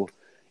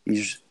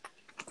he's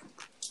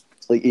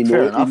like he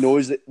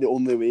knows that the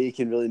only way he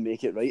can really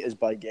make it right is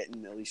by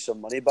getting at least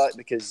some money back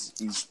because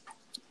he's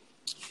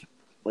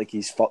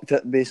fucked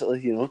it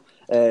basically, you know.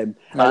 And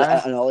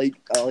I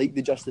like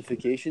the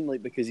justification,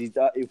 like because his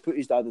dad, he put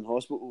his dad in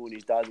hospital and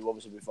his dad will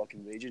obviously be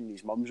fucking raging and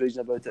his mum's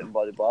raging about it and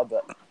blah blah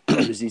blah. But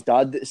it was his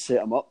dad that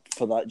set him up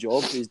for that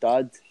job. His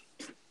dad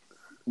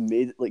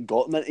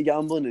got him into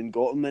gambling and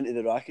got him into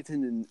the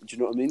racketing, and do you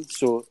know what I mean?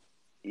 So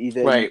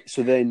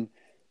then.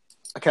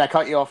 Can I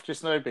cut you off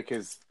just now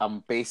because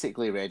I'm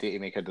basically ready to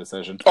make a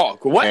decision? Oh,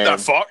 what the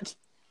fuck?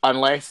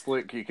 Unless,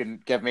 look, you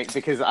can give me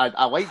because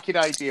I like your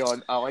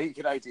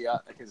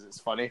idea because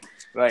it's funny,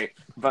 right?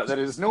 But there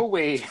is no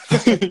way.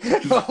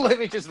 Well, let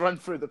me just run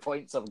through the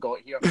points I've got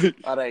here.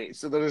 All right,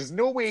 so there is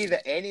no way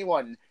that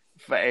anyone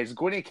is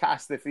going to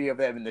cast the three of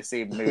them in the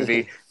same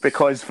movie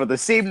because for the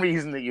same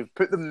reason that you've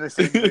put them in the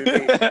same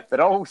movie,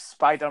 they're all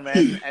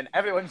Spider-Men and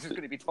everyone's just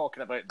going to be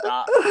talking about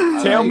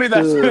that. Tell me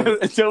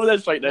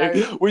this right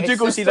now. Would you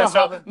go see this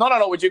film?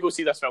 No. Would you go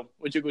see this film?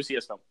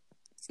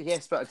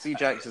 Yes, but I'd see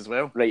Jax as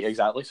well. Right,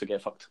 exactly. So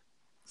get fucked.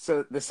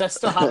 So the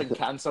sister having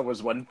cancer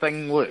was one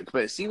thing, look,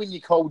 but see when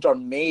you called her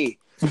May,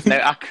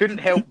 now I couldn't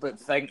help but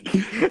think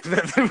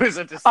that there was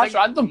a distinct. That's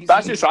random.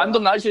 That's just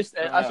random. That's just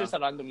a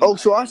random. Oh,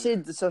 so I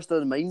said the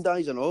sister mine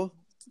dies and all.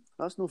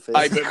 That's no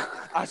fair.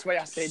 That's why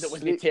I said it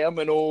was the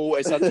terminal.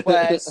 It's a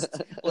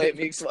twist. Let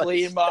me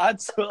explain my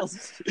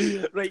answers.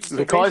 Right, so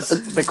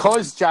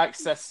because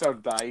Jack's sister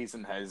dies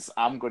in his,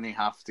 I'm going to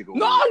have to go.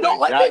 No,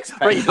 let me. Right,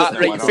 fair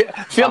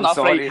enough.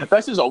 Sorry. Right,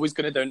 this is always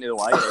going to down to the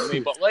wire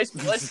anyway. But let's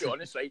be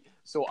honest, right?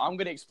 So I'm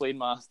going to explain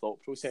my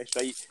thought process,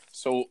 right?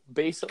 So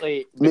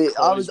basically, mate,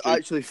 I was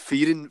actually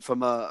fearing for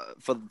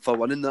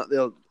winning that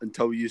there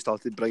until you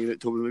started bringing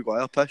it Tobey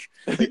Maguire pish.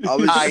 Like, I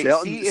was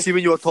certain. See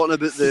when you were talking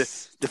about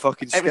the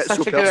fucking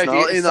schizo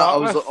personality and that, I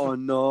was like, oh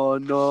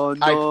no.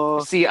 I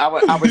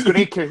was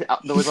going to.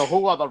 There was a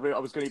whole other route. I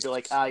was going to be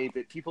like,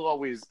 but people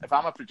always. If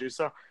I'm a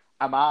producer,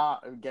 am I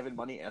giving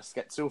money to a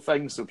schizo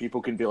thing so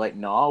people can be like,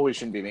 no, we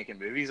shouldn't be making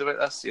movies about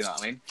this? You know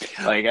what I mean?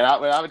 Like that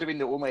would have been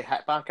the only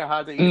hit back I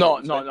had.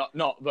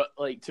 No. But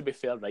like to be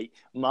fair, right?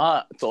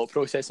 My thought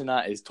process in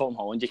that is Tom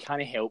Holland. You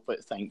can't help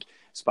but think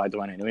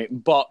Spider-Man anyway.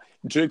 But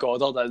Drew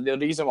Goddard. The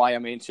reason why I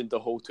mentioned the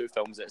whole two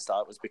films at the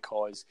start was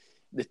because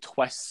the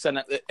twists in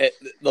it,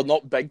 they're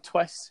not big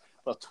twists,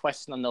 they're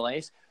twists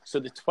nonetheless. So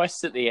the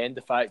twist at the end,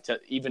 the fact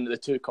that even the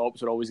two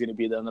cops are always going to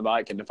be there in the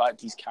back, and the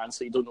fact he's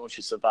cancer, you don't know if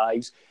she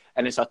survives,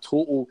 and it's a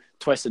total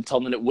twist and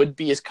turn, and it would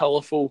be as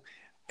colourful.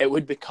 It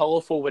would be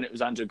colourful when it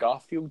was Andrew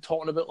Garfield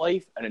talking about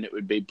life, and then it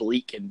would be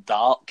bleak and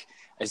dark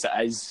as it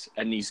is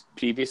in these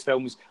previous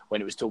films when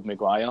it was Tobey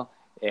Maguire.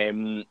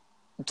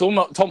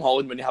 Tom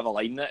Holland, when you have a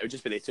line in it, it would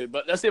just be they two,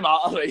 but that's the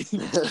matter,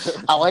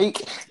 right?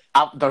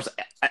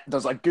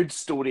 There's a good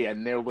story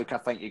in there. Look, I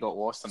think you got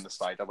lost in the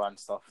Spider-Man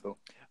stuff, though.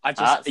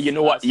 You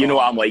know what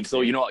I'm like, though.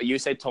 You know what, you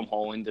said Tom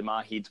Holland, and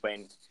my head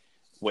went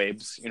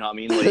webs. You know what I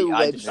mean?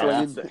 Like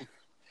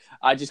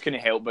I just couldn't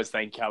help but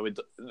think I would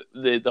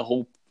the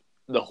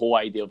whole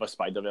idea of a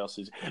Spider-Verse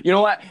is. You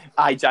know what?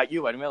 Jack,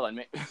 you win well, in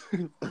mate.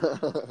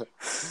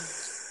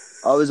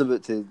 I was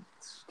about to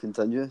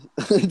continue,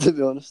 to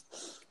be honest.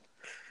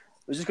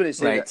 I was just going to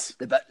say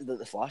that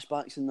the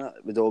flashbacks in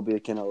that would all be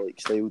kind of like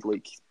styled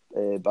like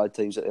Bad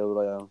Times at El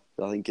Royale.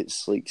 I think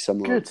it's like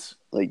similar. Good.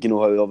 Like, you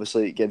know how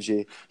obviously it gives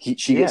you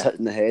she gets hit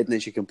in the head and then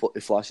she completely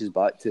flashes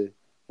back to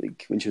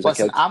like when she was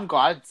a kid. I'm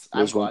glad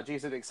you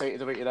said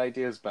excited about your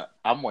ideas, but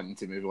I'm wanting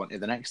to move on to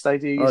the next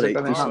idea. All right,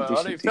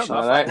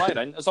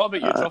 it's all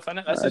about you, Truff,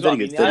 innit? This is what I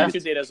mean.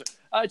 The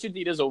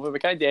attitude is over. We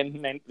can't do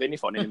any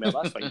fun anymore.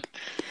 That's fine.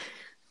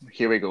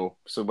 Here we go.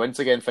 So once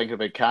again, thinking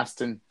about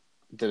casting,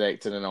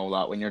 directing and all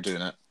that when you're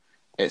doing it,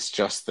 it's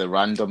just the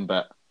random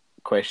bit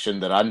question,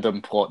 the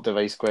random plot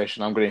device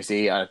question. I'm going to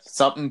say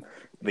something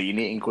that you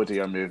need to include in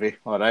your movie.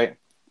 All right.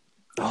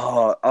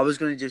 Oh, I was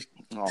going to just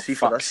see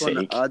for this sake.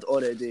 one. I'd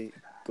already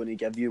going to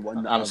give you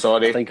one. I'm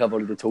sorry. I think I've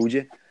already told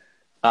you.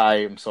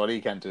 I'm sorry,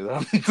 you can't do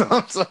that.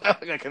 I'm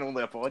sorry, I can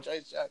only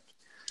apologise, Jack.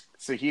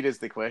 So here is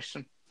the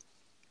question: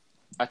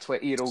 a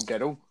 20-year-old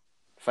girl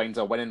finds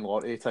a winning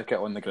lottery ticket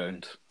on the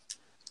ground.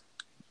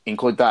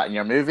 Include that in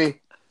your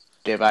movie.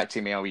 Get back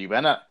to me, a wee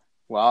minute.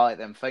 Well, I'll let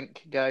them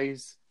think,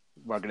 guys.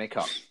 We're going to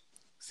cut.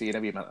 See you in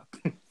a wee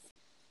minute.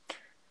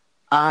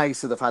 Aye,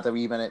 so they've had a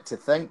wee minute to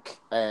think.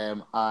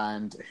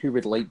 And who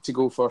would like to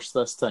go first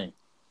this time?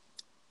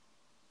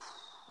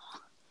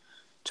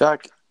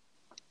 Jack,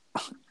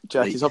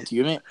 it's up to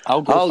you, mate.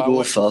 I'll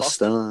go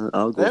first.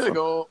 I'll go There we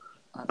go.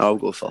 I'll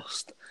go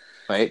first.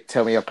 Right,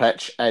 tell me your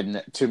pitch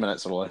in 2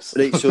 minutes or less.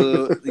 Right,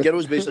 so the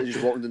girl's basically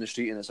just walking down the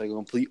street and it's like a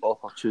complete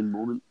opportune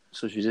moment.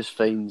 So she just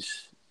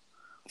finds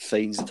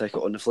the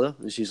ticket on the floor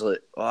and she's like,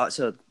 oh, that's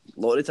a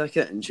lottery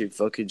ticket, and she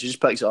just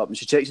picks it up and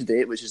she checks the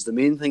date, which is the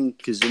main thing,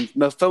 because in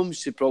my films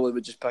she probably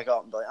would just pick it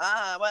up and be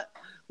like, what?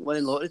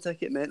 Winning lottery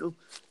ticket, mental.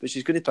 But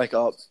she's going to pick it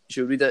up,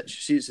 she'll read it,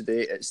 she'll see it's the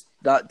date, it's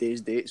that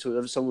day's date, so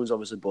if someone's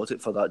obviously bought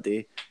it for that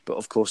day, but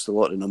of course the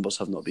lottery numbers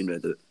have not been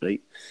read out,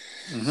 right?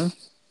 Mm-hmm.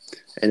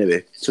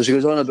 Anyway, so she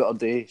goes on about her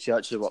day. She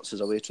actually works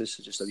as a waitress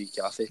at just a wee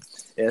cafe.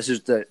 This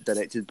is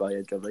directed by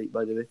Edgar Wright,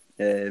 by the way.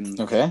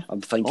 Okay.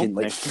 I'm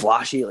thinking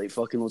flashy, like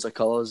fucking loads of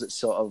colours. It's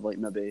sort of like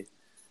maybe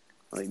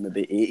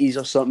 80s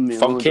or something.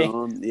 Funky,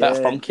 yeah,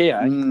 bit funky,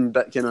 aye.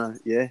 Bit kind of,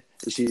 yeah.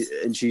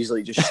 And she's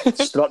like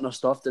just strutting her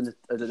stuff down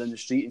the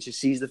street, and she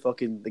sees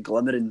the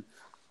glimmering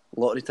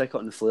lottery ticket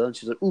on the floor, and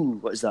she's like, "Ooh,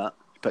 what is that?"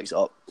 She picks it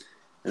up.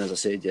 And as I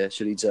said, yeah,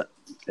 she reads it.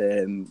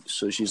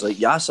 So she's like,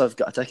 yes, I've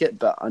got a ticket,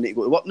 but I need to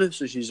go to work now.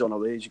 So she's on her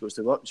way. She goes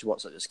to work. She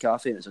works at this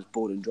cafe, and it's this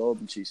boring job.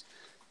 And she's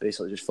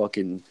basically just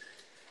fucking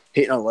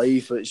hating her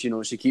life. But she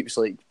keeps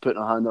like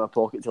putting her hand in her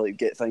pocket to like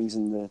get things,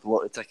 and the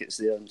lottery tickets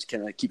there, and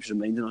kind of keeps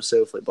reminding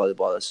herself like, blah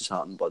blah, this has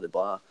happened, blah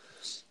blah.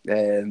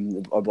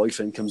 Her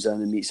boyfriend comes in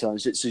and meets her,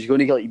 and so she's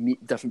going to like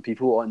meet different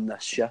people on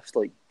this shift,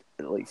 like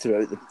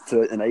throughout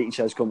the night. And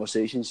she has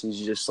conversations, and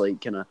she's just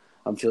like, kind of,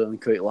 I'm feeling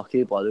quite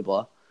lucky, blah blah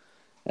blah.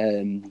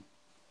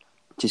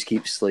 Just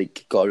keeps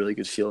like got a really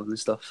good feeling and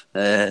stuff.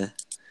 And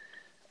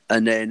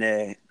then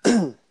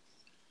the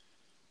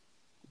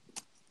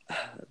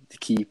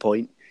key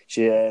point,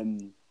 she's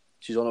on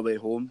her way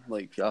home,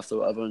 like after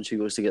whatever, and she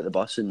goes to get the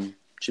bus and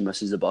she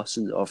misses the bus,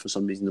 or for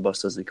some reason the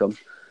bus doesn't come.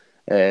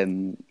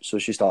 So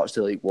she starts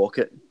to like walk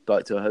it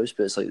back to her house,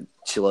 but it's like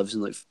she lives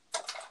in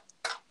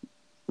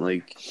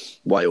like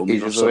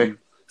Wyoming or something.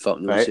 Fuck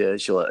knows, right.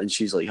 Yeah.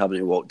 She's like having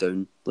to walk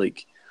down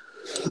like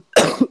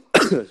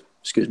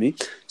excuse me,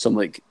 some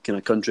like kind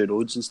of country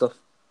roads and stuff.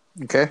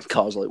 Okay.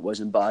 Cars like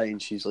whizzing by,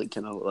 and she's like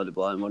kind of blah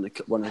blah, and one of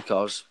the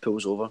cars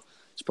pulls over.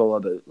 It's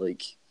probably about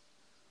like,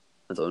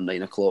 I don't know,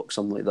 9 o'clock,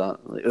 something like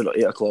that, like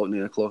 8 o'clock,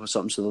 9 o'clock or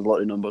something. So the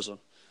lottery numbers are,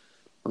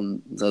 I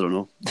don't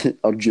know,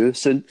 are due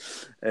soon.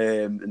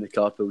 And the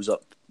car pulls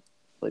up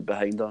like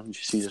behind her, and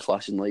she sees the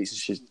flashing lights, and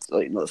she's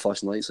like, not the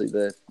flashing lights, like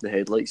the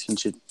headlights, and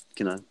she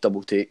kind of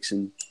double takes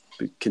and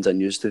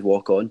continues to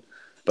walk on.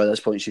 By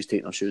this point, she's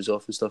taking her shoes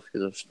off and stuff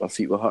because her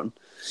feet were hurting.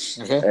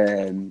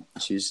 Okay.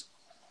 She's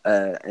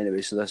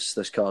anyway. So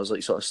this car's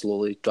like sort of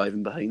slowly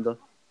driving behind her,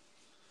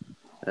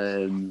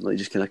 like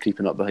just kind of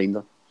creeping up behind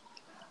her,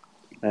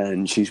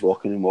 and she's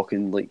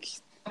walking like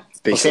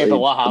basically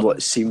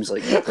what seems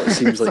like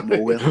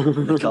nowhere.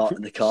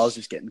 The car's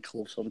just getting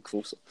closer and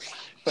closer.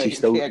 She's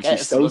still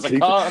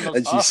creeping,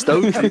 and she's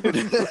still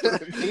creeping.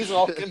 He's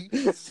walking.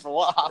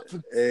 What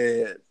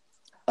happened?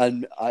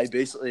 And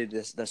this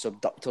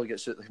abductor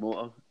gets out the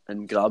motor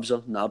and grabs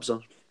her, nabs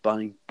her,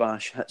 bang,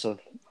 bash, hits her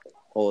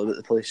all over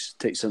the place,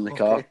 takes her in the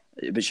car.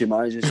 But she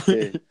manages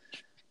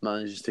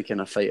to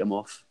kind of fight him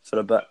off for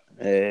a bit,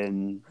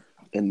 and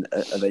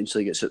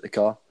eventually gets out the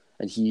car.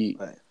 And he,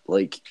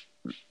 like,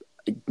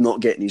 not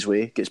getting his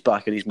way, gets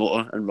back in his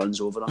motor and runs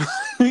over her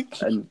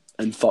and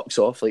fucks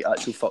off, like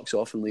actually fucks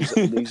off, and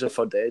leaves her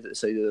for dead at the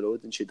side of the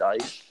road, and she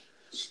dies.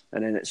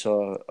 And then it's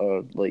her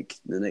like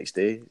the next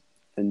day,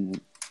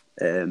 and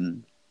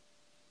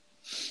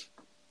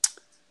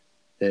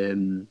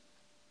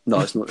no,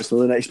 it's not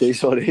the next day,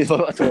 sorry. It's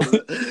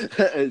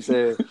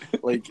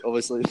like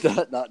obviously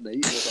that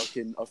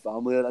night our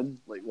family are in,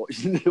 like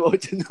watching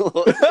the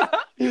lot.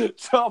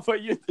 So for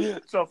you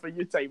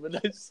timing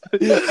this.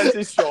 This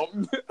is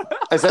shocking.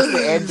 Is this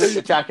the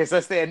end, Jack? Is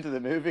this the end of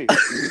the movie?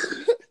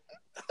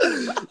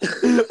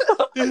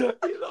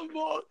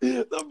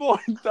 The more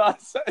dad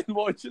sitting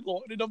watching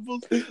lottery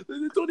numbers, they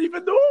don't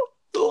even know.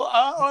 They're like,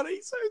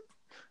 alright, sound.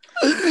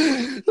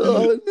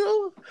 Oh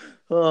no!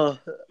 Oh,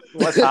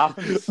 what's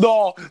happened?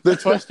 No, the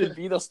twist would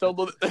be they're still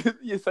not.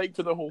 You think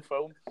for the whole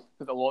film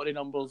that the lottery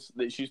numbers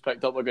that she's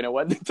picked up are going to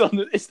win.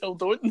 They still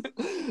don't.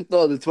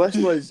 No, the twist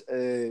was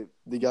the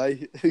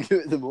guy who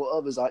got the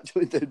motor was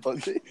actually Ted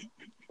Bundy.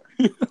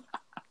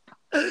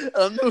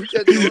 I'm no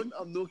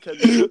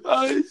kidding.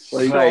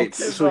 Like, right.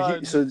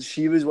 So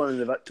she was one of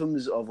the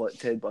victims of like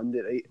Ted Bundy,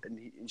 right?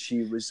 And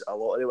she was a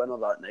lottery winner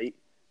that night.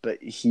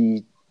 but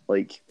he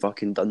like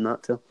fucking done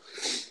that to her.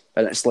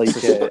 And it's like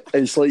so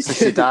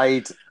she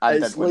died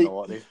and didn't win the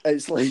lottery.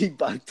 It's like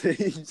Bad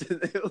Times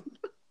at the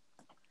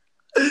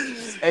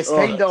It's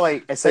kind of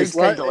like it sounds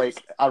kind of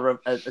like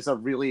it's a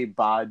really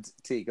bad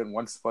take on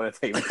Once Upon a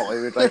Time in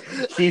Hollywood. Like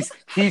he's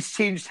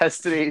changed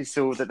history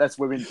so that this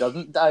woman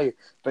doesn't die,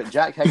 but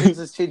Jack Higgins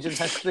is changing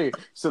history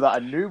so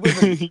that a new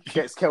woman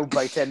gets killed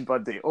by Ted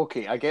Bundy.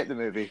 Okay, I get the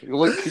movie.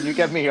 Look, can you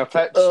give me your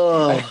pitch?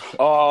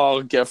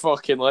 Get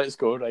fucking let's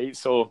go, right?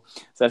 So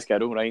it's this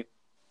girl, right?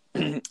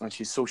 And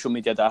she's social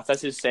media daft.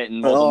 This is set in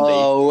modern day.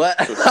 Oh,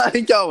 I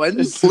think I win.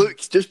 Look,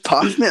 just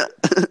pass me it.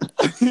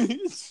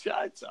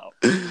 Shut up.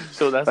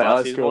 So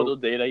that's cool.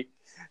 Modern day, right?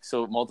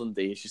 So modern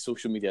day, she's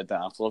social media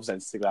daft, loves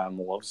Instagram,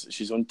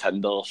 she's on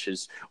Tinder,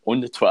 she's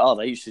on the Twitter,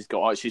 right? She's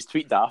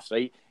tweet daft,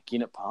 right?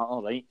 Getting it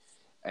partner, right?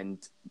 And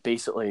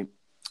basically,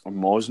 her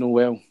mom's no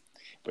well.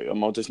 But her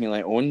mom doesn't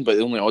like on, but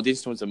the only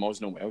audience knows the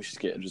mom's no well, she's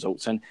getting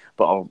results in.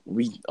 But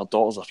her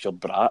daughter's a pure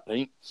brat,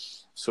 right?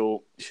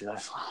 So she's like,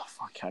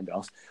 fuck, can't be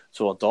arsed.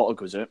 So her daughter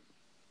goes out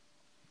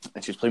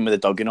and she's playing with the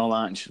dog and all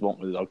that, and she's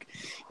walking with the dog,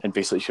 and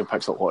basically she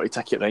picks up a lottery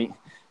ticket, right?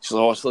 She's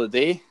like, so the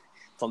day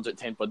turns out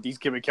 10 buddies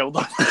came and killed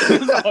her.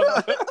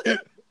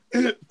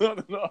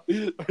 No.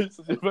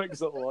 So she picks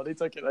up a lottery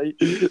ticket, right?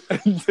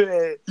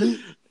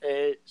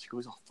 And she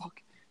goes, oh fuck.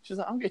 She's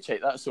like, I'm going to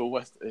check that.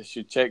 So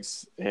she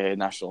checks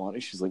National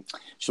Lottery. She's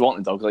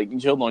walking the dog, like,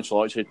 you're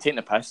nonchalant. She's taking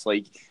the piss,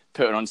 like,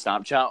 put her on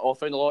Snapchat. Oh,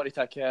 found the lottery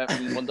ticket.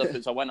 Wonder if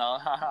it's a winner.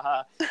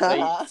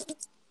 Right?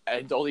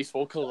 And all these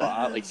folk are like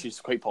that. Like,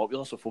 she's quite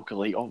popular, so folk are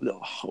like, oh,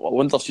 I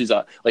wonder if she's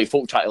like,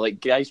 folk try to,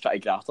 like, guys try to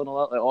graft her and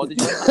all that. Like, oh, did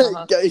you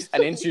win? Guys,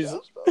 and then she's...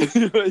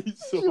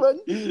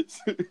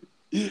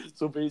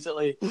 So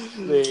basically,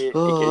 it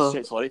gets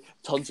checked lottery.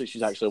 Turns out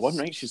she's actually won,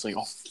 right? She's like,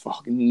 oh,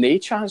 fucking no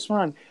chance,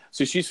 man.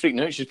 So she's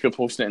freaking out. She's pure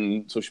posting it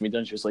on social media,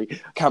 and she's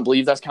like, can't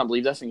believe this. And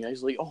the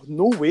guy's like, oh,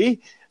 no way.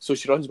 So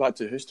she runs back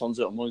to the house, turns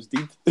out her mom's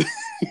dead.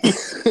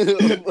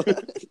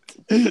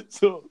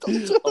 So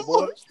I'm not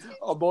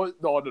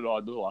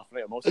laughing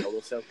at her. Mom's killed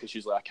herself because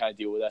she's like, I can't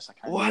deal with this. I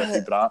can't deal with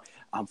the brat.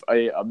 I'm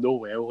no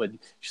well. And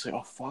she's like,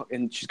 oh, fuck.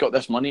 And she's got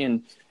this money,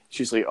 and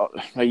she's like, oh,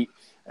 right.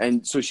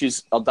 And so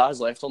her dad's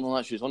left her and all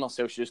that. She's on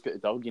herself. She just got the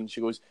dog, and she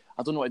goes,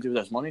 I don't know what to do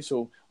with this money.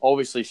 So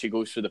obviously she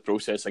goes through the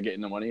process of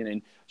getting the money, and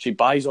then she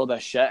buys all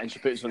this shit and she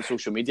puts it on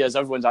social media as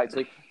everyone's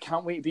actually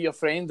can't wait to be your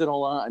friend and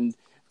all that. And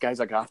guys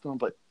are grafting her,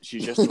 but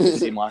she's just the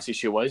same lassie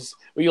she was.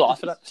 Were you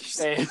laughing at?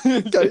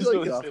 Guys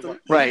like grafting.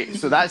 Right.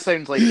 So that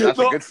sounds like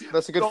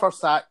that's a good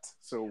first act.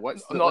 So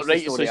what's the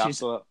story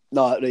after that?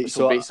 No, right.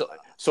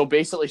 So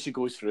basically, she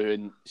goes through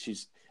and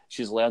she's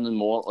learning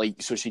more,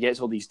 like, so she gets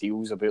all these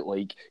deals about,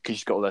 like, because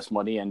she's got all this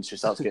money and she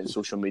starts getting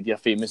social media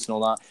famous and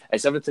all that.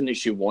 It's everything that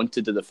she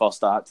wanted in the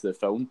first act of the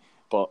film,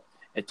 but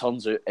it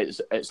turns out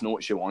it's not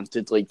what she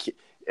wanted. Like,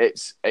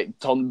 it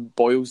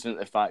boils into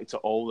the fact that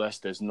all this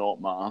does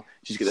not matter.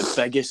 She's got the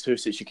biggest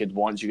house that she could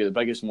want, she got the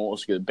biggest motor,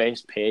 she got the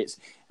best pets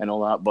and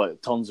all that, but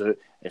it turns out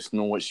it's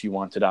not what she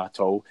wanted at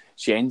all.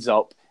 She ends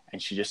up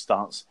and she just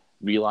starts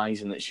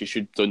realising that she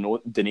should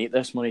donate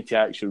this money to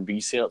actual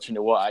research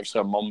into what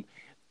actually her mum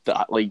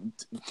that like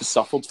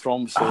suffered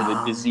from, so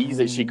the disease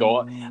that she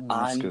got,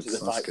 and the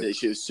fact that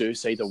she was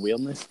suicide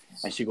awareness.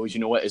 And she goes,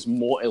 you know what, it's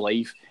more to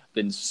life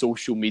than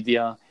social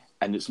media,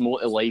 and it's more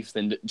to life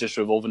than just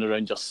revolving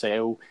around your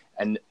cell.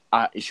 And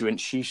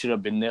she should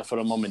have been there for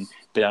her mum and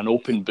been an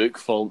open book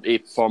for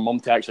mum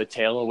to actually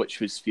tell her what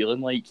she was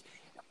feeling like.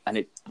 And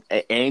it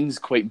ends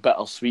quite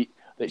bittersweet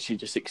that she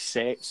just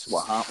accepts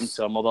what happened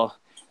to her mother,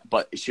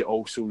 but she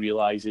also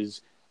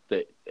realises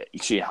that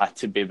she had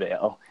to be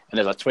better. And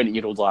as a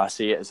 20-year-old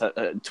lassie, it's a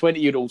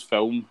 20-year-old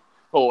film.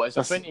 Oh, it's a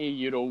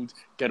 20-year-old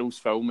girl's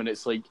film, and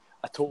it's like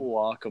a total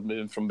arc of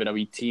moving from being a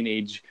wee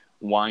teenage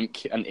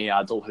wank into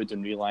adulthood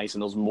and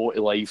realising there's more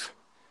to life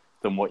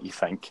than what you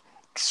think.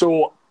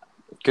 So,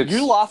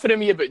 you laughing at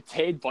me about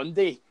Ted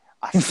Bundy?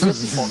 I swear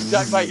to fuck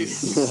Jack Bite.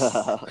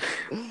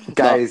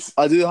 Guys,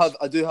 I do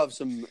have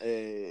some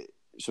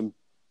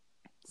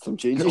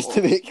changes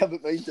to make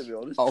about mine, to be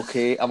honest.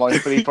 Okay, I'm on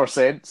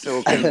 3%,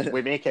 so can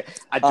we make it?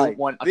 I don't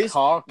want a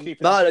car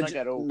creeping in a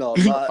girl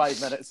for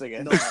 5 minutes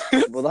again. No,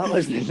 well,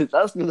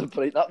 that's not the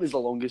point. That was the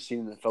longest scene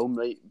in the film,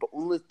 right? But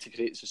only to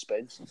create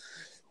suspense.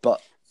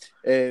 But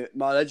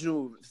my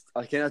original,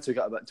 I kind of took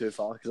it a bit too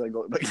far because I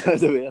got a bit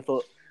carried away. I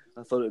thought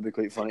it would be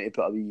quite funny to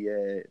put a wee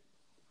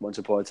Once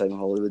Upon a Time in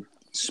Hollywood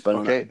spin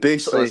on it.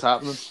 Basically, so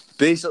happening.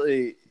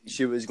 Basically,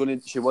 she was going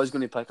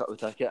to pick up the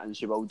ticket and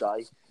she will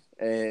die.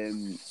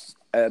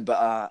 But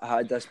I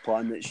had this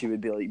plan that she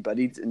would be like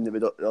buried, and they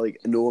would like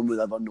no one would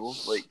ever know.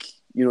 Like,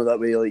 you know, that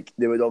way, like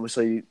they would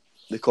obviously,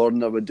 the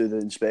coroner would do the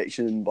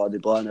inspection and blah blah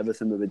blah, and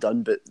everything would be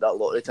done. But that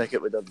lottery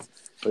ticket would have,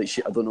 like,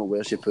 I don't know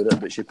where she put it,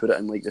 but she put it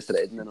in like the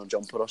threading in her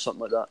jumper or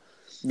something like that.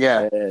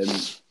 Yeah.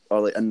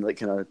 Or like in like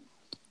kind of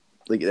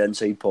like the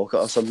inside pocket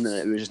or something, and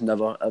it was just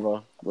never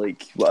ever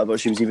like whatever.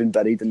 She was even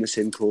buried in the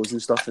same clothes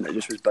and stuff, and it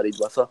just was buried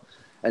with her.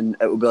 And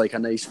it would be like a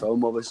nice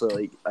film, obviously,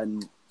 like,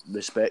 and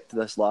respect to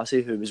this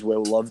lassie who was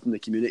well loved in the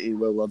community and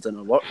well loved in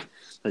her work,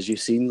 as you've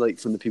seen, like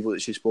from the people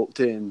that she spoke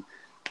to and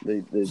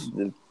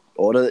the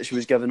aura that she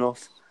was giving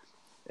off.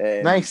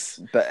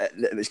 Nice, but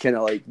it was kind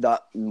of like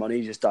that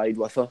money just died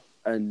with her,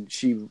 and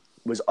she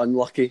was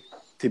unlucky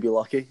to be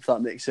lucky. If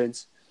that makes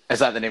sense. Is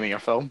that the name of your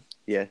film?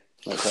 Yeah,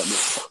 that's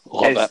it.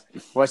 Love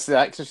it. What's the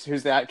actress?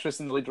 Who's the actress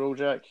in the lead role,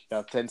 Jack? You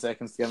have 10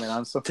 seconds to give me an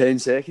answer. 10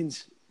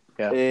 seconds.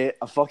 Yeah.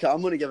 Fuck it.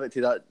 I'm going to give it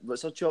to that.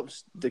 What's her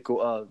chops?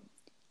 Dakota.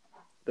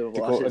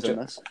 Dakota in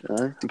this.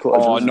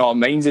 Dakota. Oh no,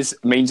 mine's is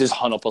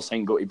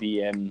 100% going to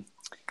be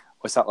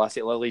what's that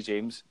lassie? Lily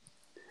James.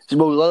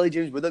 Well, Lily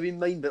James would have been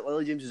mine, but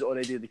Lily James is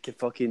already the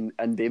fucking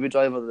in Baby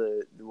Driver,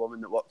 the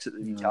woman that works at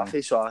the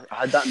cafe. So I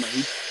had that in my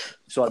head.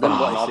 So I didn't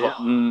want to say it.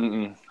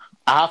 Mm-mm.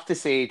 I have to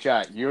say,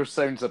 Jack, yours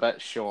sounds a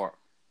bit short.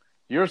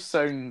 Yours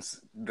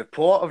sounds... The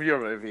plot of your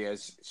movie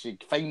is she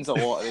finds a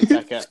lottery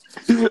ticket,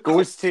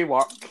 goes to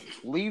work,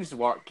 leaves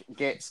work,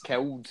 gets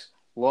killed,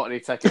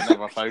 lottery ticket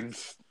never found.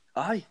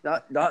 Aye,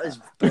 that is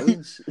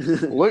brilliance.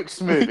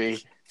 Luke's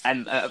movie...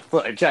 And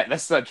Jack,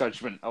 this is a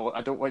judgment.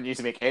 I don't want you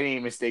to make any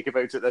mistake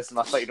about it. This is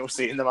my final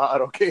say in the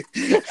matter, okay?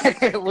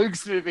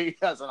 Luke's movie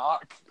has an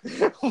arc.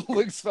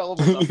 Luke's film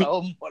is a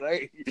film,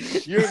 alright?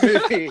 Your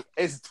movie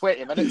is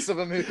 20 minutes of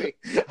a movie.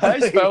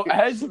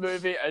 His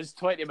movie is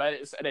 20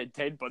 minutes and then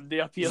Ted Bundy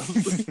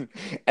appears.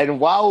 And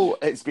while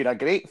it's been a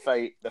great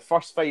fight, the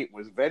first fight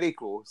was very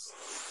close.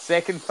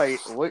 Second fight,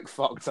 Luke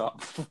fucked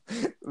up.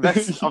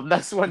 This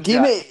one,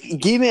 give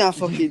me a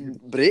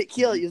fucking break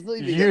here. You've not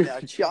even given me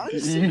a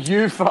chance.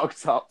 You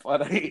fucked up,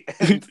 alright?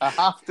 And I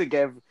have to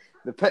give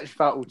the Pitch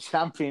Battle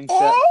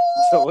Championship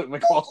to Luke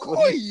McLaughlin.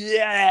 Oh,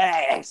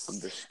 yes! I'm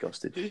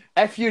disgusted.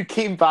 If you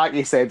came back,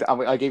 you said,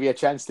 I gave you a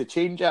chance to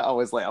change it, I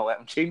was like, I'll let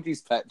him change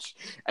his pitch.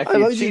 If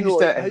How did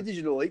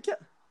you not like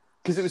it?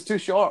 Because it was too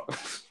short.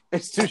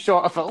 It's too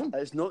short a film.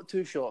 It's not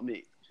too short,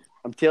 mate.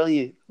 I'm telling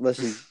you,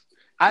 listen.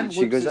 And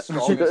she goes to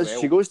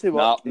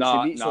work, she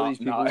meets all these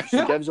people,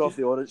 she gives off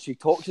the orders, she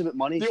talks about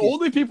money. The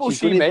only people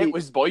she met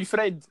was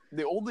boyfriend.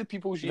 The only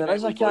people she met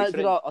was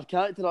boyfriend. Her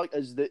character arc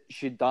is that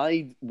she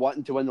died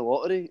wanting to win the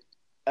lottery,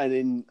 and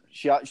then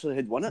she actually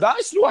had won it.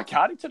 That's not a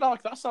character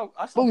arc. Well,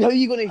 how are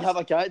you going to have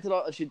a character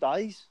arc if she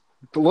dies?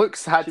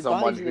 Luke's had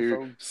someone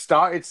who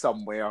started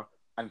somewhere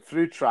and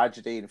through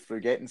tragedy and through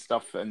getting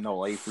stuff in their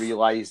life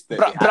realised that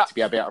they had to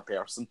be a better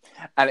person.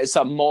 And it's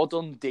a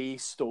modern day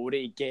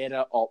story. Get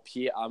it up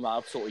here. I'm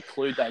absolutely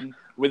clued in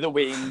with the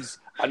Waynes.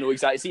 I know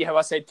exactly. See how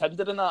I said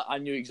Tinder in that? I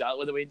knew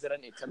exactly the Waynes are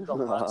into Tinder.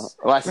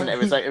 Listen,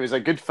 it was a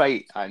good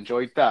fight. I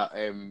enjoyed that.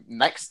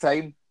 Next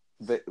time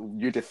that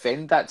you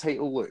defend that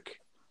title, Luke,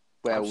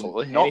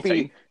 will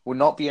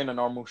not be in a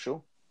normal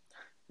show.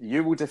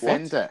 You will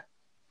defend it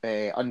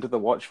under the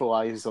watchful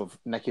eyes of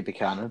Nicky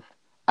Buchanan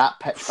at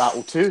Pitch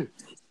Battle 2.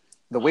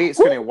 The way it's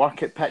going to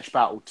work at Pitch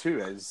Battle 2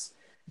 is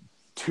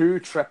 2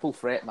 triple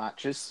threat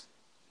matches,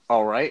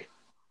 all right,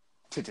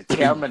 to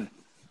determine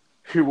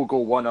who will go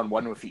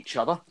one-on-one with each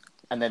other.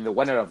 And then the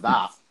winner of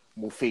that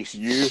will face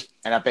you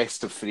in a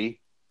best of 3.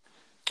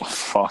 Oh,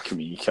 fuck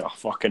me. I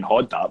fucking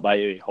had that, by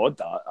the way. Had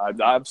that. I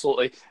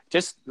absolutely...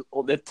 Just,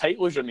 the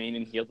title is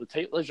remaining here. The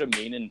title is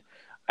remaining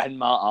in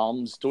my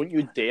arms. Don't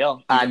you dare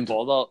even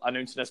bother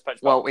announcing this pitch.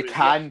 Well, we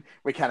can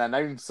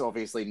announce,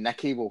 obviously,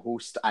 Nicky will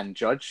host and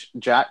judge.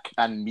 Jack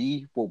and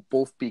me will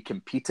both be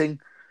competing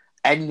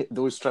in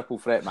those triple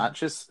threat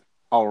matches.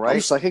 All right.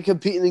 I'm sick of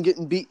competing and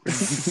getting beat.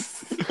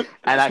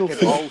 And I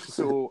can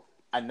also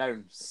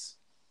announce...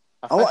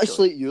 I want to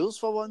slate yours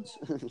for once.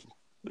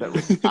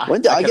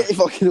 When did I get to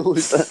fucking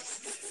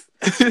host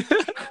it?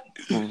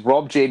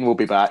 Rob Jane will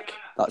be back.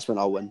 That's when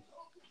I'll win.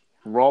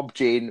 Rob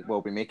Jane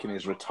will be making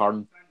his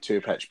return to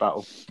Pitch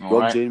Battle.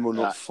 Rob Jane will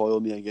not foil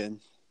me again.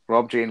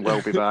 Rob Jane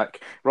will be back.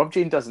 Rob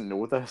Jane doesn't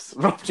know this.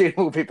 Rob Jane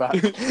will be back.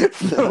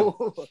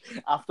 So,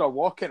 after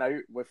walking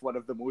out with one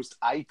of the most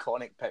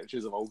iconic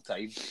pictures of all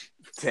time,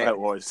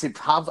 to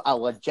have a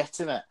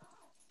legitimate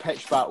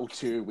Pitch Battle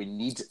 2, we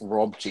need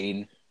Rob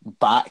Jane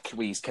back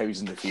with his cows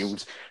in the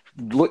field.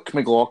 Luke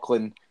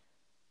McLaughlin,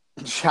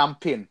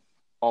 champion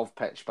of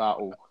Pitch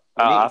Battle.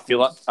 I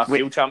feel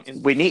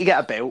champion. We need to get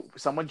a belt.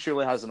 Someone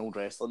surely has an old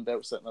wrestling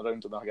belt sitting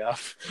around in our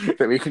gaff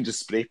that we can just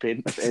spray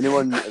paint. If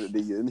anyone, it would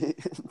be you, mate,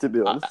 to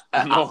be honest.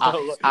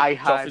 I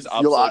had...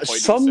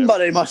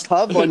 somebody must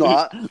have one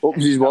like that.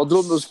 Opens his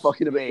wardrobe, there's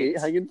fucking about 8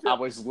 hanging. I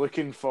was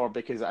looking for,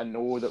 because I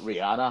know that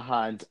Rihanna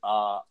had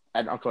an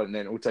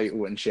Intercontinental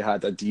title and she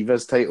had a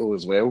Divas title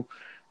as well.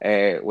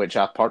 Which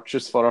I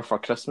purchased for her for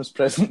Christmas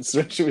presents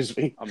when she was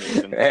wee.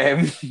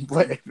 Amazing.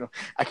 But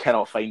I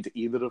cannot find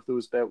either of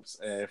those belts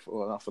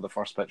for the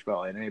first Pitch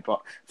Battle anyway.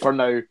 But for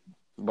now,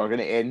 we're going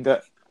to end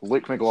it.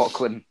 Luke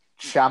McLaughlin,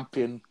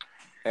 champion.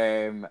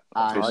 I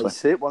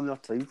say it one more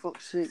time,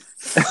 fuck's sake.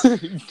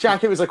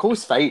 Jack, it was a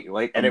close fight,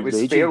 and it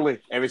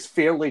was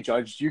fairly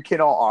judged. You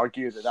cannot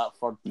argue that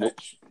third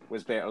pitch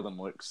was better than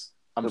Luke's.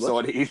 I'm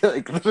sorry.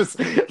 There's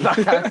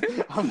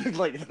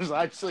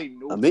actually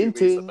no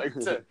ways about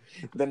it.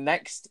 The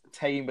next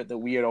time that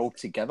we are all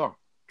together,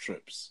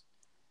 troops,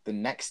 the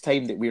next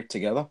time that we're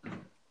together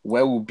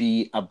will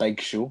be a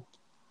big show.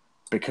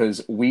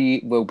 because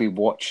we will be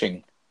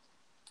watching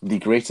the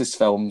greatest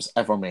films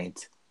ever made.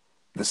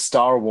 The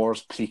Star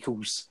Wars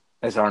prequels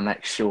is our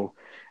next show.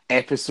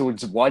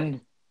 Episodes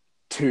 1,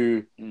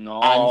 2, and 3.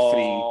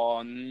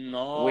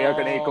 No. We are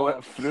going to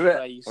go through it.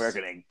 Christ. We're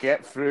going to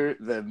get through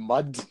the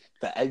mud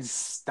that is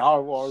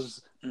Star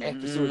Wars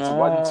episodes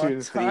 1, 2,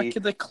 and 3. Attack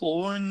of the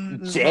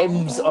Clones.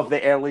 Gems of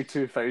the early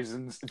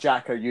 2000s.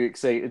 Jack, are you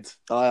excited?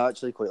 I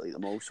actually quite like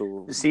them all.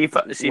 So See if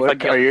I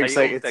get are you a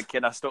title, excited?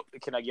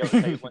 Can I get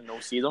a title and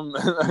not see them?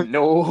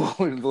 No,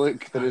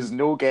 look, there is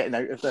no getting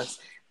out of this.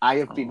 I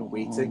have been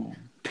waiting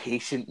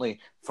patiently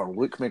for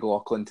Luke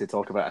McLaughlin to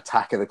talk about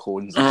Attack of the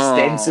Clones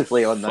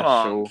extensively on this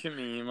show. Fuck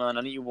me, man.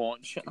 I need to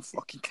watch it. I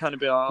fucking can't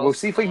be arsed. We'll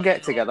see if we can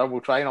get together.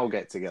 We'll try and all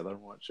get together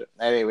and watch it.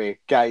 Anyway,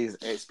 guys,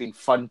 it's been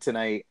fun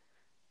tonight.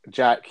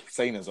 Jack,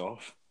 sign us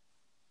off.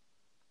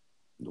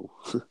 No,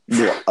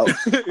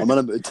 I'm in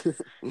a mood.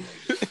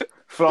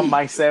 From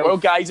myself. Well,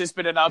 guys, it's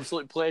been an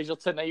absolute pleasure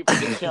tonight with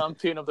the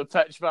champion of the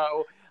pitch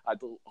battle.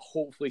 I'll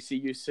hopefully see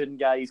you soon,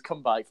 guys.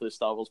 Come back for the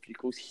Star Wars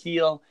prequels.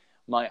 Hear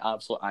my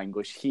absolute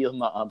anguish. Hear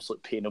my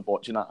absolute pain of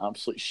watching that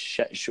absolute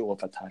shit show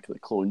of Attack of the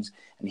Clones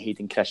and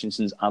Hayden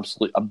Christensen's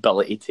absolute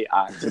ability to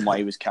act and why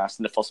he was cast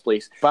in the first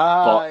place.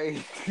 Bye.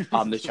 But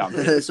I'm the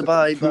champion. So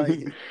bye.